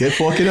 this get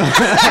fucking up.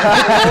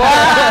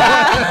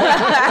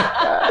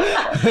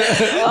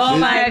 Oh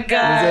my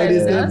God.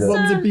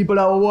 The people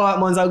that walk,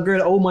 man, a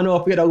girl, a woman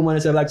up here, that woman,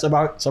 she have like, she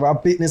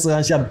have fitness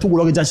and she have 2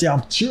 luggage and she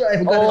have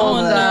 3.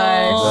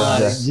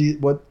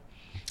 But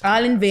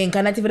All in vain.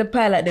 Cannot even the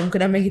pilot them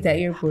couldn't make it at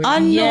airport. I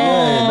know.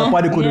 yeah,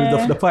 nobody could,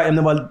 the fight them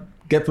never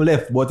get for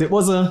left. But it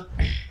wasn't,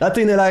 that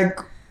thing, like,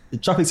 the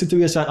traffic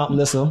situation happened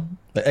there, so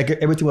like,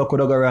 everything that could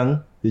have gone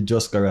wrong, it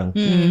just got wrong.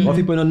 What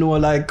people don't know,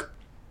 like,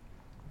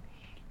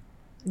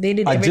 They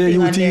did a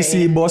everything on their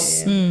JUTC end.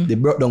 bus, they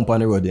broke down on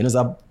the road. You know,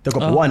 so took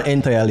up one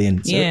entire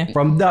lane. So Yeah.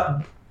 from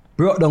that,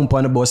 broke down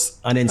on the bus,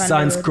 and then Pan the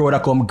Sans road. crowd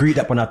that come greet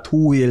up on a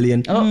 2-way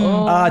lane.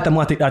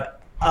 Automatic that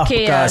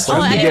Chaos.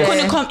 Africa. Oh, and then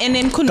couldn't come, and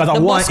then couldn't. Because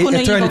The bus couldn't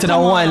it turned even into the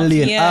come one off.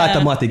 lane, Yeah.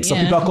 automatic. So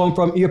Yeah. people come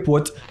from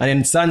airport, and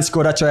then Sans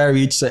crowd that try to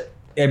reach, so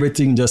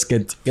everything just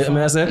get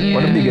me I say?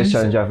 What the biggest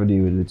challenge you have to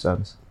deal with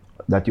Sands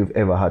that you've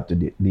ever had to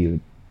deal with?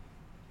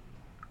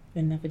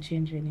 We'll never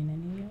change any in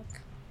New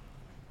York.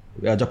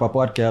 We are drop a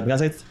podcast,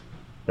 because it.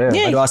 Yeah.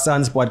 I do a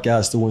Sans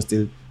podcast too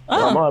still.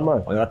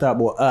 Man. We are talk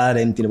about all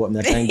them things about me,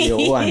 I can't get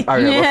one.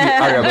 Ari,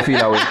 I go feel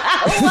that way.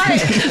 Why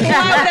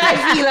would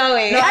I feel that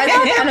way? No, I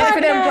think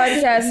for them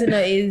podcast, you know,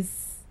 is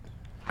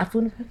a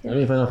phone I podcast.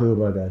 don't even know if you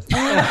podcast.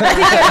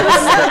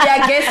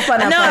 I guess for a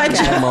No,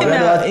 podcast. We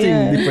have that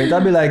thing different.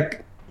 That'd be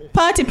like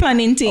Party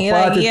planning thing, a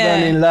like party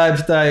planning,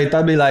 lifestyle.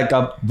 That'd be like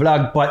a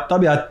vlog part.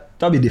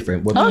 That'd be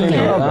different. But Okay.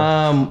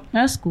 anyway,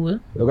 That's cool.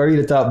 we're gonna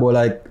really talk about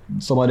like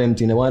some of them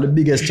things. One of the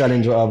biggest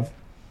challenge we have,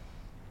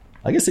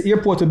 I guess the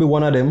airport will be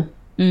one of them.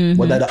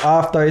 But like the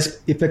after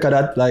effect of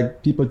that,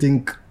 like people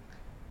think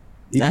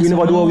if That's we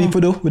never do what we all.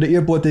 could do with the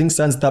airport thing,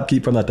 Sans stop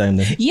keep from that time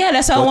then. Yeah,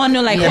 that's how I want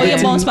to know, like, how you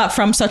everything- bounce back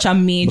from such a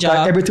major.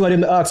 Because everything what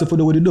them ask if we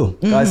do what they do.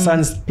 Because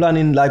Sans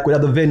planning like we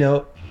have the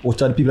venue,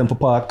 which are the people them for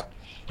park,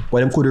 but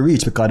them could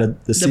reach because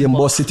of the same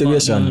bus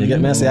situation. You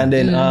get me? I say, and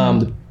then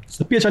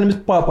the patron is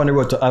park on the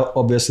road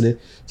obviously.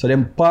 So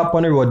them park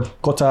on the road,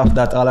 cut off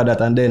that, all of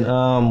that, and then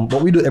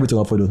but we do everything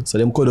what we do. So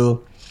them could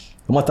do.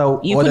 No matter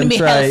You what couldn't them be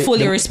try, held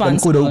fully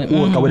responsible.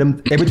 Them could with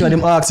them, everything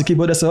them ask to keep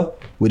it so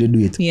we did do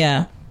it.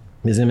 Yeah.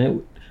 You see me?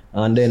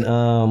 And then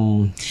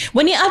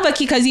When you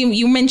advocate, because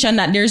you mentioned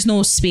that there's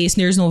no space,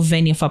 there's no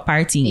venue for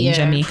partying in Yeah.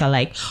 Jamaica,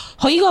 like,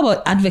 how you go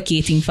about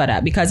advocating for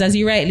that? Because as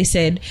you rightly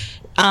said,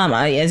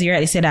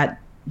 that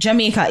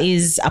Jamaica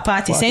is a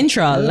party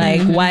central.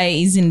 Like, why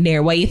isn't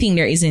there? Why you think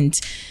there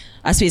isn't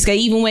a space? Because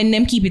even when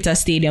them keep it a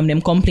stadium, them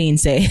complain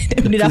say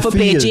they did have to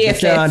pay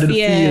JFF.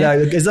 Yeah.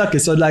 Like, exactly.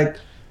 So like,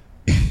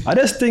 I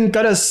just think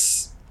I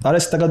just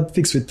got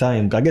fixed with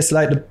time. I guess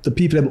like the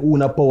people them who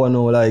own a power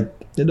now, like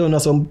they don't know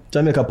some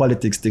Jamaica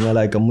politics thing. Or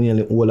like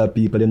mainly older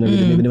people, they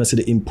never see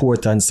the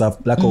importance of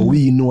like how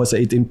we know so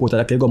it's important.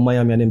 Like you go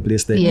Miami and them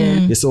place there.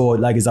 Yeah. They saw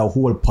like it's a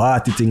whole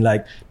party thing.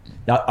 Like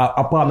the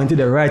apartment to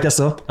the right, yes,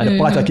 sir, and the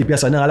party will keep you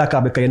so now lock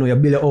up because you know you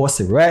build your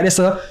house right, yes,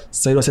 sir.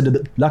 So you know say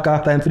the lock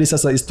up time for this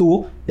so is 2.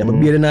 You have to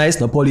be nice.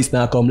 No police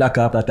now come lock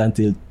up that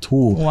until 2.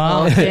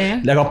 Wow. Okay.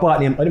 Like a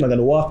part name. I think I got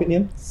the WAF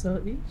name. So,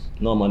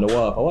 No man, the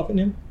WAF. A WAF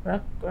name.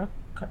 rock.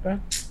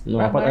 No,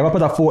 I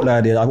put a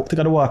fortnight there. I think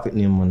I the WAF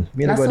name, man.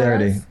 Me and go there.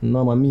 There.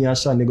 No man, me and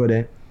Shanzi go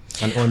there.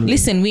 And only.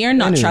 Listen, we are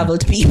not Anyway.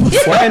 traveled people.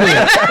 Well,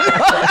 anyway.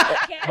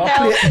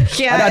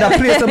 At that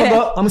place I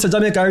go, I'm saying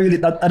Jamaica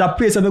really. At that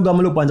place I go, I'm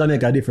look on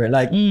Jamaica different.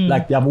 Like you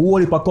have a whole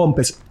heap of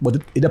complex, but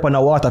it's up on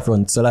the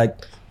waterfront. So like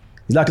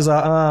it's like it's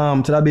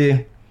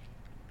a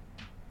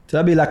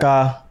to be like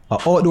a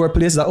outdoor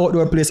place,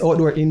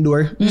 outdoor,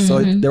 indoor.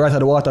 So they're right at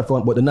the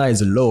waterfront, but the night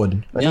is loud.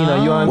 And you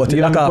know, But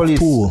you're like on a police.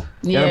 pool.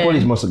 You're on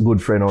police must a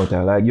good friend out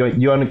there. Like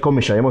you're on the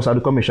commission. You must have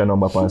the commission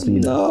number for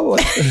speed. No.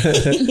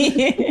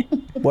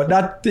 But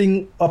that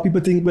thing, people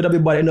think would be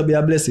bad, end up be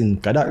a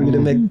blessing. Cause that really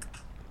make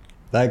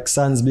like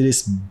Sons be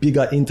this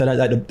bigger internet,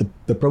 like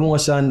the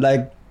promotion,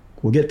 like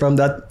we get from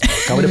that.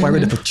 Cause we're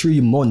already for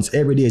 3 months.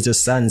 Every day is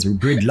just Sons,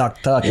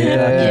 gridlock talking.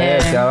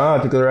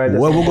 Article right.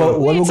 Where we go?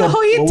 Where we go?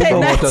 how you take that?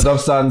 Promoters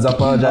of Sons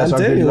apologize. I'm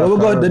telling you, where we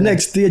go? The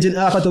next stage in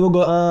after we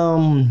go,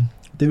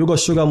 then we go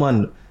Sugar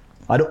Man.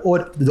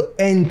 The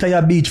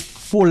entire beach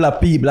full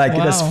of people, like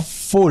it is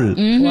full.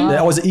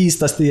 That was the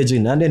Easter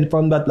staging, and then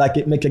from that, like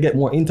it make you get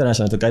more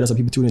international. To guide us,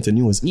 people tune into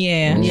news.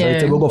 Yeah.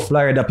 So we go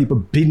Florida, people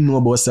big know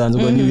about Sons.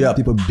 We go New York,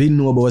 people big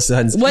know about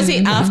Sons. Was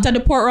it after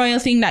the Port Royal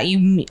thing that you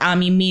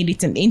made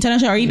it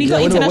international, or you did go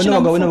We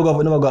international?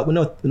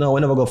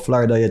 never go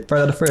Florida yet.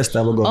 Florida the first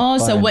time we go. Oh,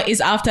 so what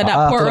is after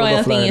that Port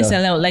Royal thing? You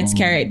said, let's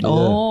carry it.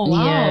 Oh,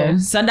 wow. Yeah.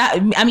 So that,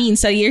 I mean,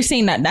 so you're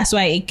saying that's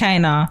why it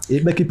kind of...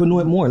 It make people know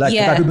it more. Like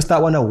people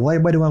start wondering why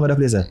everybody want to go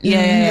to that place.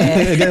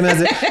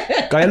 Yeah.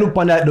 Can you look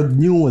on that the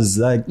news?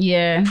 Like,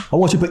 I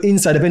want people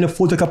inside, depending on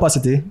photo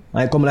capacity.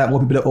 I come like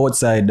more people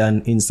outside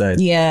than inside.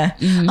 Yeah.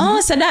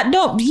 Oh, so that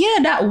dope. Yeah,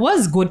 that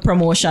was good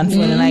promotion for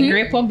them, like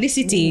great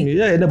publicity.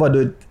 Yeah, it never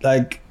did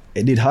like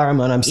it did harm,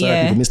 and I'm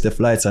sorry people missed the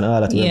flights and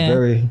all that. We're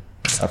very.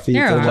 I feel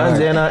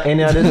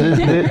any of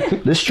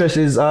the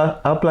stresses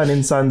are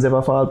planning Sons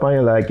ever fall upon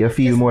you? Like you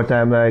feel more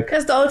time like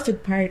That's the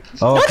outfit part.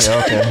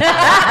 okay.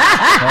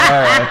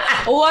 Alright.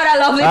 What a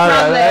lovely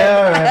problem.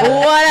 Alright.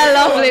 What a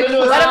lovely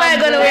problem. What am I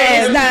gonna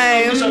wear this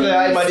time?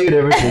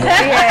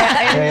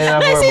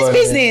 That's his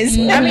business.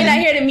 I mean, I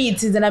hear the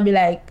meetings and I be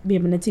like,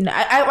 babe, nothing.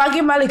 I'll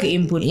give my little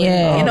input.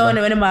 Yeah. You know,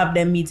 when I have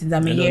them meetings,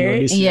 I'm here.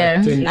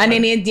 And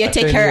then you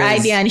take her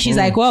idea and she's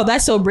like, wow,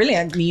 that's so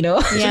brilliant,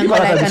 Nino. Yeah,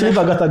 She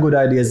got a good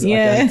ideas.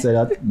 Yeah. I can't say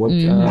that, but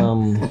you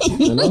know.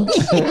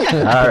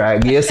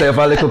 Alright, give yourself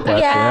a little pat.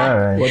 Yeah.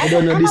 Alright. But we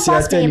don't know this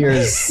year 10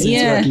 years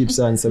since we keep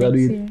Sons. So we'll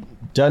do it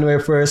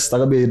January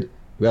 1st.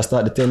 We'll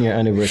start the 10-year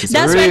anniversary. So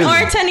That's right,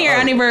 our 10-year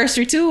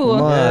anniversary too.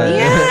 Man.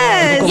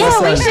 Yes.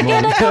 Yeah, we should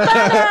get a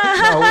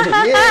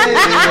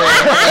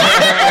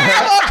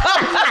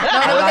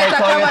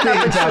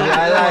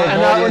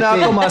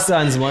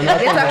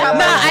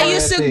I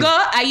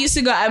used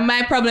to go. And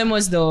my problem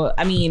was though,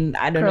 I mean,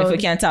 I don't know if we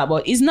can talk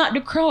about. It's not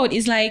the crowd.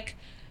 It's like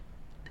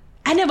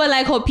I never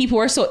like how people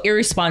were so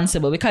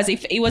irresponsible, because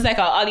if it was like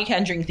a all you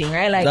can drink thing,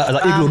 right? Like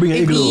igloo, bring an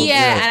igloo.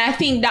 Yeah, and I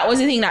think that was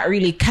the thing that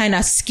really kind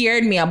of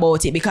scared me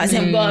about it, because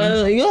them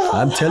going,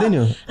 I'm telling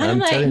you. I'm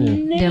telling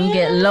you. Them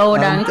get loud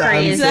and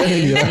crazy.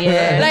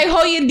 Yeah. Like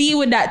how you deal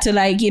with that to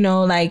like, you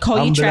know, like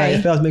how you try.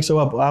 If I was make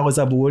sure I was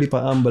up worried for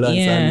ambulance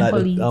and like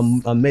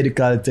a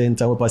medical tent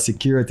and for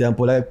security and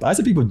like I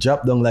see people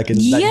drop down like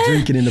like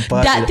drinking in the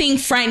park. That thing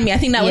frightened me. I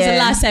think that was the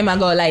last time I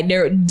go. Like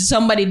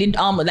somebody did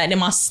like they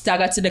must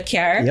stagger to the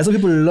car. Yeah, some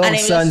people love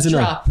Sons, you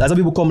know. That's why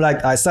people come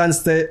like Sons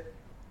stay.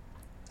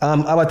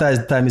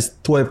 Advertised time is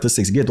 12 to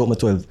 6. Get up at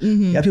 12.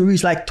 Yeah, people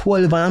reach like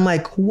 12 and I'm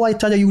like,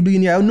 what are you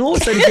doing here? I know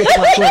said you get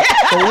up at 12.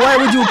 So why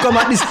would you come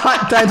at this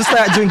hot time to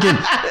start drinking?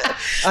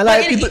 And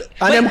like people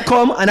and them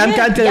come and I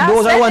can't tell you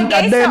those I want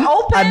at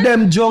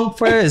them drunk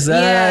first.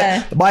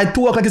 By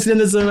 2 o'clock it's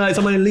like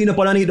somebody lean up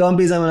and eat down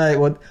base and I'm like,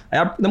 what?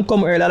 Them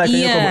come early. I like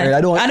them come early.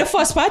 I don't. And the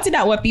first party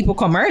that what people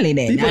come early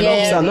then. People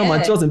love Sons. No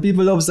man, trust me.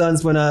 People love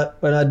Sons when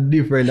I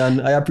different,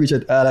 and I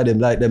appreciate all of them.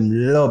 Like them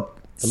love.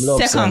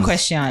 Second Sons.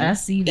 question. I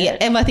see that. You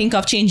ever think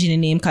of changing the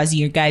name because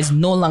you guys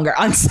no longer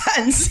on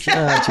Sons?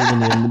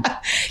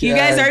 You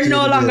guys are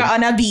no longer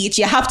on a beach.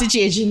 You have to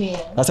change your name.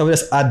 That's how we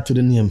just add to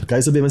the name.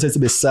 Because it's to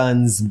be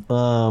Sons,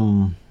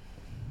 the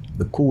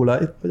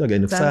cooler.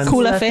 Again, the Sons.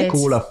 Cooler Fit.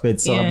 Cooler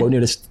Fit. So, but near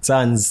the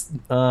Sons,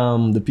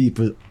 the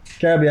people.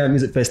 Caribbean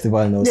Music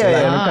Festival now. So,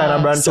 kind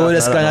of branch. So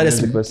it's kind of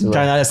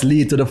just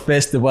lead to the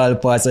festival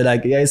part. So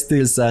like, it's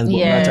still Sons, but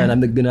we're trying to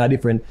make it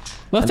different.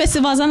 But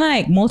festivals are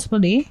like multiple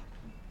days.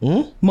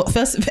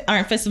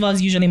 Aren't festivals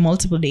usually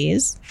multiple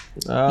days?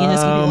 You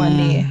just give it one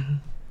day.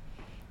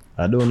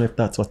 I don't know if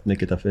that's what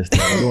make it a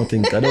festival. I don't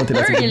think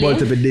that's really?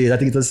 Multiple days. I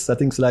think it's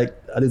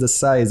like the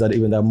size of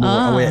even that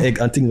more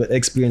and things with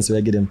experience where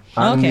I get them.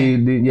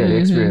 The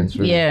experience.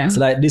 Really. Yeah. So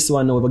like this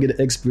one now, if I get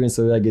the experience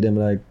where I get them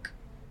like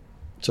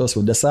just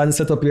with the Sons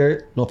set up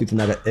here, no people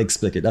not gonna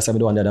expect it. That's why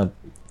the one that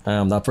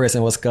that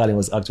person was calling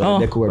was actually a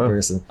decor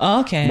person.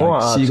 Okay.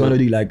 Like, she gonna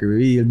do like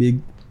real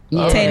big.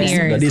 10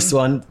 years. But this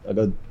one, I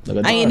got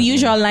the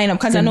usual lineup,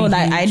 because I know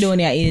that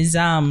Idonia is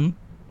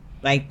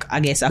like I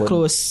guess a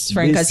close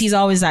friend, because he's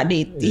always at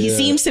date. He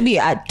seems to be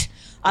at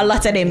a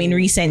lot of them in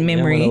recent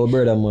memory.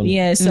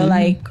 So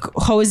like,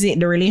 how is it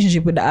the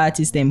relationship with the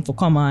artists them for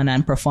come on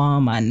and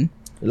perform and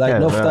like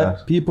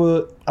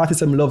artists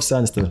them love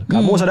Sons too.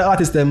 Most of the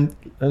artists them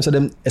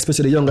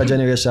especially the younger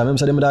generation,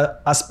 most of them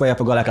that aspire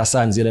to go like a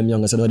Sons, them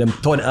younger, so them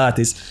ton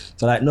artists.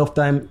 So like enough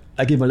time,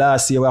 like even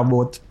last year we have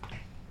about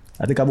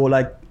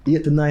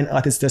 8 to 9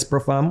 artists just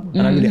perform,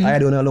 and I really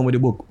don't know along with the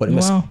book, but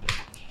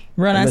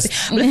Run and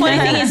sing. The funny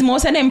thing is,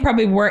 most of them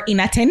probably were in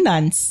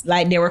attendance.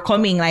 Like they were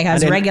coming like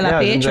as regular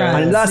patrons.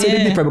 And last year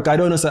they different because I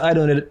don't know, so I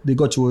don't know they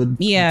go through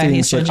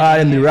things. So history. I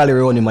am the rally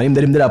around him, and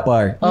him did that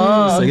part.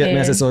 Oh, so okay. get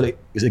me, so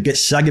they get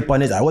Shaggy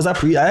on it.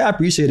 I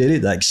appreciated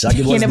it. Like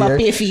Shaggy was never there.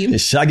 pay for him.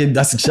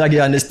 That's Shaggy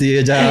on the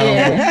stage.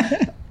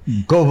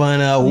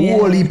 Governor,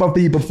 whole heap of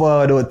people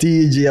forward.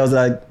 TG, I was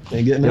like,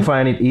 you get me? You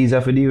find it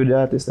easier for deal with the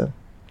artist then?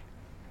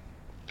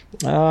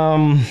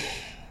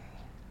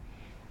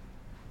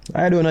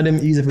 I don't know them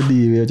easy for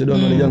deal with. You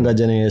don't know the younger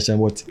generation,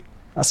 but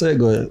I say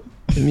good.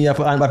 Me have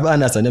to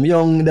understand them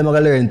young, them are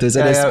gonna learn to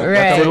say this. Right.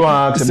 I would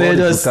want to ask about it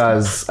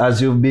because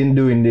as you've been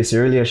doing this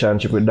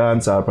relationship with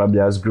dancehall probably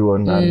has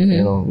grown and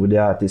you know with the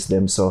artists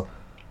them, so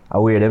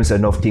aware them say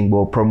enough thing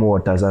about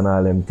promoters and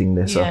all them thing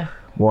there. So I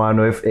wanna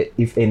know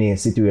if any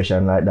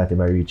situation like that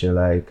ever reach you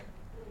like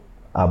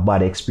a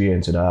bad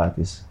experience with the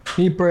artist.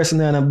 Me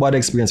personally and a bad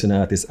experience with the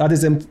artist.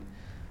 Artists them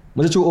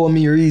but you owe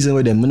me a reason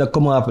with them. When I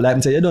come up, like I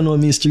say, you don't know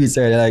me streets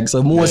area. Like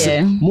so most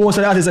of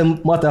the artists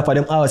matter for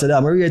them out. So that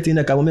I'm rating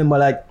like I remember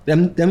like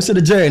them see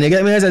the journey. You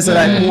get me? So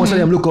like most of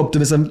them look up to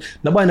me. So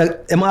nobody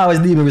them always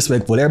leave me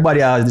respectful.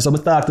 Everybody always. So I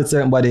talk to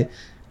certain body,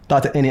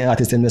 talk to any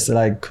artist and they say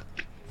like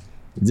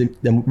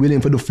them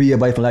willing for the fear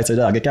by like say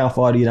that you can't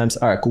afford it. I'm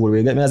alright, cool.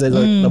 You get me? I say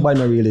like, nobody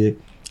not really.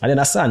 And then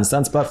a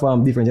Shanzi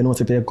platform different. You know,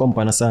 if you come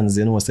on a Shanzi,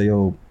 you know, say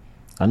yo.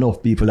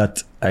 Enough people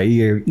that are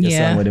here the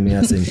song with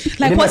me sing.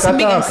 Like what's the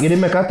biggest? You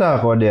didn't make a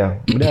talk out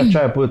there. We didn't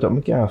try to put it up.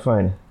 I can't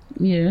find it.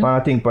 Yeah. I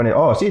think on it.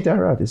 Oh, see it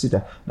artist, see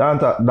it.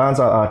 Dancehall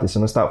artists,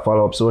 and start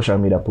follow up social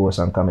media posts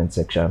and comment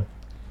section.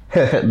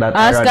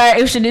 Ask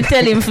her if she did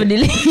tell him for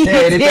delete.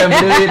 Yeah, they tell him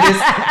to delete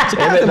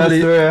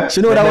this.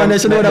 She know that one.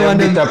 She know that one.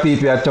 Bitter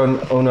people are turn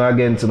on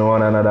against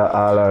one another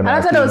all around.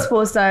 I thought that was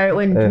supposed to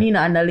when Nino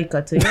and the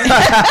liquor too.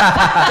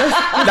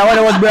 That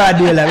one was broad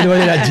daylight. We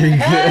don't want to drink.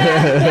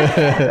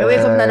 I wake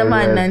up to the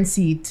man and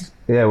see it.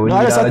 Yeah, we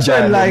need a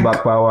trend like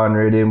back for one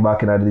reading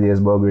back in the days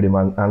bug reading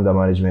anger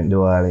management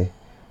do all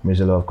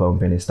Mr. Love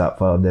Company stop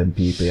for them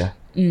people, yeah.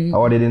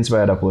 How did it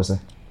inspire that post?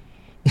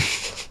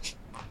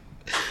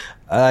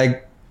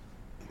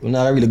 We're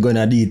not really going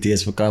into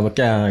details because we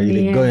can't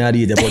really go into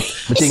details.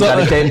 But I think that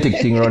authentic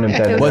thing running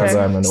time.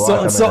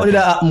 But something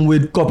that happened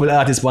with a couple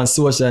artists on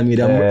social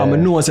media. I'm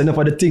enough enough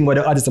of the thing what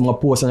the artists I'm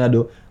post and I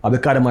do. I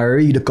because them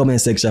read the comment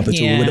section for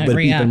what the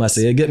people must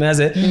say. You get me? I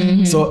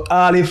say. So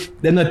all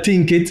if them not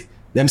think it,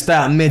 them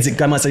start magic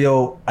come and say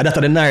yo, that's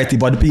the narrative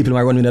but the people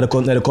are running in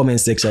the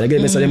comment section. You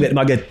get me? So them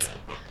get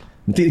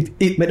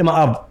it make them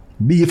have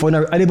beef or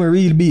not even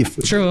real beef.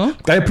 True.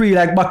 Because I pre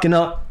like back in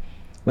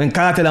when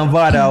Cartel and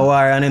Vada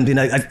war and them thing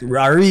like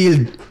a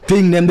real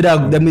thing them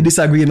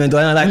disagreement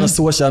and I like no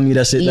social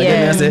media shit. Like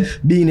I say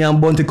Beanie and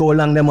Bunty how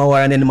long them a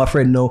war and then my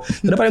friend know.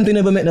 So the them thing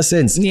never make no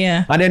sense.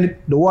 Yeah. And then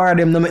the war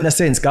them no make no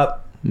sense because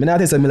I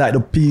not say me like the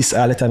peace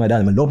all the time I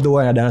dance. I love the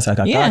war and dance like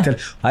Cartel.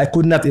 I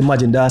could not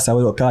imagine dancing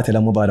without Cartel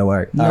and Vada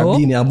war. Or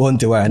Beanie and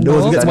Bunty war. And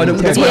those get some of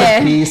the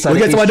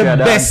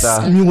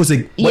best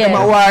music. But them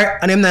a war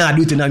and them not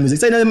do it in that music.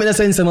 So it doesn't make no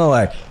sense in my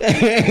war. You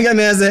get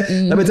me? I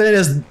say let me tell you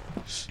this.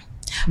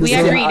 We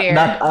agree there.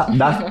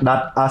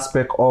 That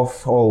aspect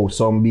of how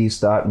some beats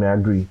start, me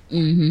agree.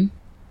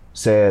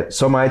 Say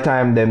some of the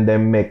time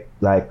them make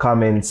like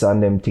comments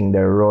and them thing they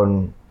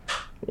run.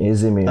 You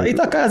see me? It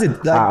cause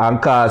it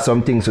and cause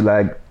some things to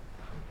like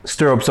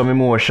stir up some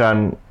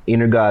emotion in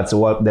regards to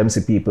what them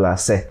see people are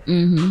say.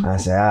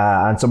 And say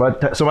and some of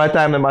the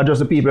time them are just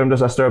the people them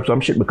just stir up some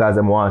shit because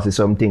them want to see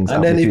some things.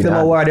 And then if them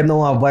are war, them don't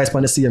want voice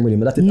on the same rhythm.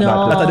 That's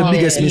the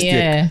biggest mistake.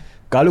 Yeah.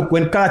 Cause look,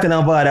 when Cartel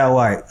and Vada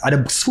war, are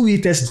the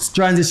sweetest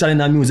transition in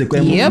the music.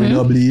 When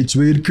we bleach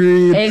with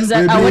cream,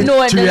 exactly. I would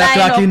know 3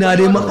 o'clock in the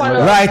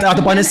right out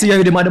upon the sea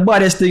rhythm, the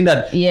baddest thing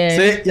that. Yeah.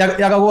 So you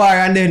got war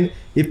and then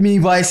if me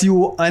voice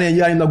you and then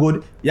you are in the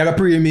good, you got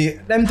pray me.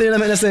 Them things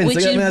make no sense.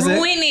 Which is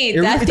ruin it.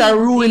 It's a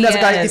ruin. That's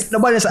because if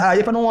nobody say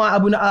if I don't want to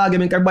have an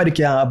argument, everybody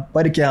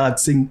can't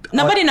sing.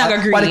 Nobody not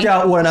agree. Nobody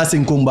can't hold and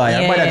sing kumbaya.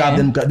 Everybody have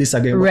them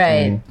disagreement.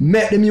 Right.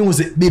 Make the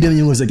music, be the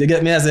music. You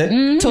get me? I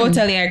say.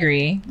 Totally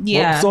agree.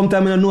 Yeah.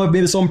 Sometimes I don't know if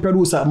maybe some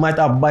producer might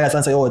have bias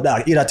and say, oh,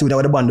 that either two that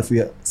would the band for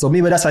you. So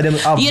maybe that's why them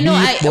have. You know,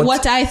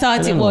 what I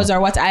thought it was,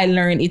 or what I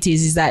learned it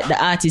is that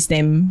the artists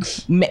them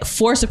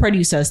force the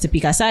producers to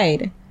pick a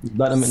side.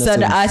 So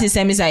the artist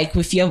them is like,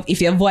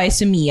 if you voice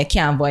for me, you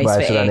can't voice for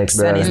X.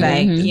 And it's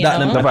like, you know.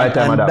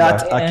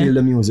 I kill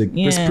the music.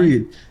 Yeah. The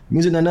spirit.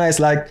 Music is nice,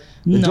 like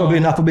the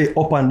juggling have to be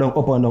up and down,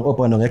 up and down, up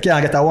and down. You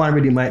can't get a one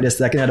rhythm like this,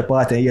 like in the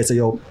party and you say,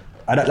 yo,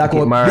 like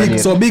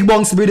big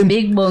bunks rhythm.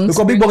 Big bunks.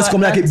 Because big bunks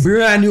come like it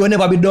brand new and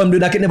never be done,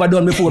 like it never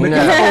done before.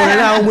 Because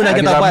now when I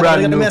get a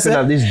brand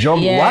new this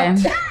jump,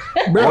 what?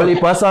 Only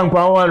per song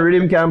per one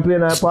rhythm can play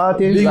in a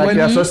party big like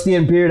a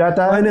sustained period of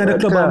time. I know the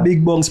club and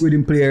big bunks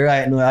rhythm play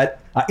right now.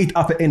 I eat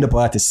up at the end of the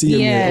party. See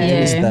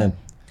this time.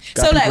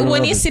 So like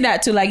when you see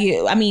that too, like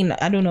I mean,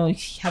 I don't know,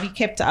 have you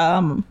kept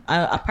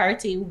a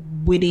party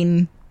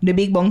within the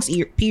big bunks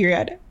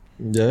period?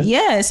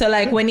 Yeah. So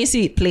like when you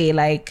see it play,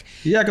 like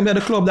I can be at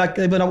the club like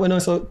even when I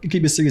so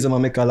keep it serious and I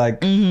make a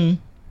like.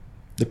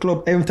 the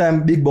club, every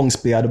time Big Bungs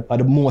play, are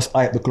the most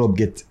hype the club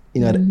get.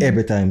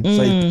 Every time.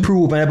 So it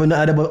prove and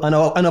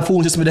a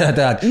phone just with that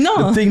attack.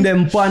 No. The thing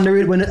them pan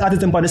the when the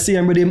artist them pan the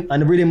same rhythm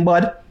and the rhythm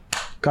bad,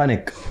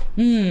 connect.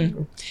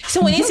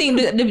 So when you see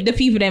the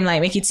people them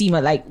like make it seem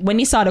like when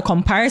you saw the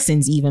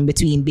comparisons even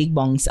between Big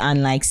Bungs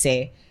and like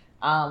say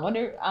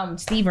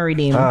Steven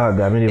Redeem. God,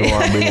 I didn't even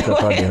want to bring it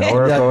up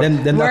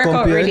again.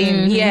 Workout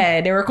Redeem.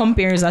 Yeah, there were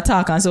compares that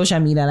talk on social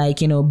media like,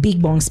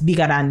 Big Bungs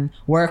bigger than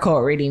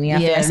Workout Redeem.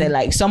 I said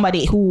like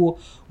somebody who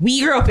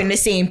we grew up in the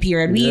same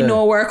period. We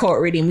know Workout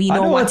Redeem. We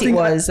know what it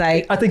was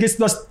like. I think it's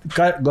just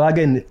go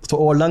again to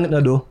all long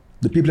though.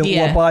 The people who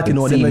are part, them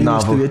are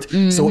used to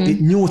it. So it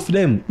new to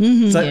them.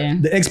 So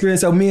the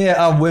experience of me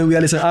have when we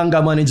are listening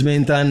anger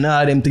management and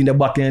them thing the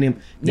back in him,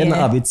 they don't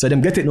have it. So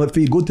them get it, not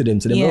feel good to them.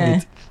 So they love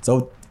it.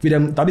 So for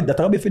them,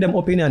 that'll be for them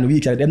opinion. We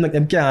can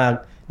them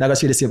can't not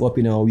share the same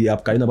opinion we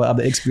have. Because have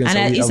the experience.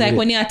 And it's like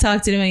when you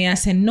talk to them and you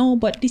say no,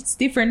 but it's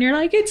different. You're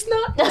like it's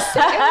not the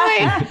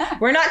same.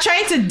 We're not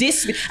trying to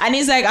and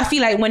it's like I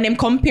feel like when them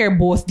compare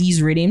both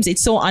these rhythms,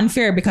 it's so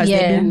unfair because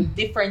they do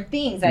different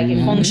things. Like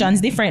it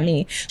functions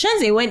differently.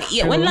 Shanzi, when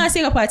last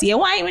you go party, you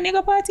wine when you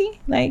go party?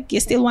 Like you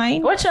still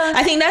wine?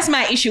 I think that's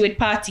my issue with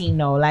partying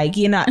now. Like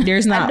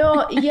there's not.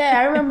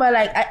 I remember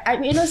like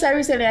I so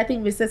recently I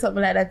think we said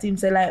something like that. Team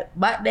said like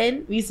back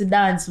then we used to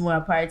dance more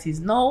at parties.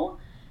 No.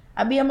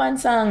 I be a man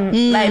song,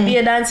 like be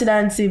a dancey,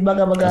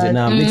 baga. You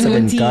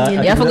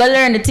have to go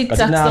learn the TikTok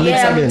stuff.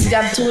 Yeah, Shanzi,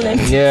 I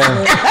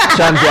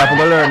have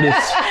to learn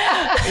this.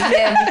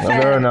 I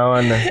learn now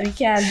and we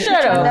can't.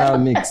 Shut up.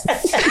 Mix.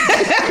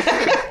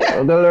 I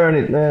learn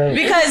it, man.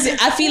 Because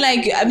I feel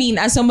like,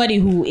 as somebody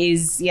who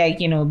is like,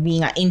 being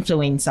an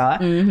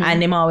influencer,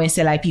 and them always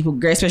say like people,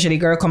 especially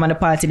girl come on the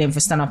party them for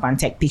stand up and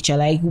take picture.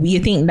 Like, you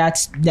think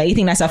that's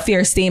a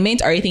fair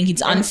statement, or you think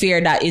it's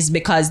unfair that is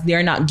because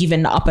they're not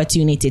given the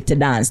opportunity to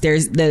dance?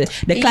 There's the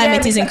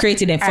climate isn't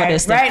created for the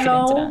stuff right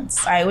now. To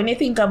dance. When you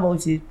think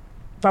about it,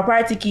 for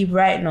party keep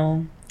right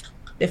now,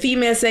 the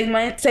female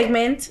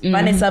segment,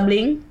 Vanessa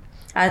Bling.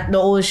 At the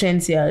old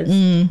Shanzi,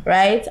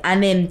 right?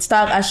 And then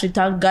Stark Ashley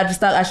and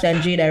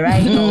Jada,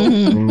 right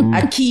now.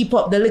 I keep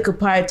up the little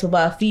part of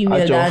a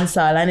female dancer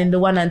and then the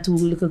 1 and 2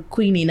 little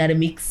queenie in the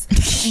mix.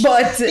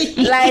 But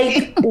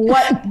like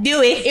what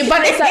do it? If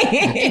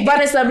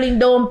Vanessa Bling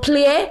don't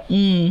play,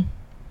 you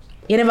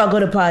never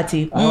go to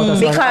party.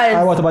 Because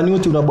I want a new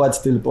tune but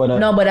still.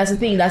 No, but that's the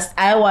thing. That's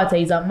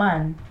Iwater is a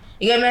man.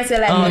 You get me? I say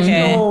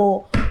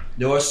like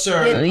there were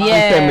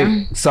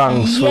certain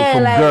songs for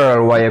like,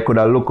 girl where you could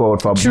have look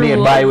out for made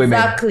by women.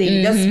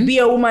 Exactly. Just be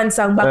a woman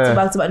song back to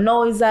back to back.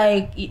 No, it's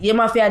like you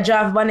must have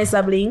draft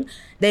Vanessa Bling.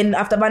 Then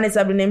after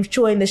Vanessa Bling, them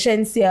showing the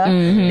Shanzi.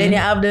 Then you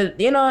have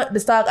the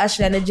Stark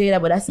Ashley and the Jada,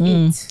 but that's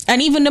it.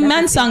 And even the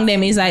man song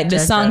them is like the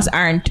songs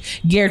aren't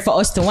geared for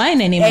us to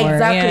whine anymore.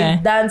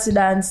 Exactly.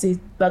 Dancey,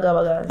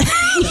 baga.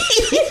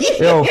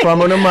 Yo, from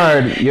when I'm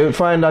married, you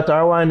find that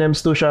our wine them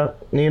stusha,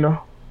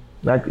 Nino?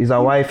 Like, is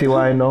a wifey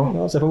wine now?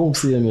 No, so if I won't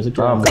see him, you should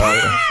Watch out,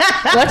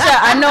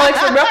 I know it's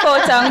for broke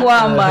out and go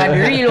on, but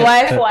real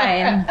wife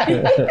wine.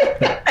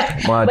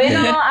 But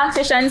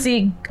actually,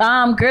 Shanzi,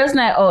 Girls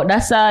Night Out,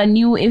 that's a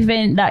new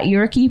event that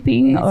you're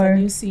keeping? It's or a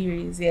new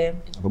series, yeah.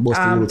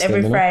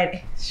 Every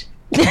Friday.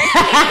 We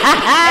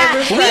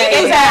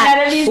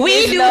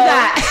do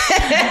that.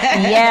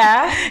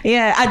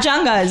 Yeah. At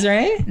Janga's,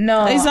 right?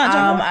 No, it's not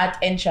Janga? At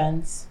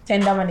Entrance.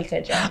 10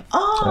 Dominica Jam.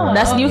 Oh,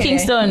 that's New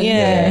Kingston.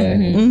 Yeah.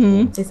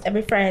 It's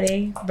every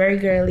Friday. Very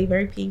girly,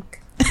 very pink.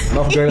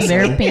 Love girls.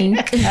 Very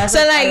pink.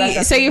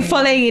 So you're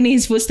following in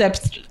his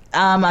footsteps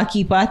at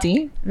Key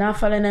Party? Not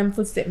following them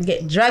footsteps.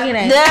 Get dragging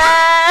it.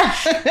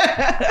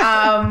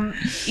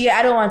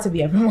 I don't want to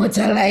be a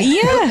promoter. Like,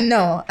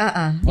 no.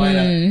 Why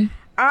not?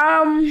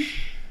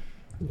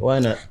 Why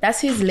not?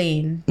 That's his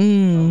lane.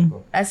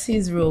 That's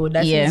his road.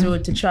 That's his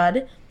road to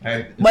trod.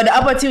 But the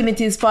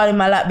opportunities fall in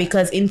my lap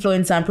because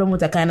influencer and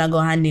promoter kind of go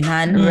hand in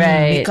hand.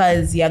 Right.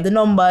 Because you have the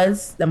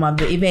numbers, them have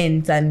the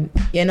events, and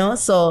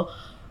so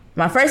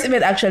my first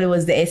event actually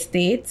was the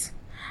estate.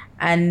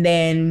 And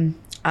then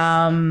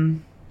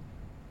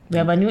we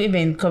have a new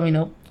event coming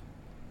up.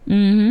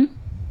 Yeah,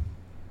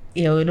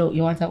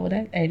 you want to talk about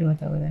that? I don't want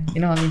to talk about that.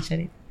 You know what I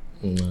mentioned it?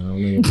 No,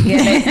 yeah,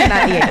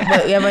 not yet,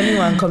 but we have a new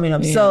one coming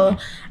up. So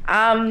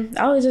I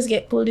always just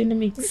get pulled in the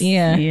mix.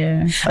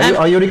 Yeah.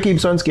 Are you the keep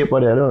Sunscape or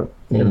I don't?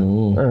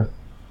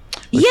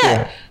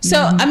 Yeah. So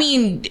I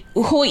mean,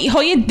 how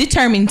you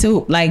determined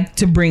to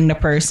bring the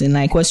person?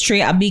 Like, was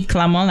straight a big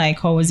clamor? Like,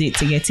 how was it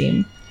to get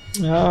him?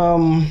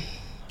 I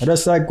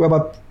just like we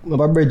have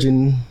a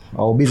bridging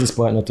our business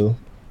partner too.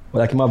 But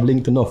like him have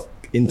linked enough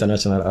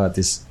international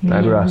artists.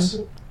 Like Ross.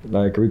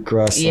 Like Rick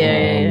Ross.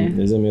 Yeah.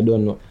 You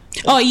don't know.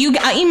 Oh, you're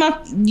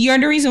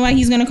the reason why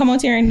he's gonna come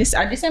out here in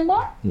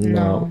December?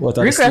 No.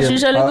 Rick Ross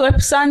usually go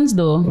up Sons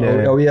though.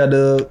 Yeah. We are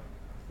the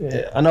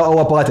I know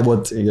our party,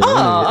 but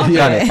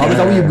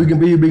okay.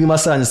 we bring my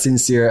son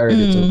since year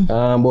already too.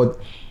 But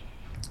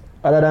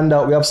other than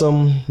that, we have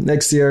some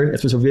next year,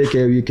 especially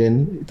VK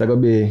weekend. It's gonna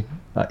be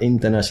an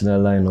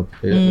international lineup.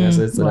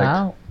 So it's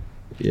wow.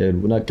 Like yeah,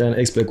 we not can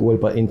expect all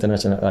for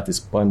international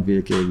artists on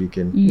VK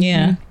weekend.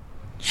 Yeah.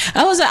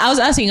 I was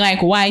asking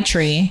like why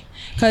Trey?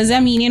 Because I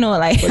mean, you know,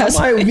 like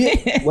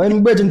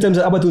when we're in terms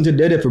of opportunity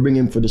there for bring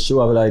him for the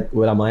show, I'm like,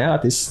 well, I'm an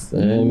artist. I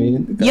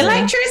mean, you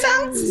like Trey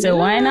songs? So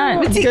why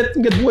not?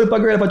 Get whole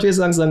girl for Trey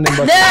songs and them.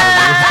 No,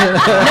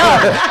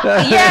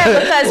 yeah,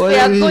 because for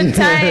a good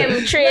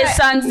time, Trey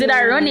songs did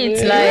I run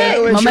it like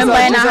remember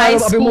in high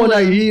school.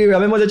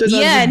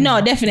 Yeah, no,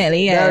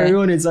 definitely, yeah.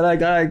 Run it, so like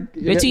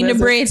between the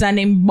braids and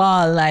them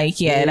ball, like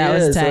that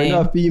was time. So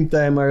enough theme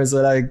time, or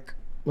so like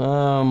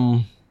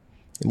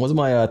it was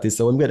my artist,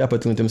 so when we get the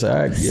opportunity, I'm like,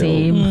 alright,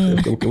 same.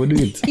 Okay, we'll do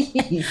it.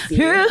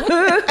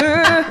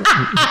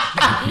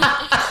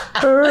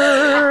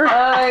 Oh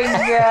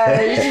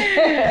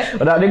gosh.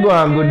 But that they go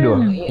on good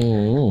though.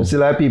 You see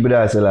like people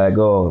that say like,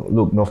 oh,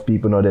 look, enough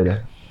people not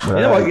there. But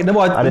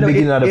at the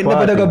beginning of the party,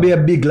 it's never gonna be a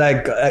big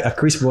like a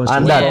Chris Brown.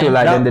 And that too,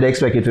 like then they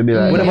expect it to be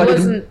like. It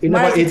wasn't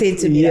marketed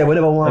to be. Yeah,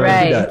 whenever want to do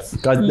Right. that,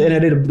 because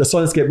then the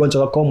Sunscape bunch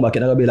of come back,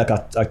 it's not gonna be like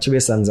a Trey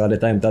songs all the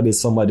time. It'll be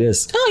somebody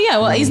else. Oh yeah,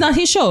 well, it's not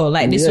his show.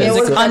 Like this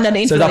was so, under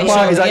the so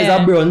influence. it's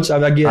a brunch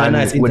and again a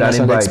nice with an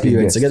international invited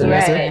experience. You guest. get what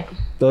I say? Right.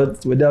 So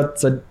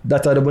without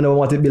that's why we never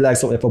want it to be like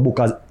something for book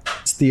a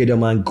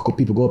stadium and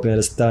people go up in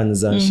the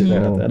stands and shit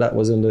like that. That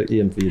wasn't the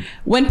aim for it.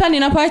 When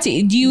planning a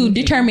party, do you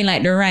determine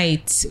like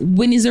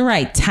when is the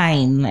right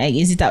time? Like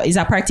is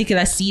a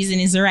particular season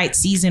is the right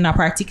season, a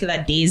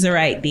particular day is the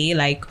right day?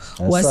 Like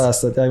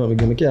That's the time we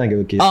can't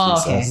give a case.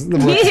 Oh, okay.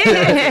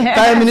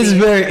 Timing is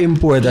very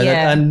important,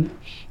 Yeah. and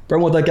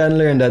promoter can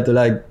learn that to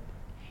like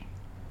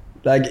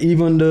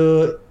even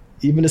the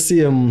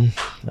same.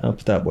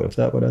 After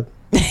that.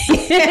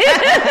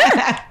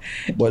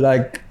 But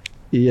like,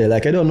 yeah,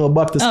 like I don't know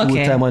back to school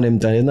time and them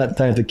time. It's not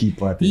time to keep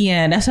party.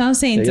 Yeah, that's what I was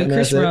saying to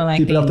Chris Brown. Like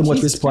people have too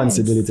much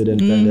responsibility then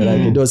time.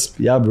 Like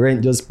you have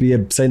rent, just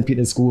pay, send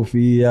people school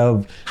fee, you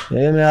have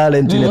all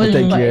them things to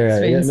take care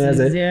of.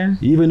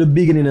 Even the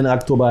beginning in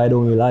October I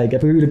don't really like.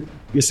 If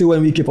you see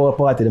when we keep our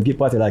party, them keep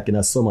party like in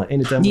the summer.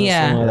 Anytime in the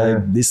summer,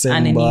 like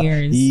December,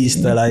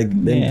 Easter, like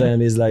them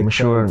time is like I'm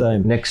sure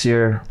time. next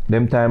year,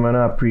 them time and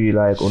not pre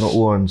like on our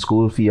own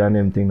school fee and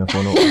them thing. Not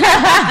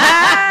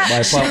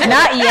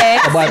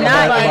yet. By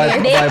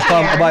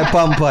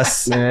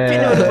Pampas. Maybe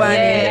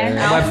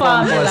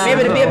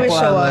the baby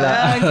shower.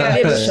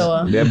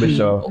 Baby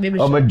shower.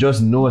 I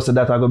just know so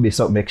that I gonna be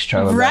something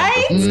extra.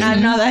 right?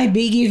 Another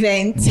big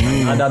event.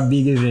 Another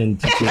big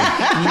event.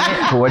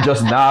 We're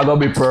just now gonna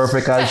be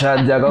perfect and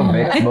Shanzi are gonna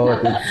make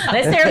about it.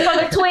 Let's hear it from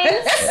the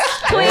twins.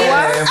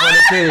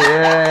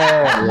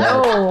 Yeah.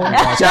 No.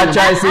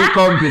 Try see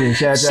company.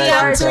 Try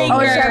Twins.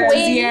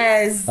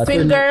 Yes.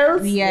 Twin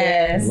girls.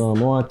 Yes. No,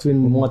 more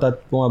want a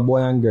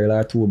boy and girl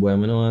or two boy. I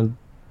don't want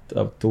to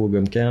have two of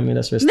them. Can I mean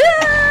that's just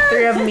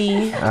 3 of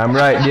me. I'm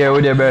right there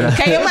with you, brother.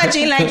 Can you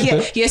imagine like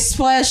you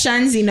spoil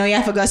Shanzi, you know, you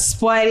have to go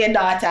spoil your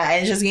daughter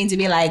and it's just going to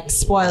be like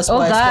spoil.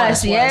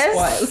 Yes.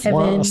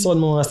 a son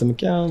more ask them.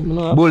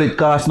 Bullet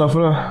cost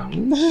nothing.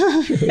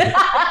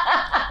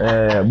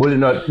 Bullet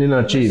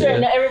not cheap. Sure,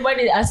 not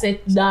everybody has a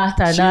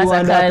daughter. She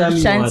want that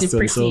Daughter time called Shanzi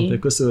pretty. so they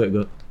could see it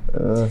go.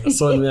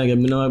 Son me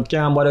again,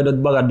 can't bother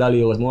that bag of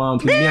dolly out. I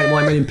want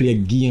him play a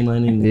game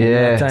and him.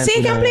 Yeah. So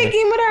you can play a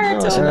game with her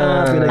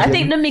too. I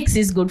think the mix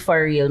is good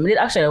for real. I did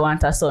actually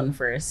want a son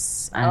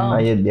first. And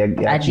I did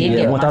I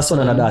want a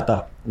son and a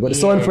daughter. Got the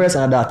son first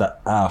and a daughter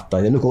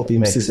after. You look up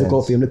him sister, look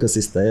up him little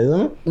sister, you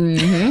know?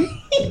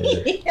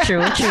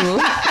 True.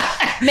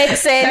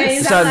 Makes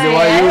sense. Shanzi,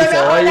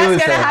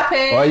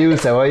 what you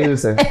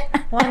say?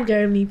 One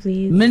girl, me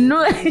please.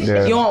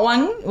 Girl. You want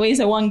one? What you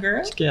say, one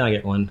girl? Can I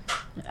get one?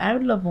 I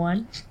would love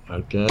one.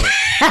 Okay.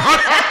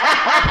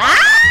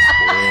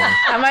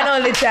 I'm an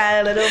only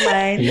child, I don't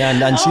mind.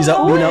 Yeah, and she's the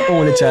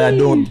only child. I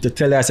don't to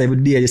tell her every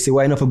day. You say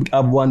why not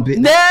have one bit?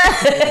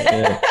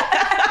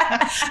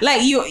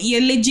 Like you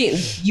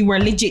were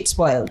legit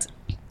spoiled.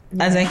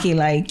 As a kid,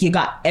 like you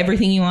got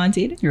everything you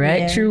wanted.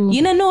 Right, Yeah. true.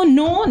 You know,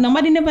 no,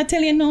 nobody never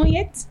tell you no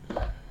yet.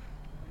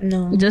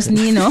 No. Just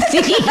Nino.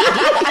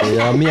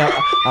 Yeah, me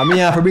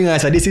have to bring her.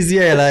 This is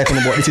your life,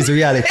 but this is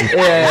reality.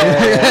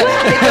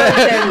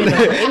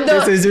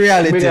 This is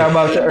reality. Bring her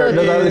back to earth.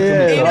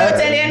 He don't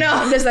tell you no.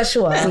 I'm just not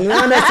sure. I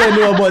understand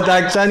no, but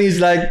like Shani's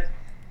like,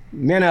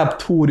 men have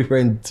two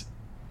different.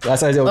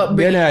 That's why I said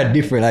men are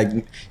different.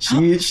 Like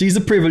she's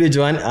a privileged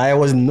one. I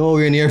was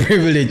nowhere near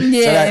privileged.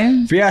 Yeah. So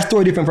like, for her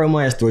story different from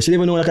my story. She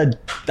didn't even know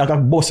like a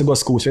bus to go to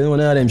school. She didn't know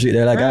none of them shit.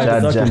 They're like,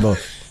 I'm talking about.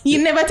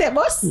 You never take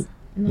bus?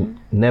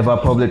 Never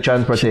public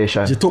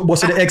transportation. She took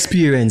bus to the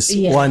experience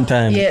one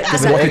time. Yeah.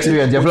 Just the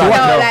experience. You've No,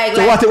 like,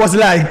 So what it was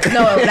like?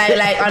 No,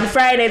 like on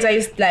Fridays I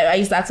used to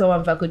ask someone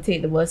if I could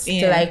take the bus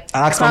to like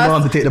I asked my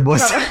mom to take the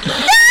bus.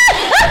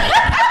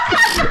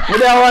 But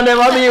they want them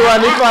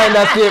to find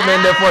that statement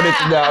they put it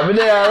down. But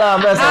they are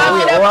what?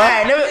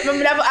 Let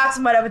me never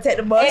ask mother to take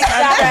the bus.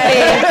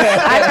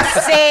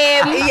 Exactly.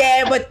 Same.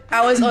 Yeah, but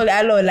I was only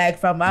alone like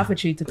from Alpha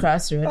Tree to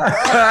Crossroad. No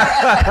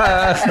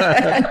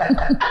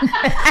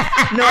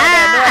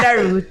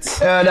other route.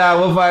 Yeah, that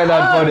we'll find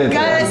out for it.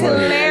 That's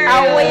hilarious.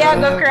 And when you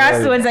go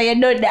Crossroads and you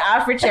know the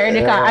Alpha Tree,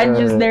 they can't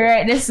Andrews there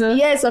right this.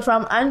 Yeah, so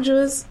from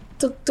Andrews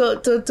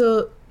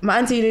to my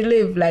auntie did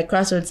live like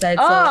Crossroads side.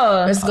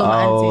 So let's go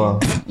my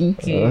auntie.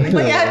 Okay.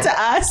 But you had to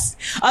ask.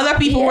 Other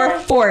people were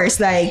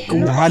forced. Like,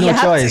 I had no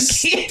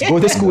choice. Go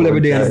to school every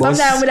day.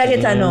 Sometimes we like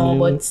get to know,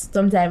 but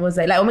sometimes it was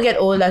like when we get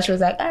older, she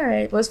was like, all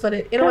right, what's for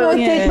the, take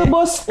the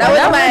bus. That was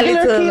my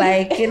little,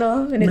 like,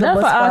 when they go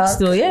bus park.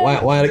 Too,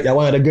 yeah. One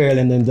of the girl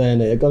and then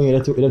you come here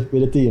with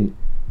the team.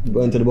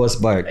 Going to the bus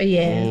park.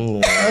 Yeah.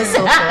 That was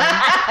so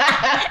fun.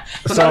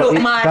 So,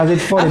 because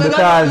it's funny because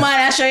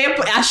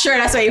I'm sure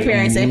that's what your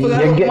parents say.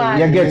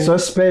 You get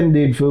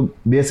suspended for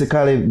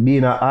basically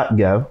being a hot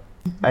girl.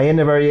 I ain't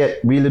never yet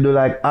really do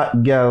like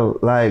hot girl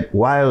like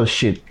wild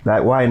shit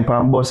like wine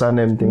pan bus and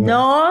them things.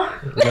 No.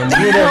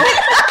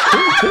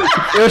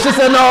 It was just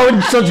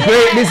such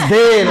great this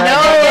day. Like,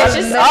 it's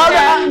just all the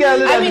hot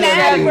girls. I mean, I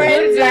have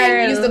friends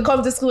like used to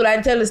come to school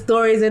and tell the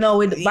stories, with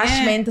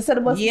bashment. To set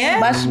the bus,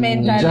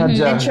 bashment and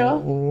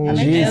intro.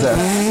 Jesus.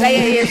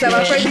 Like, so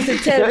my friends used to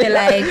tell me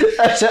like,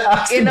 what's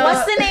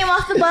the name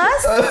of the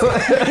bus?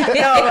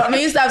 I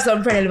used to have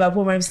some friend in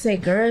Liverpool where I say,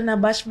 girl, na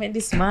bashment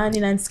this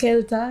morning and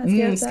skelter.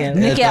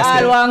 Make you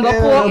all want to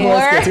go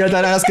more. Skelter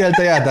and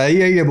skelter yata.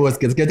 Here, boss.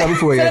 Skelter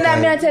before you. So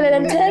then I'm telling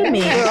them, tell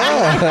me.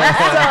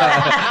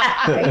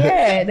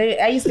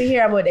 I used to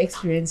hear about the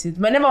experiences,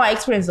 but never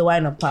experienced the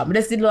wind up part. But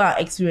I still don't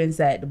experience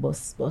at the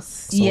bus.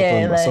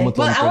 Yeah, like,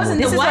 well, I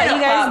wasn't the wind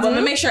up part, but do?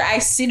 I make sure I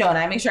sit down.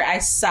 I make sure I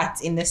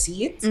sat in the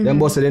seat. Them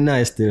buses are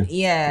nice still.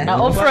 Yeah.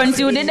 Up front,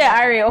 you did the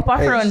area up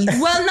front.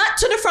 Well, not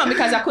to the front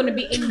because I couldn't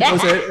be in the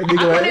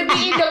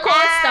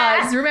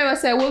coasters. Remember,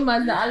 say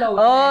woman's not allowed.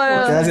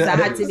 I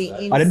had to be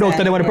inside. I don't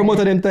tell them when I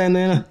promoted them time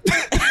then.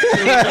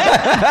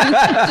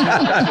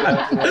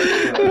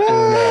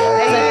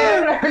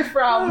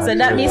 So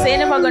that means you're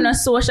never gonna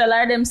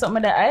socialize them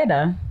something that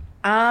either.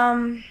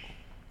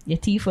 Your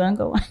teeth won't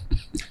go on.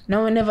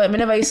 No, we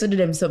never used to do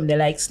them something. They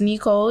like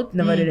sneak out.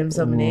 Never do them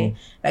something. They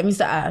like me used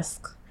to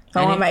ask. If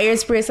I want my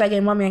ears pierced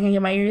again, mommy, I can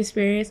get my ears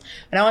pierced.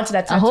 When I wanted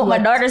that tattoo, I hope my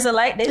daughters are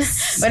like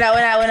this. When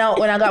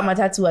I got my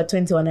tattoo at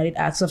 21, I did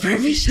ask for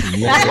permission. They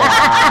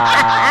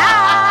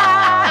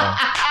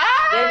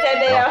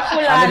said they are full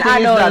on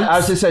adults.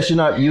 As she said, she's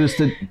not used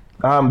to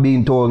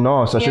being told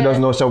no, so she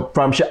doesn't know. So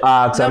from she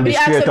asks and be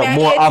straight up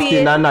more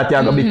often than not,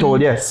 you're gonna be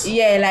told yes.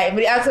 Yeah, like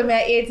but they asked me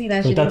at 18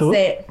 and she didn't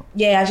say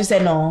and she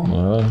said no.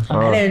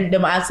 And then they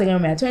were asking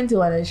me at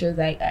 21 and she was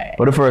like, alright.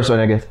 What the first one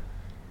you get?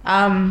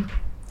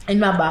 In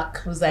my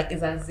back, it was like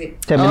it's a zip.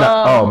 Tell me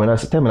that. Oh man,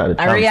 tell me that. The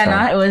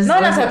Ariana, it was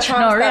that's a chance.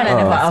 No, Ariana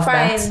never have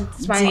that.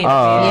 Spine.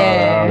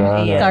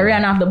 Yeah.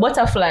 Ariana have the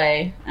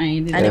butterfly,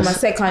 and then my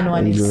second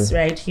one is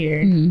right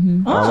here.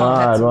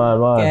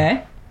 Wow.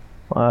 Okay.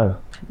 Wow.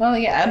 Well,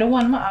 yeah, I don't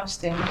want my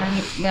upstairs.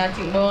 I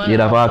think You'd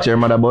have asked your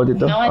mother about it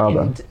though? No, I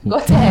didn't. Go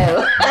to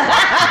hell.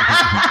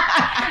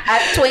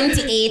 At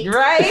 28,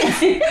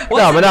 right?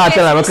 No, but I'll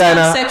tell her what kind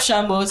of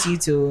misconception about you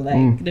two,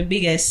 like the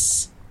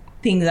biggest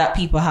thing that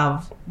people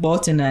have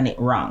bought in and it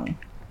wrong.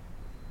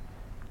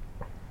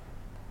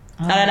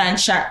 Other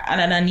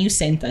than you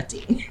sent a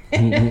thing.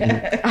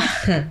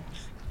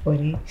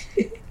 Funny.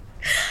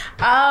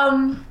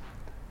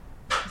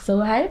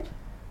 So hype?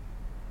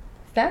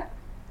 Is that?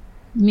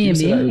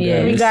 Maybe.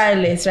 Yeah.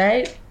 Regardless,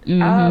 right?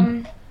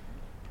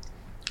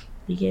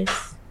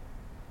 Yes.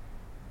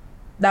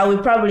 That we're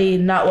probably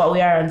not what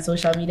we are on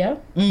social media.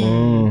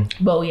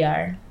 But we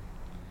are.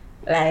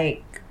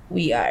 Like,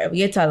 we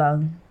get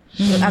along.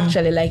 We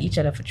actually like each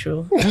other for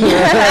true.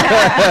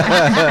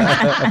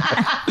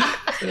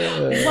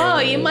 Wow,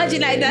 imagine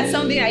like that's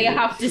something that you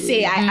have to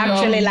say. I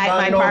actually like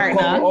my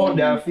partner. Oh,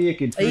 they're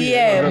fake it.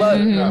 Yeah, but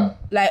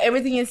like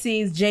everything you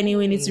see is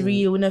genuine. It's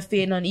real. We're not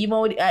fake none. Even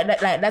with,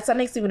 like that's the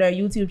next thing with our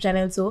YouTube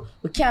channel too.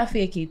 We can't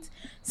fake it.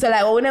 So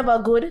like when we're never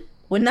good,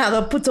 we're not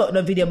gonna put out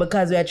the video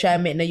because we're trying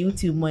to make the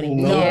YouTube money.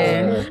 No.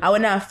 Yeah. I will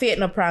not fake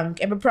no prank.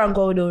 Every prank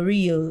go do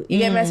real. You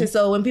get me?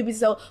 So when people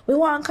say, we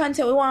want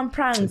content, we want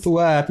pranks. So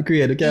why have to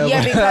create okay?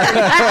 Yeah, because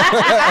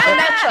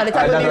naturally.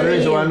 That's the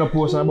reason why I'm not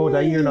posting about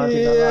a year now.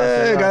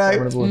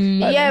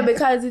 Yeah,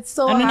 because it's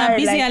so hard. I'm not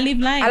busy, like, I live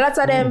life. A lot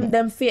of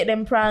them fake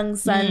them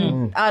pranks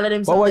and all of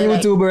them. But when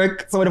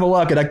YouTuber, somebody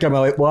walk in that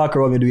camera, walk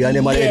around me do and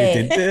them are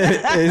edited.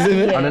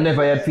 And I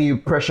never had feel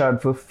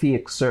pressured for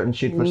fake certain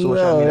shit for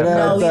social media.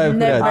 No, we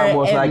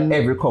never. Almost like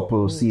every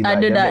couple see I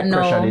like do that.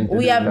 No,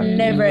 we have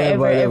never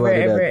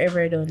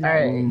ever done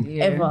that.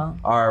 Ever.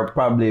 Or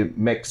probably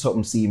make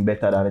something seem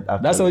better than it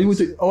actually. That's how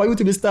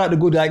YouTube start the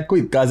good like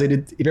quick because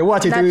if you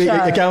watch it, you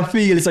can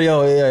feel it. So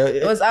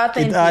it was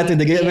authentic. It's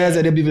authentic. Get me?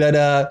 The people like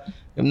that.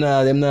 Them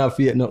not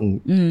fake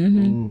nothing.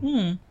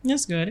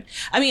 That's good.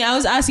 I mean, I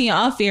was asking you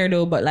off air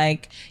though, but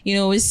like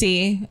we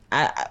say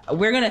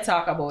we're gonna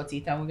talk about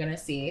it and we're gonna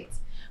say it.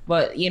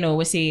 But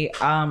we say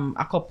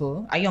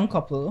a young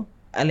couple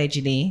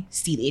allegedly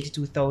steal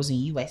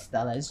 $82,000 US.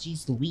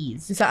 Jeez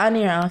Louise. It's an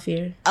on-air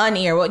affair.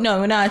 On-air. Well,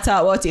 no, we're not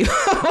talking about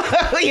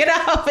it. You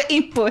don't have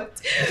input.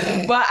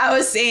 But I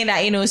was saying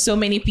that, so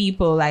many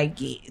people, like,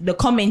 the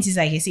comments is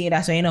like, you say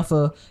that's why enough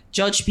for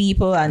judge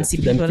people and see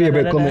people.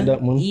 Favorite comment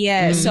that one.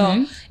 Yeah,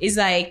 so it's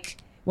like,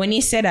 when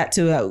you say that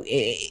to...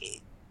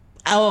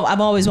 I've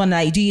always wondered,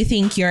 like, do you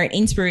think you're an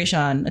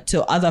inspiration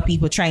to other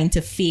people trying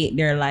to fake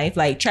their life?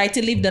 Like, try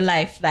to live the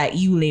life that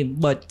you live,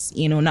 but,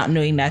 not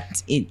knowing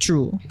that it's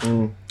true.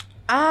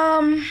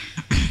 I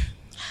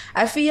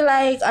feel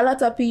like a lot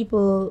of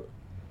people...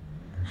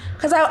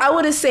 Because I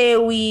wouldn't say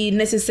we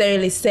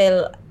necessarily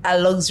sell a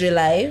luxury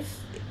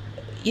life.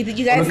 You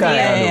guys...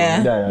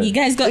 Yeah. You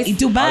guys got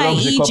Dubai,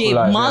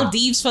 Egypt,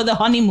 Maldives for the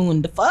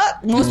honeymoon. The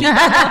fuck? Most people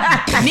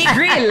Nick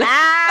Grill.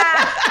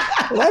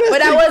 But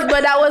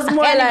that was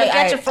more like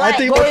I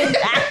think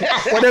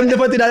what them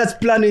different thing that's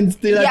planning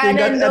still. I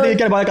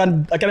think I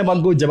can have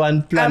a good job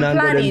and plan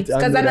it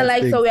because I don't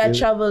like so we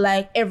travel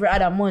like every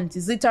other month.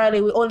 It's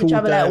literally we only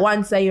travel like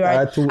once a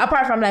year.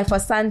 Apart from like for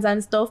sons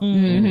and stuff.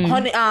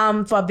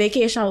 For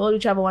vacation we only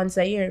travel once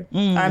a year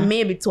or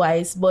maybe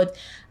twice. But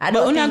I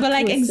don't. But we're not go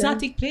like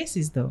exotic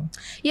places though.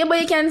 Yeah,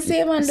 but you can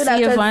save and do that.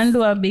 Save and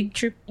do a big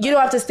trip. You don't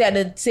have to stay at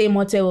the same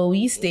hotel where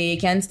we stay. You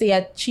can stay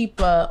at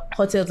cheaper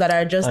hotels that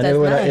are just as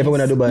nice.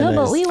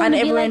 But we want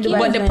to be like you.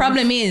 But the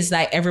problem is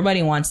like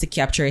everybody wants to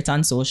capture it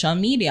on social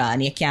media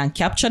and you can't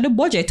capture the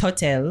budget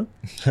hotel.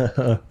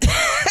 And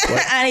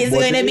it's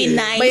going to be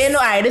nice.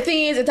 But the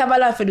thing is it have a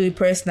lot to do with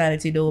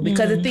personality though.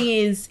 Because the thing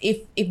is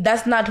if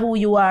that's not who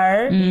you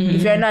are,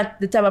 if you're not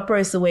the type of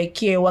person where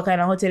care what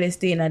kind of hotel you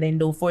stay in and then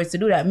don't force to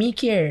do that. Me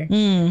care.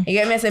 You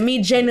get me? I say me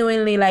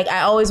genuinely like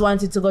I always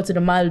wanted to go to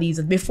the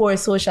Maldives before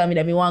social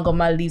media. Me want to go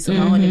Maldives for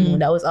my honeymoon.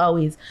 That was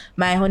always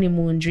my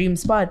honeymoon dream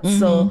spot.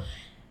 So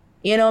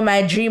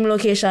my dream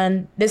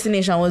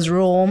destination was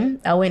Rome.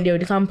 I went there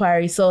with the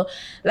Campari. So,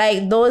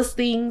 like, those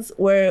things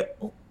were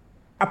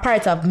a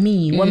part of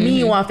me. What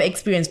me want to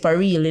experience for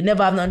real. It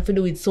never have nothing to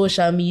do with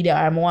social media or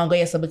I want to go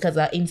yes because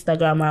of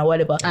Instagram or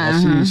whatever.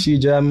 She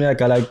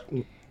Jamaica, like,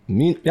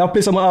 me, I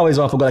play some always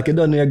want to go, like, you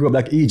don't know, you grew up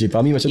like Egypt.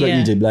 For me, I should go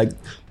Egypt. Like,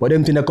 but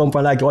them things that come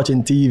from, like,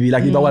 watching TV.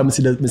 Like, if I want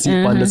to see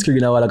on the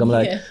screen or like, I'm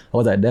like, I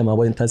was like, damn, I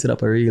wasn't touching it up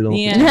for real.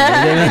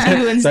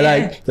 So,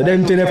 like, so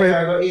them things...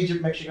 I go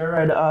Egypt, Mexico,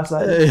 ride the ass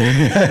like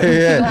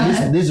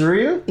This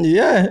real?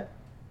 Yeah.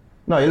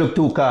 No, you look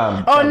too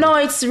calm. Oh, no,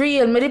 it's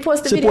real. Me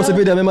post the video. She post the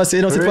video, I must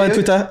say, see on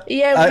Twitter?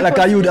 Yeah. Like,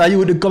 are you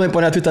would comment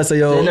on Twitter, say,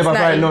 yo... They never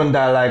find none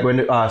that, like, when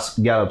they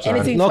ask gallops.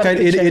 Anything no,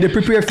 they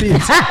prepare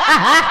feeds.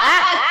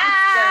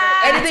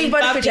 Anything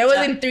but the picture. It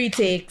was in 3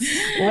 takes.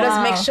 Wow.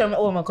 Just make sure my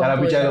composure. And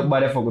the picture look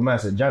bad for the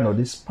message. Jano,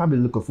 this probably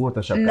look a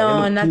Photoshop.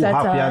 No, not too at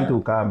all. Happy and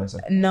too calm.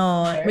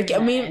 No, we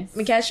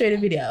can't show you the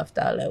video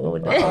after. Like, what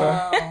would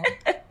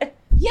that?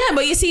 Yeah,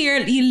 but you see,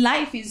 your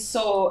life is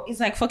it's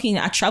like fucking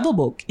a travel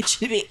book. It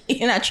should be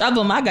in a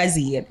travel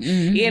magazine.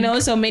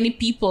 So many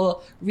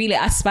people really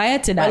aspire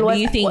to that. Do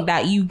you think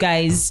that you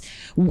guys,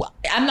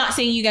 I'm not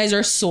saying you guys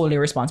are solely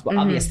responsible,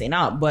 obviously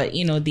not, but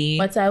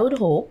What I would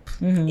hope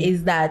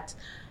is that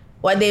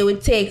what they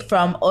would take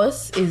from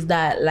us is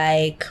that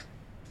like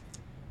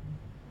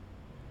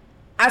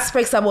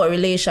aspects about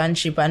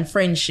relationship and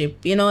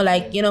friendship,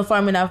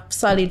 forming a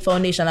solid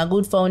foundation, a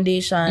good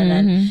foundation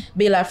and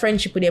build a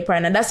friendship with your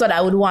partner. That's what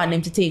I would want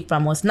them to take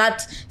from us.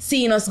 Not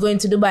seeing us going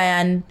to Dubai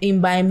and him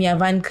buying me a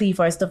Van Cleef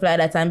or stuff like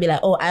that and be like,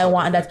 oh, I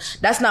want that.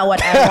 That's not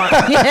what I want.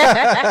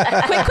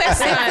 Quick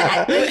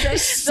question.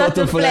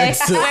 Subtle flex.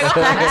 So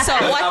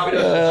what?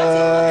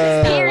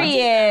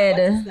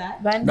 Period.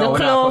 The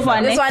clove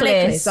and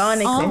necklace.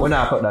 We're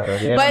not put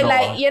that. But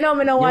like, me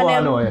don't want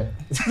them.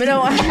 Me don't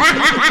want.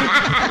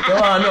 You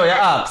want to know your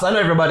apps. I know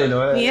everybody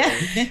know. Yeah.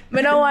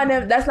 Me don't want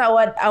them. That's not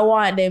what I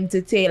want them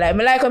to take. Like,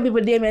 me like when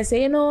people DM me and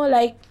say,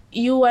 like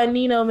you and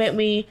Nino make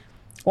me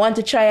want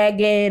to try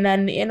again,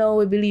 and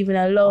we believe in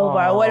a love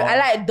or what. I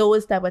like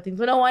those type of things.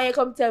 I don't want you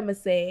come tell me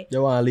say.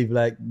 You want to live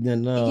like Yeah,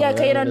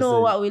 because you don't know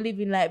what we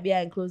living like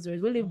behind closed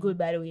doors. We live good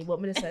by the way, but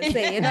me just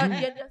say you just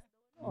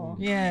know.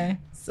 Yeah.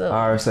 So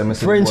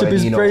friendship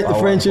is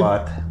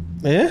friendship.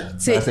 Yeah? I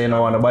say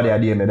no want nobody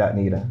idea me that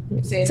neither.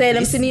 Say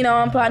them see Nino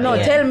on part. No,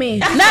 tell me.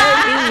 Tell me.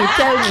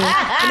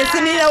 And see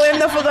Nino when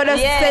them forgot to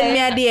send me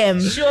a DM.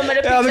 Show me the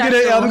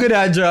picture. I'm good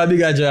at job,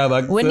 big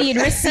job. We need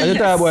receipts.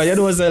 You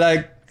know say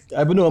like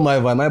I know my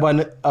vibe. My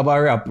vibe have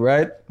a rap,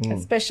 right? A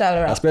special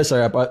rap. A special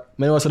rap.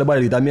 I also the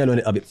body that me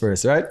alone a bit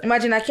first, right?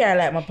 Imagine I carry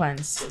like my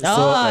pants.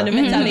 The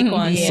metallic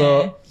ones. Yeah.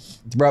 So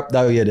rap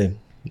that way then.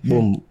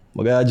 Boom.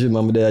 I got a gym,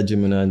 I'm there at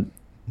gym and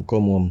I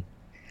come home.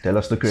 Tell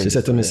us the crazy. She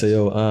said to me, say,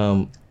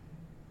 yo,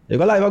 you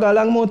go live, I got a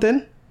long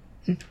mountain.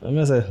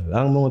 I said,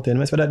 long mountain.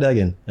 I said, that there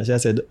again. And she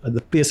said, the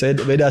place where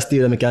they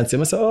steal, I can't see.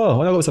 I said, oh,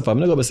 I'm not going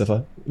to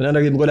suffer. I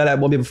don't go like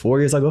maybe 4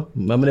 years ago. I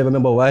never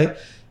remember why.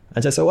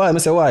 And she said, why? I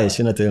said, why?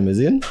 She not tell me,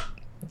 Zin.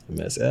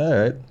 I said,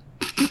 all right.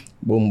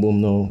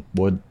 Boom, no.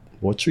 But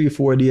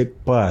 3-4 days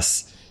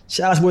pass.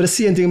 She asked about the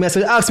same thing. I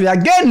said, ask me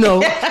again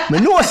now. I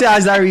know she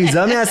has a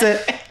reason. I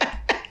said,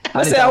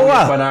 I say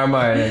what?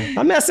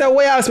 I mean, I said,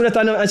 why ask me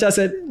that? And she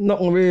said,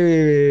 nothing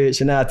really.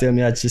 She not tell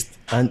me.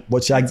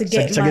 But she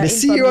get a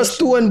serious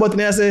tone. But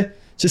me I say,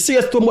 she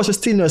serious tone, but she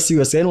still not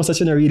serious. I know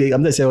such a read.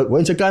 I'm just saying,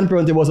 when she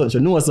confront about something, she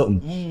knows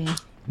something.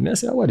 Me I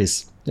say, what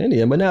is?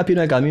 Anyway, but now I feel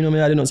like I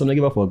don't know something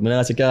give a fuck. Me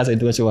I say, can't say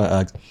it when she want to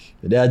ask.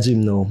 They are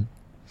gym now.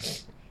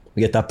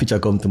 We get a picture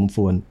come to my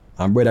phone.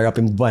 And brother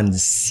rapping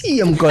Vans,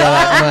 same color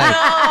like mine.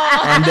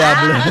 And they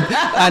are blood.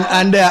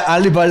 And they are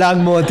live a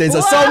long mountain.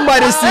 So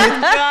somebody see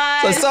it.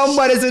 So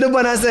somebody see the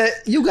one and say,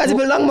 you guys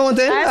live a long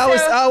mountain?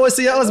 I was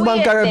see your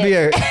husband carry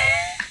beer.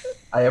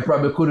 I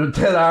probably couldn't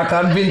tell her,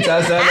 convince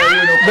her, so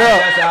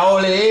I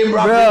only aim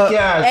rocket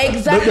cars.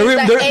 Exactly.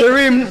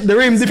 The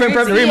rim different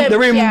from the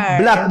rim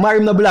black. My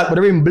rim not black, but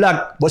the rim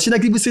black. But she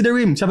not give you see the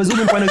rim. She have a zoom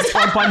in on the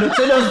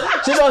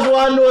She just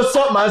want to know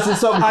something and see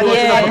something. And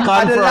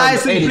the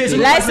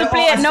license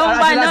plate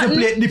number nothing.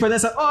 Plate different. I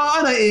say, oh,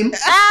 I know him.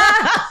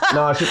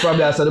 No, she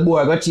probably has said the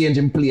boy got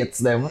changing plates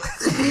them.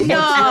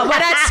 No, but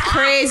that's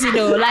crazy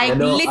though. Like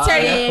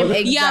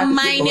literally, you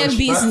mind your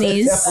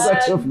business and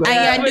you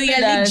do your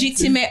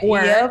legitimate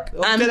work. Yep.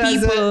 And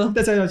people.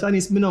 That's why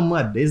Chinese, me not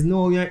mad. There's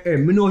no me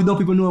know no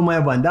people know my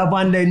van. That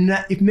van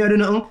there, if me do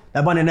nothing,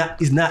 that van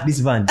is not this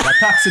van. That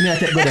taxi me I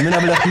take go there. Me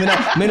not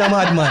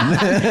mad man.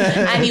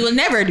 And he will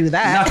never do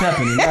that. Not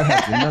happening.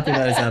 Nothing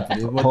that is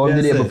happening. How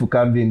did you able to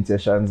convince you,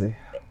 Shanzi?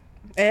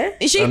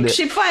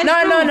 She find no.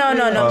 I'm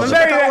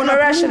very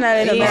rational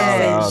in the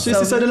sense. She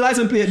said the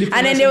license plate different.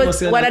 And then there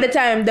was one at the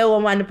time the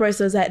woman, the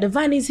person was like, the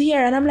van is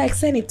here, and I'm like,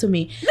 send it to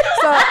me.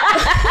 So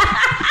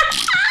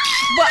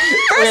but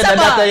first of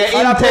all, a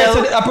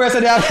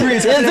person they have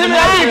freeze. The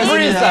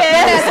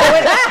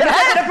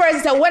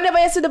person said, whenever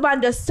you see the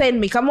van, just send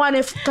me. Come here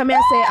and say,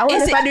 I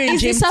want to do gym time.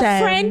 Is this a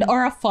friend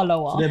or a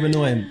follower? Never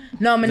know him.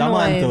 No, I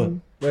know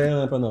him.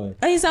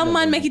 Is that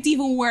man make it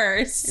even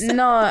worse?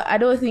 No, I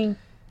don't think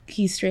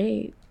he's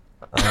straight.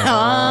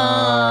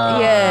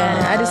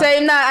 Yeah, I just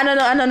say I don't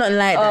know nothing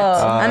like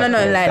that. I don't know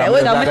nothing like that.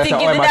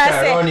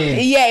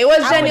 It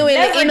was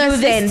genuinely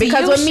innocent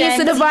because when me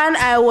see the van,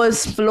 I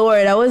was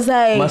floored. I was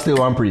like, must still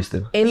one priest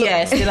then.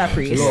 Yeah, still a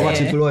priest.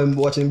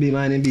 Watching be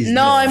man in business.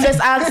 No, I'm just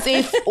asked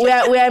if we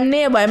are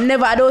neighbor.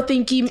 I don't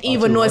think he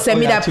even knows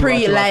me that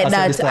pre like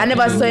that. I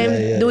never saw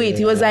him do it.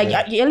 He was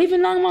like, you live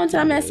in Long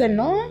Mountain? I said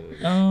no.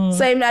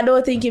 So I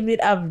don't think he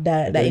did have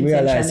that intention.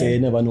 Realize he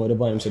never know the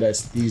van, so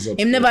that's easy.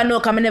 Him never know,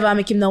 because I never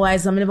make him no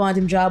wise. I never want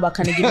him draw back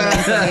and give me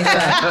information.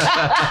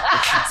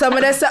 So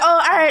I just say,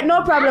 oh, alright,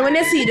 no problem. When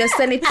you see, just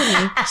send it to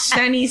me.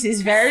 Shanice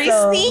is very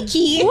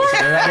sneaky. So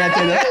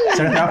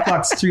I have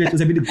facts straight. So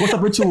if it goes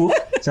up with you,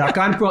 so I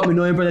can't prompt me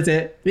no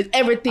information. With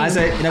everything I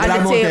say, on the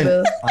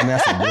table.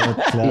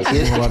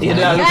 You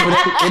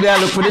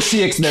look for the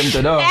shakes them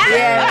to know.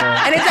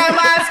 Yeah. Anytime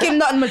I ask him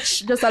nothing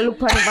much, just I look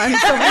for the man.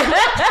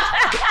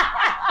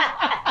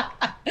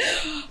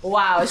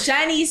 Wow,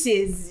 Shanice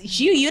is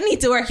you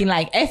need to work in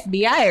like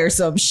FBI or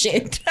some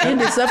shit. You'd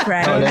be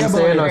surprised.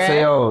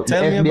 Say yo, the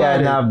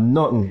FBI have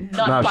nothing.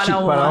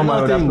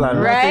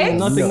 Right?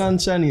 Nothing on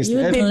Shanice.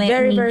 You'd be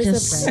very, very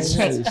surprised.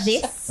 Check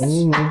this.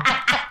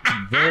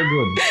 Very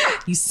good.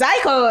 You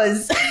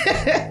psychos.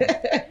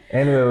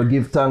 Anyway, we'll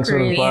give thanks for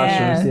the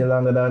passion. Stay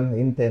longer than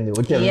intended.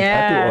 We'll tell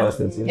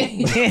them.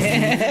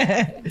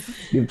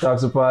 Give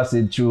thanks for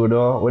passing through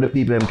though. What the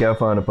people can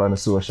find upon the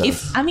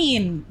socials.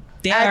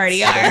 They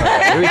already are.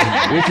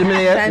 Reach a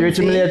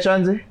million,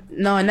 Shanzi?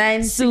 No,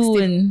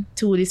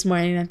 9:62 this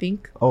morning, I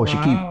think. Oh,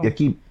 you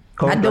keep.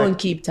 I don't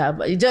keep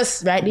tab. You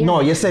just right there.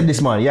 No, you said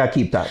this morning. Yeah,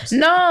 keep tabs.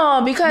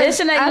 No,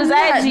 because I'm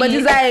not. But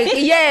it's like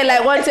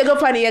like once you go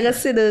on it, you can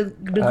see the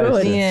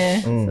growth. Yeah.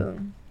 So,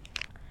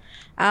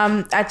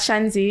 at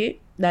Shanzi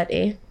that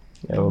Yeah,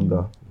 we'll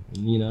go.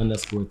 Nino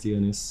underscore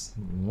TNS.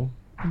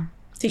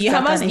 You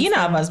have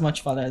as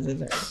much followers as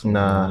her.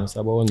 Nah. It's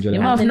about 100.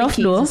 You have enough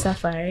though.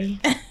 Safari.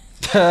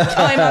 Oh,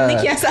 I'm on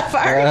Nikki and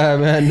Safari.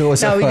 No,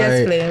 Safari. No, we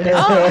just play.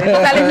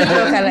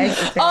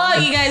 Oh,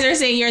 you guys are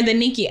saying you're the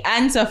Nikki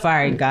and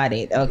Safari. Got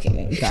it.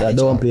 Okay. So I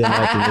don't play my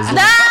thing.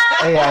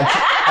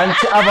 And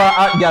to have a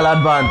hot girl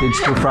advantage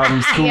too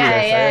from school.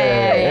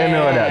 You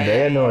know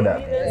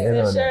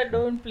that.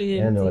 Don't play.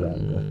 You know that.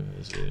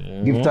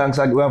 Give thanks.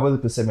 We have a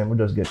little segment. We'll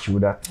just get through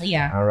that.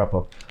 Yeah. And wrap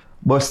up.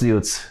 Bust the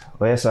youths.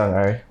 What's your song,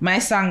 Ari? My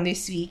song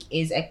this week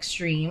is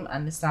Extreme,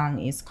 and the song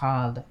is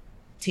called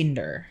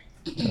Tinder.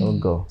 We'll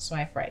go.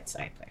 Swipe right,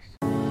 swipe left.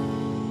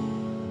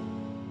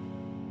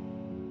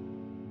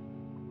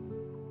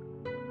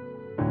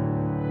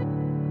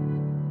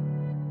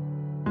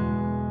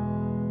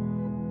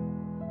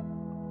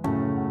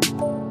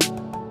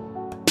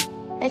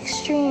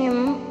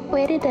 Extreme,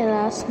 where did I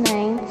last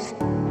night?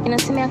 You know,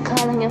 see me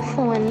calling your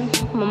phone.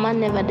 My man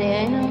never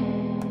there, you know.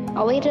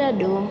 Oh, what did I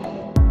do?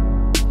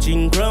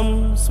 Ching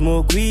rum,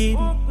 smoke weed.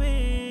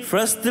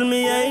 Frost till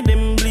me eye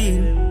them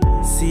bleed.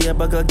 See a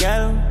bag of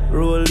gal,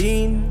 roll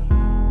in.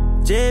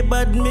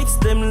 J-Bad mix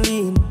them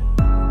lean.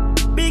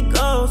 Big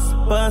house,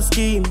 pass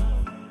scheme.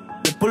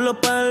 They pull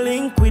up and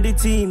link with the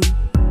team.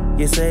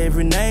 Yes,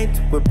 every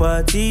night we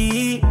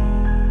party.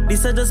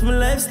 This is just my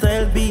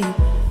lifestyle be.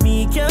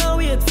 Me can't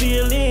wait for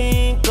you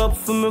link up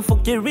for me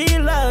fuck you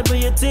real hard. What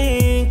you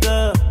think?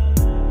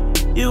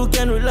 You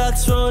can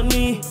relax on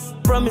me.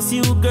 Promise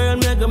you, girl,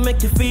 me I gonna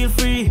make you feel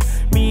free.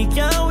 Me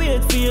can't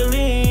wait for you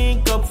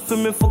link up for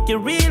me fuck you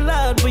real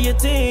hard. What you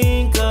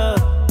think?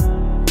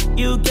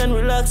 You can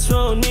relax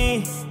on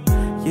me.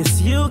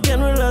 Yes, you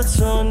can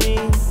relax on me.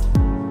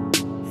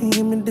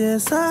 Give me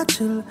this, I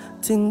chill.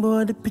 Think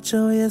about the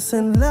picture you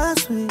sent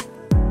last week.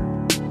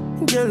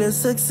 Girl, you're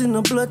sexy,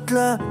 no blood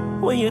clot.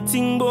 When you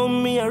think about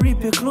me, I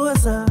rip you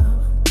closer.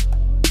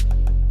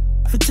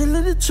 If you tell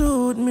you the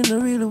truth, me no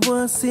really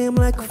want to seem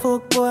like a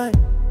fuck boy.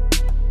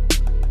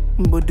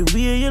 But the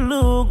way you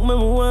look, me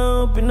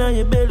want up in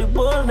your belly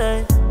all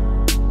night.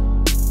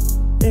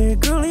 Hey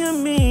girl, you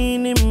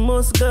mean it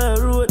must go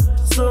road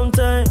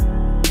sometime.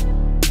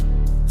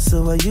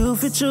 So why you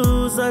fi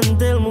choose and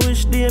tell me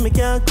which day me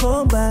can't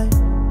come by?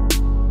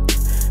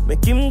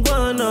 Make him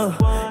go now.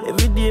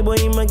 Every day boy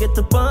he might get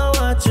up and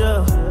watch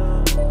you.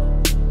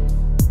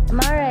 I'm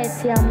alright,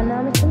 yeah, I'm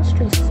not making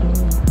stress me.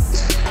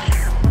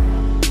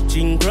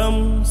 Ching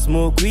rum,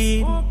 smoke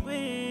weed.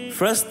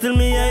 Frost till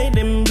me eye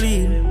them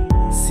bleed.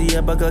 See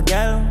a bag of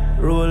gal,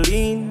 roll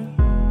in.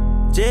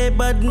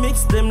 J-Bad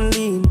mix them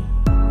lean.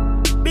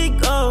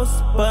 Big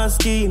house, pass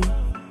scheme.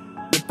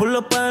 We pull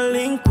up and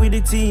link with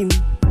the team.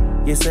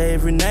 Yes,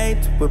 every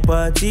night we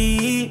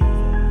party.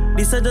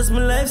 This is just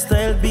my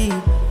lifestyle beat.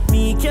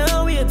 Me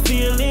can't wait for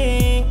you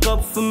link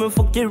up for me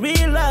fuck you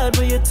real hard.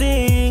 What you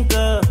think?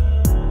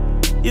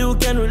 You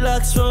can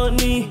relax on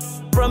me.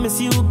 Promise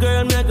you,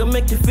 girl, me I gonna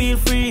make you feel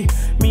free.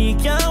 Me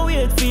can't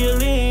wait for you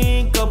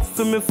link up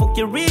for me fuck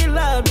you real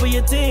hard. What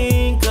you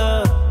think?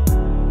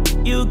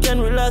 You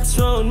can relax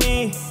on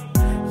me.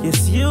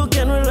 Yes, you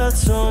can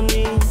relax on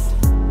me.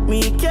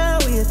 Me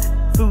can't wait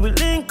for we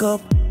link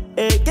up.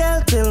 Hey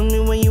girl, tell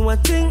me when you a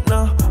think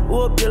now.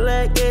 Hope you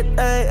like it,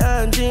 I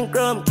and drink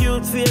rum.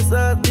 Cute face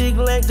and big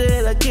like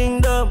Jada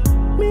Kingdom.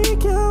 Me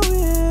can't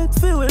wait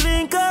for we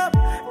link up.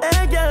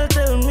 Hey girl,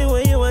 tell me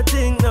when you a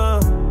think now.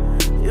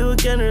 You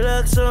can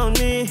relax on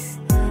me.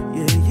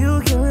 Yeah,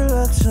 you can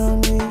relax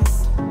on me.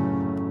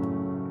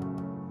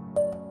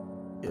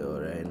 Yo,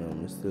 right now,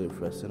 I'm still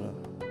fresh enough.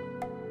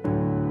 I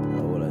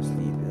wanna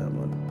sleep, yeah,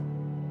 man.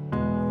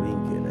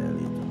 Link in there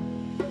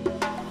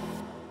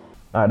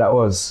later. That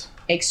was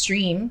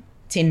Extreme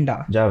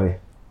Tinder. Javi.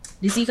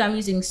 This week I'm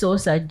using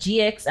Sosa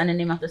GX and the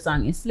name of the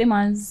song is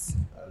Slimmers.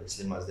 The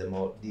Slimmers, them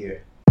out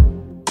there.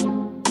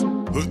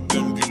 Hit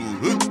them,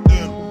 hit them.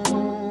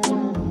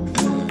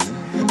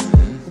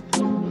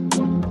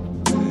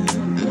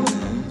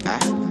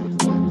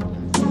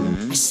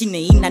 She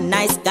ain't a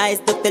nice guys,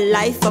 but the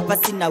life of a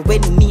sinner.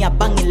 When me a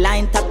banging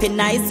line, tapping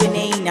eyes when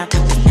ain't a.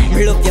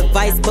 Love your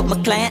vice, but my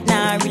client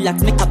now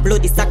relax. Make a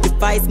bloody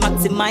sacrifice,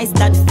 maximize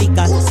that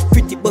figure.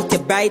 Pretty but you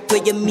bright,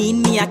 where you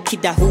mean me a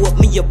kidder. Who up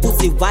me your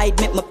pussy wide,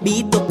 make my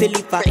beat up your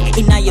liver.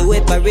 Inna your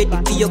ever ready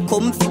for your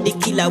come for the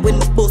killer. When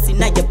my post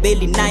inna your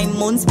belly, 9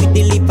 months we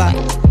deliver.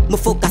 My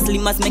focus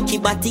slimmers make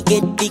your body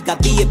get bigger.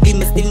 Baby,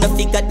 me still no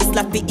figure this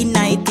like be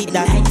united.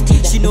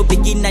 She no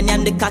begin and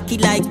I'm the cocky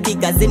like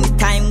tigers.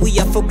 Anytime we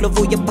a fuck love,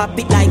 you pop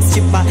it like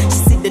stripper. She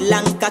see the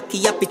long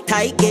cocky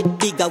appetite get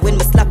bigger. When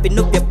me slapping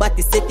up your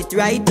body, set it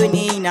right when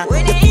you in. Your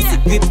pussy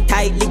grip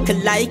tight, lick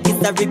like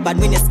it's a ribbon.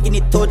 When you skinny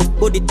toad,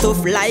 body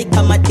tough like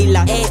a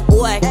madilla. Hey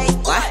boy,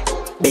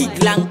 what?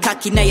 Big long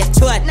cocky na your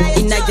throat.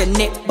 Inna your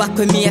neck back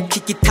when me a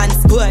kick it and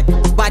squirt.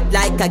 Bad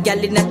like a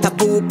gal in a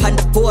taboo on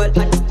the pole.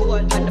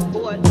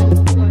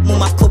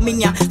 Mama come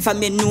in ya,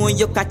 from you know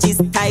your catch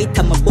is tight.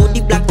 I'm a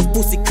body black,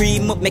 pussy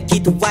cream up, make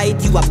it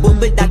white. You a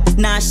bubble that,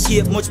 nah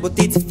shape much but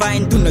it's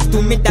fine. Do not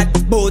do me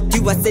that, both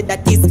you a say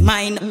that is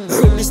mine.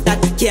 Rubbish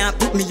that can't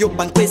put me up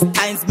on quest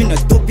times. Me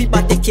not dopey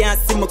but they can't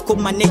see me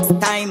come my next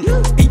time.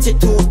 Bitch it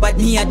too bad,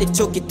 me a the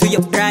choke it to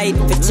your pride.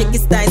 If you check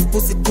his styles,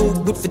 pussy too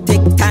good for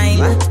take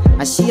time.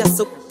 And she a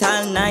suck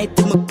all night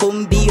till me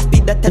come baby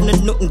that I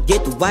know nothing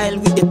get wild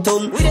with your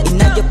tongue.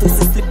 Inna your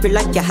pussy slippery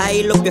like you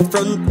high up your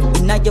front.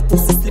 Inna your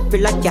pussy slippery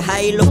like you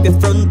high up your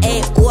front.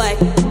 Hey boy,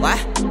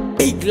 what?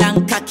 Big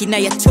long cocky na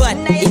your throat.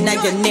 Inna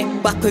your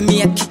neck back when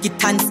me a kick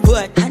it and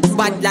squirt.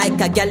 Bad like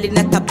a gal in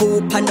a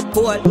taboo on the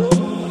pole.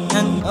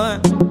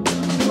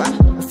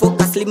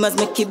 Focus slimmers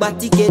make your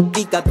body get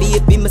bigger.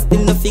 Baby, me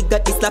still no figure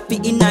this slappy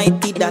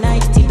united.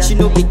 She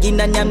no begin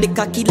and I'm the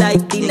cocky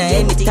like dinner.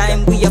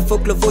 Anytime we a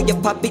fuck love, you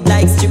pop it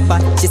like stripper.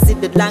 She see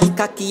the long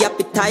cocky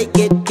appetite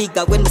get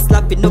bigger. When the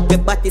slapping up your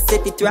body,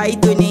 set it right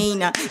when you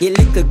in. You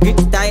little grip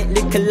tight,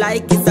 little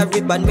like it's a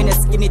ribbon. When you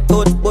skinny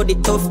toad, body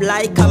tough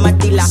like a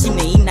madilla. She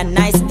ain't a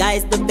nice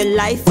guys, look the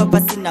life of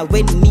a sinner.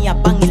 When me a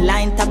banging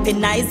line,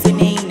 tapping eyes when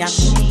you in.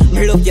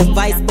 Me love your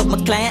vice, but my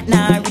client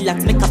now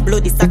relax. Make a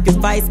bloody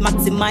sacrifice,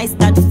 maximize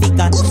that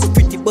figure.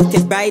 Pretty but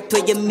you bright,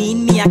 where you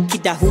mean me a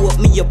kidder. Who up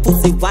me your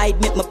pussy wide,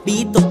 make my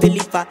beat up your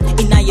liver.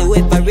 Inna your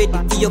ever ready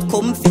for your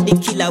come for the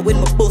killer. When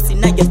my post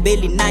inna your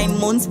belly, 9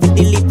 months we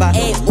deliver.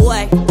 Hey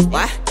boy,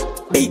 what?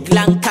 Big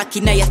long cocky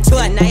na your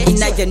throat.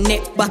 Inna your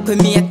neck back when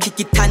me a kick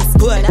it and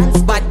squirt.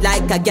 Bad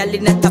like a gal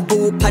in a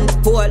taboo on the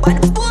pole.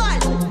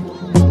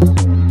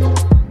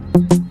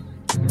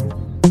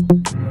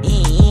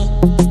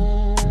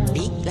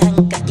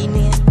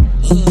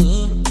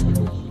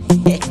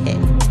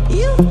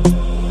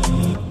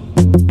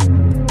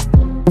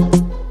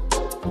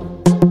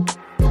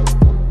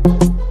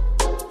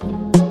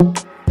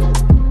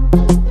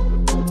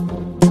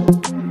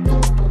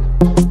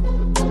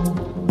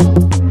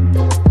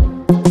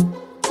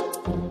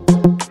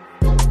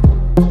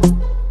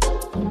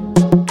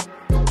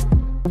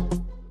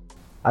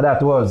 And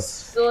that was.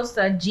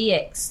 Sosa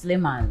GX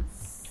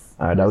Lemons.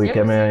 Alright, that we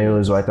came here and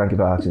use. Why thank you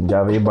for asking.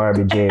 Javi,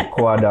 Barbie, J,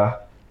 Quada,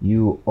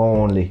 you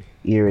only.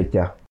 Hear it,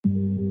 yeah.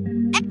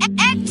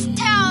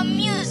 X-Town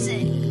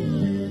Music.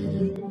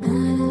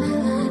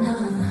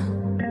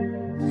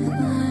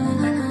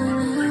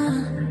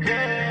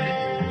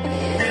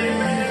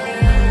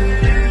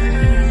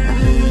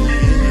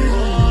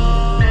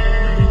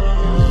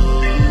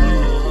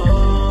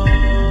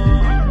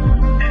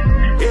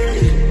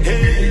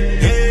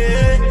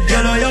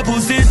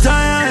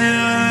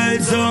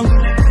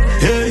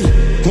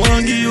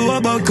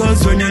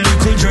 Cause when your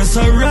little dress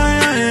a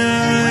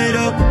ride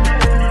up,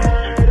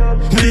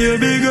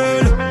 baby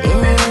girl.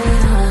 Yeah.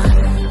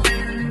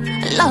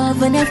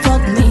 Love when you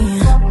fuck me,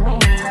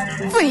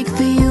 freak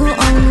for you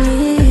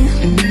only.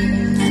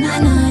 Na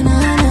na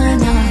na na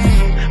na.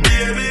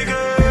 Baby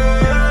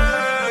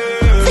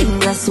girl.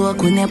 Fingers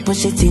soak when you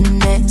push it in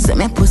there. So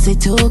me pussy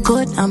too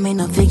good, I mean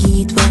not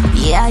forget well.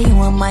 Yeah, you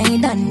want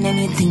mine done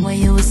anything what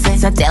you say.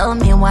 So tell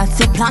me what's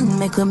your plan,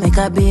 make a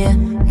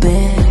baby.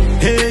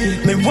 Hey,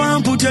 me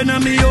want put you in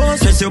me house.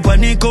 Press you on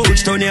the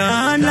couch, turn your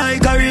hand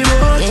like a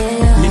remote.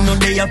 Yeah. Me know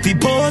they have to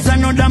pose, I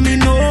know that me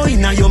know.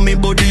 Inna your me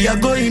body, I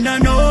go in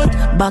and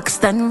out.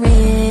 Boxed and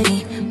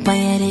ready,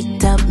 fire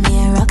it up, me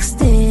a rock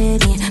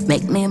steady.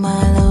 Make me mal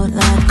out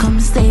loud,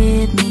 come stay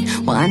with me.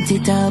 Want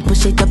it up,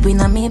 push it up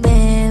inna me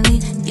belly.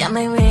 Yeah,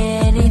 me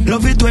ready.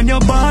 Love it when you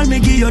ball, me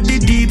give you the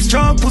deep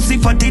strong pussy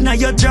fat inna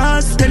your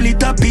jaws. Tell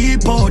it a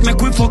peep out. Make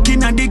we fuck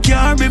inna the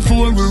car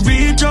before we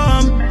reach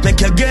home. Make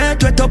you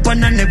get wet up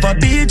and I never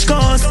beach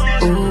cause.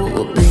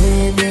 Ooh,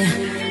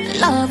 baby,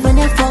 love when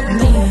you fuck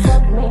me,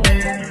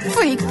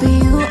 freak for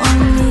you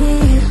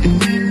only.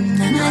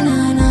 Na na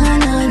na na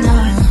na na.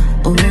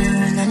 Ooh,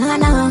 na na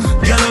na.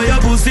 Girl,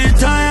 your pussy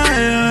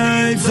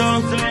tight,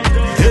 so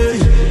hey,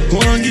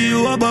 wanna give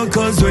you a back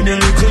cause when your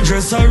little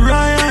dress a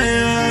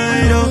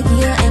ride I'll give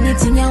you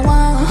anything you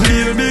want,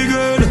 baby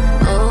girl.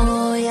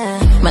 oh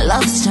yeah. My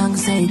love strong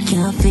so it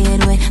can't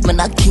fade away. Me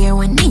not care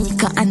when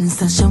Nika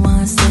answer she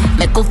want say.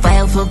 Make go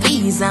file for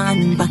visa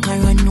and back a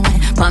runway.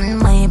 On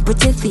my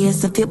pretty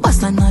face if you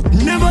bust a nut.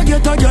 Never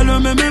get a girl who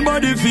make me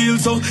body feel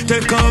so.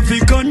 Take off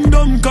your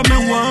condom, come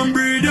and want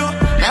breathe you.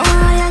 Me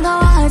want you go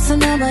hard so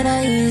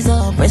nobody ease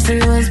up. Press the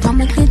rose pa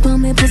me clit pa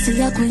me pussy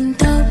a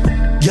quint up.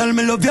 Girl,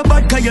 me love your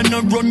bad cause you no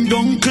run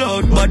down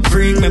cloud. Bad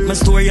freak, make my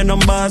story and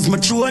numbers, my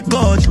throat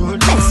God.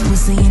 Best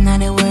pussy in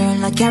the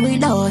world I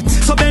carried out.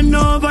 So bend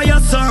over your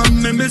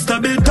son, me Mr.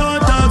 Bill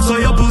Talk. So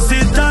your pussy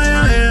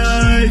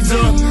tight,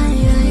 so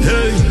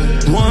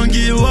hey, want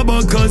give you a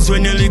back cause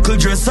when your little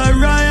dress a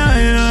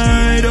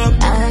ride up.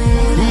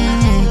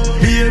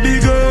 Baby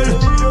girl.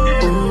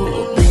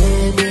 Ooh,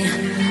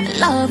 baby,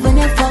 love when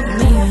you fuck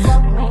me,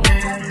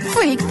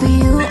 freak for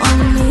you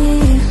only.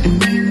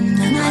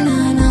 Na na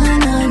na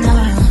na na.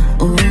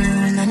 Ooh,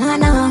 na na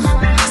na.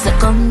 So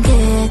come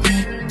get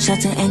me, shot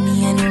to any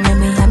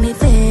me have me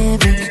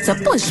favorite. So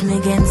push me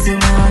against the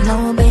wall,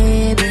 oh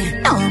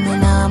baby. No me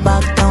nah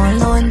back down,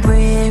 low and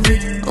bravery.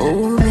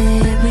 Oh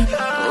baby,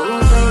 oh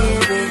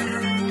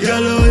baby.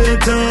 Girl, how you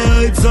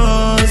tight,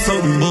 so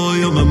some boy,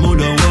 you're my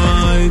mother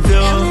wife,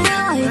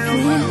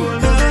 yeah.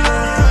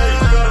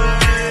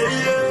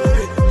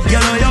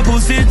 Girl, how your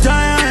pussy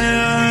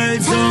tight,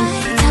 so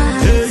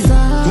hey,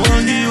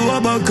 want give you a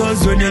back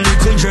cause when your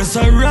little dress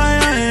a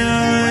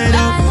ride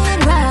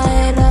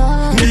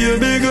up,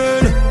 baby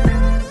girl.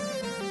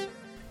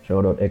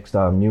 Shout out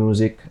X-Town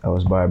Music. I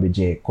was Barbie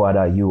J,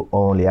 Quada, you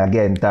only.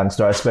 Again, thanks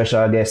to our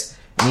special guests,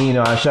 Nino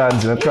and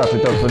Shanzi. We crop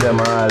it up for them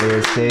and all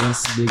these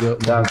things. Big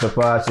up. Thanks for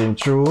passing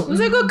through. It was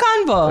a good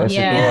convo. Yes,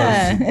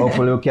 Yeah. it was.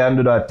 Hopefully we can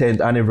do that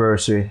 10th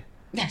anniversary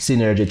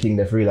synergy thing.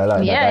 They really like that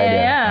idea.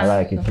 Yeah. I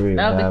like it really.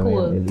 That'd be I mean,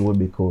 cool. it would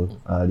be cool.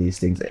 All these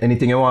things.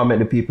 Anything you want to make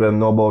the people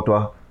know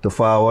about to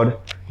forward?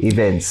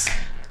 Events.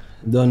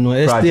 Don't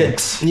know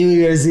Projects. New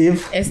Year's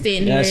Eve.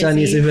 Estate New Yeah, Year's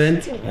Shani's Eve.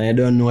 event. And I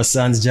don't know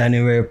Sans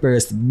January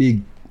 1st.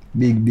 Big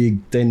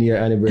 10-year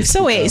anniversary.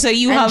 So wait, so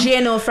you And have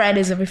JNO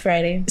Fridays every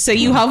Friday. so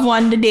you have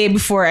one the day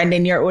before and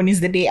then your own is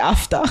the day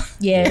after.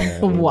 Yeah.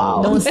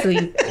 Wow. Don't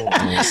sleep.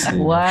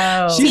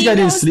 Wow. She's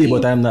getting sleep,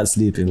 but I'm not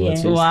sleeping. Yeah.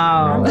 What's this?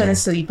 Wow. I'm gonna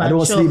sleep. I don't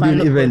show sleep up and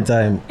during look event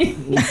time.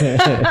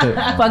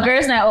 For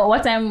girls night,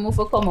 what time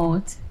will come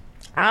out?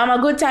 A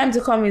good time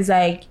to come is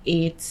like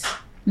 8.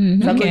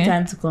 It's a good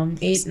time to come.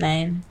 8,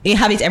 9. You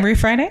have it every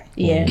Friday?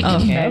 Yeah.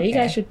 Okay. You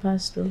guys should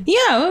pass through.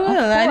 Yeah,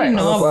 well, I didn't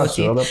know I'll about pass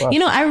you, I'll it. pass You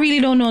know, I really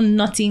don't know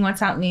nothing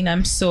what's happening.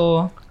 I'm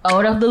so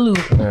Out of the loop.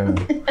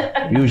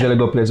 Usually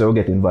go places we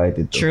get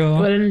invited to. true.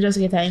 Why don't you just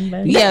get an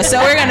invite? Yeah, so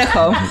we're gonna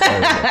come.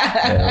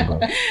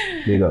 There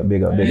we go.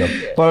 Big up.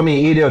 Follow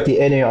me,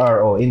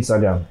 EDOTNARO,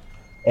 Instagram,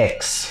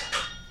 X.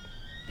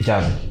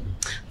 Jam.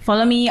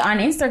 Follow me on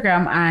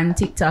Instagram and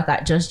TikTok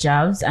at Just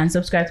Jabs and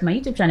subscribe to my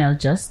YouTube channel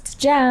Just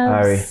Jabs.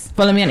 Harry.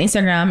 Follow me on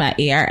Instagram at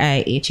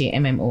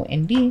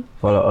ARIHAMMOND.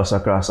 Follow us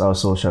across our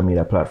social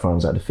media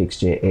platforms at the Fix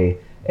JA,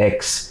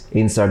 X,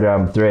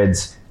 Instagram,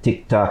 Threads,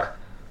 TikTok,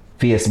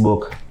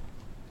 Facebook.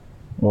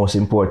 Most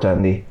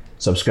importantly,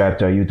 subscribe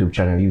to our YouTube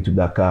channel,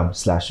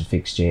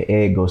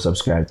 youtube.com/fixja. Go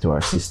subscribe to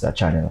our sister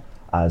channel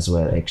as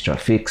well, Extra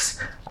Fix.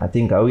 I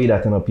think I will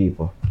that to know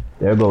people.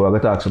 There you go. We're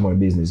going to talk some more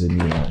business with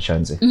Nino and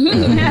Shanzi.